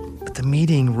 but the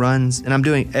meeting runs, and I'm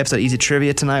doing episode Easy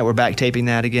Trivia tonight. We're back taping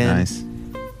that again. Nice.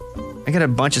 I got a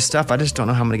bunch of stuff. I just don't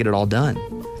know how I'm going to get it all done.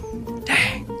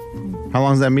 How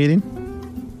long is that meeting?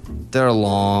 They're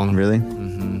long. Really?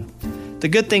 Mm-hmm. The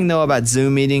good thing, though, about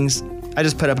Zoom meetings, I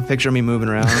just put up a picture of me moving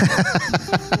around.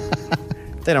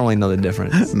 They don't really know the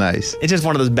difference. Nice. It's just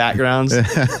one of those backgrounds.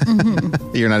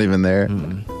 You're not even there.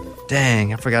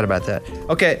 Dang, I forgot about that.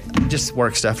 Okay, just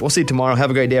work stuff. We'll see you tomorrow. Have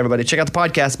a great day, everybody. Check out the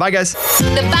podcast. Bye, guys.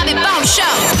 The Bobby Bones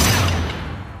Show.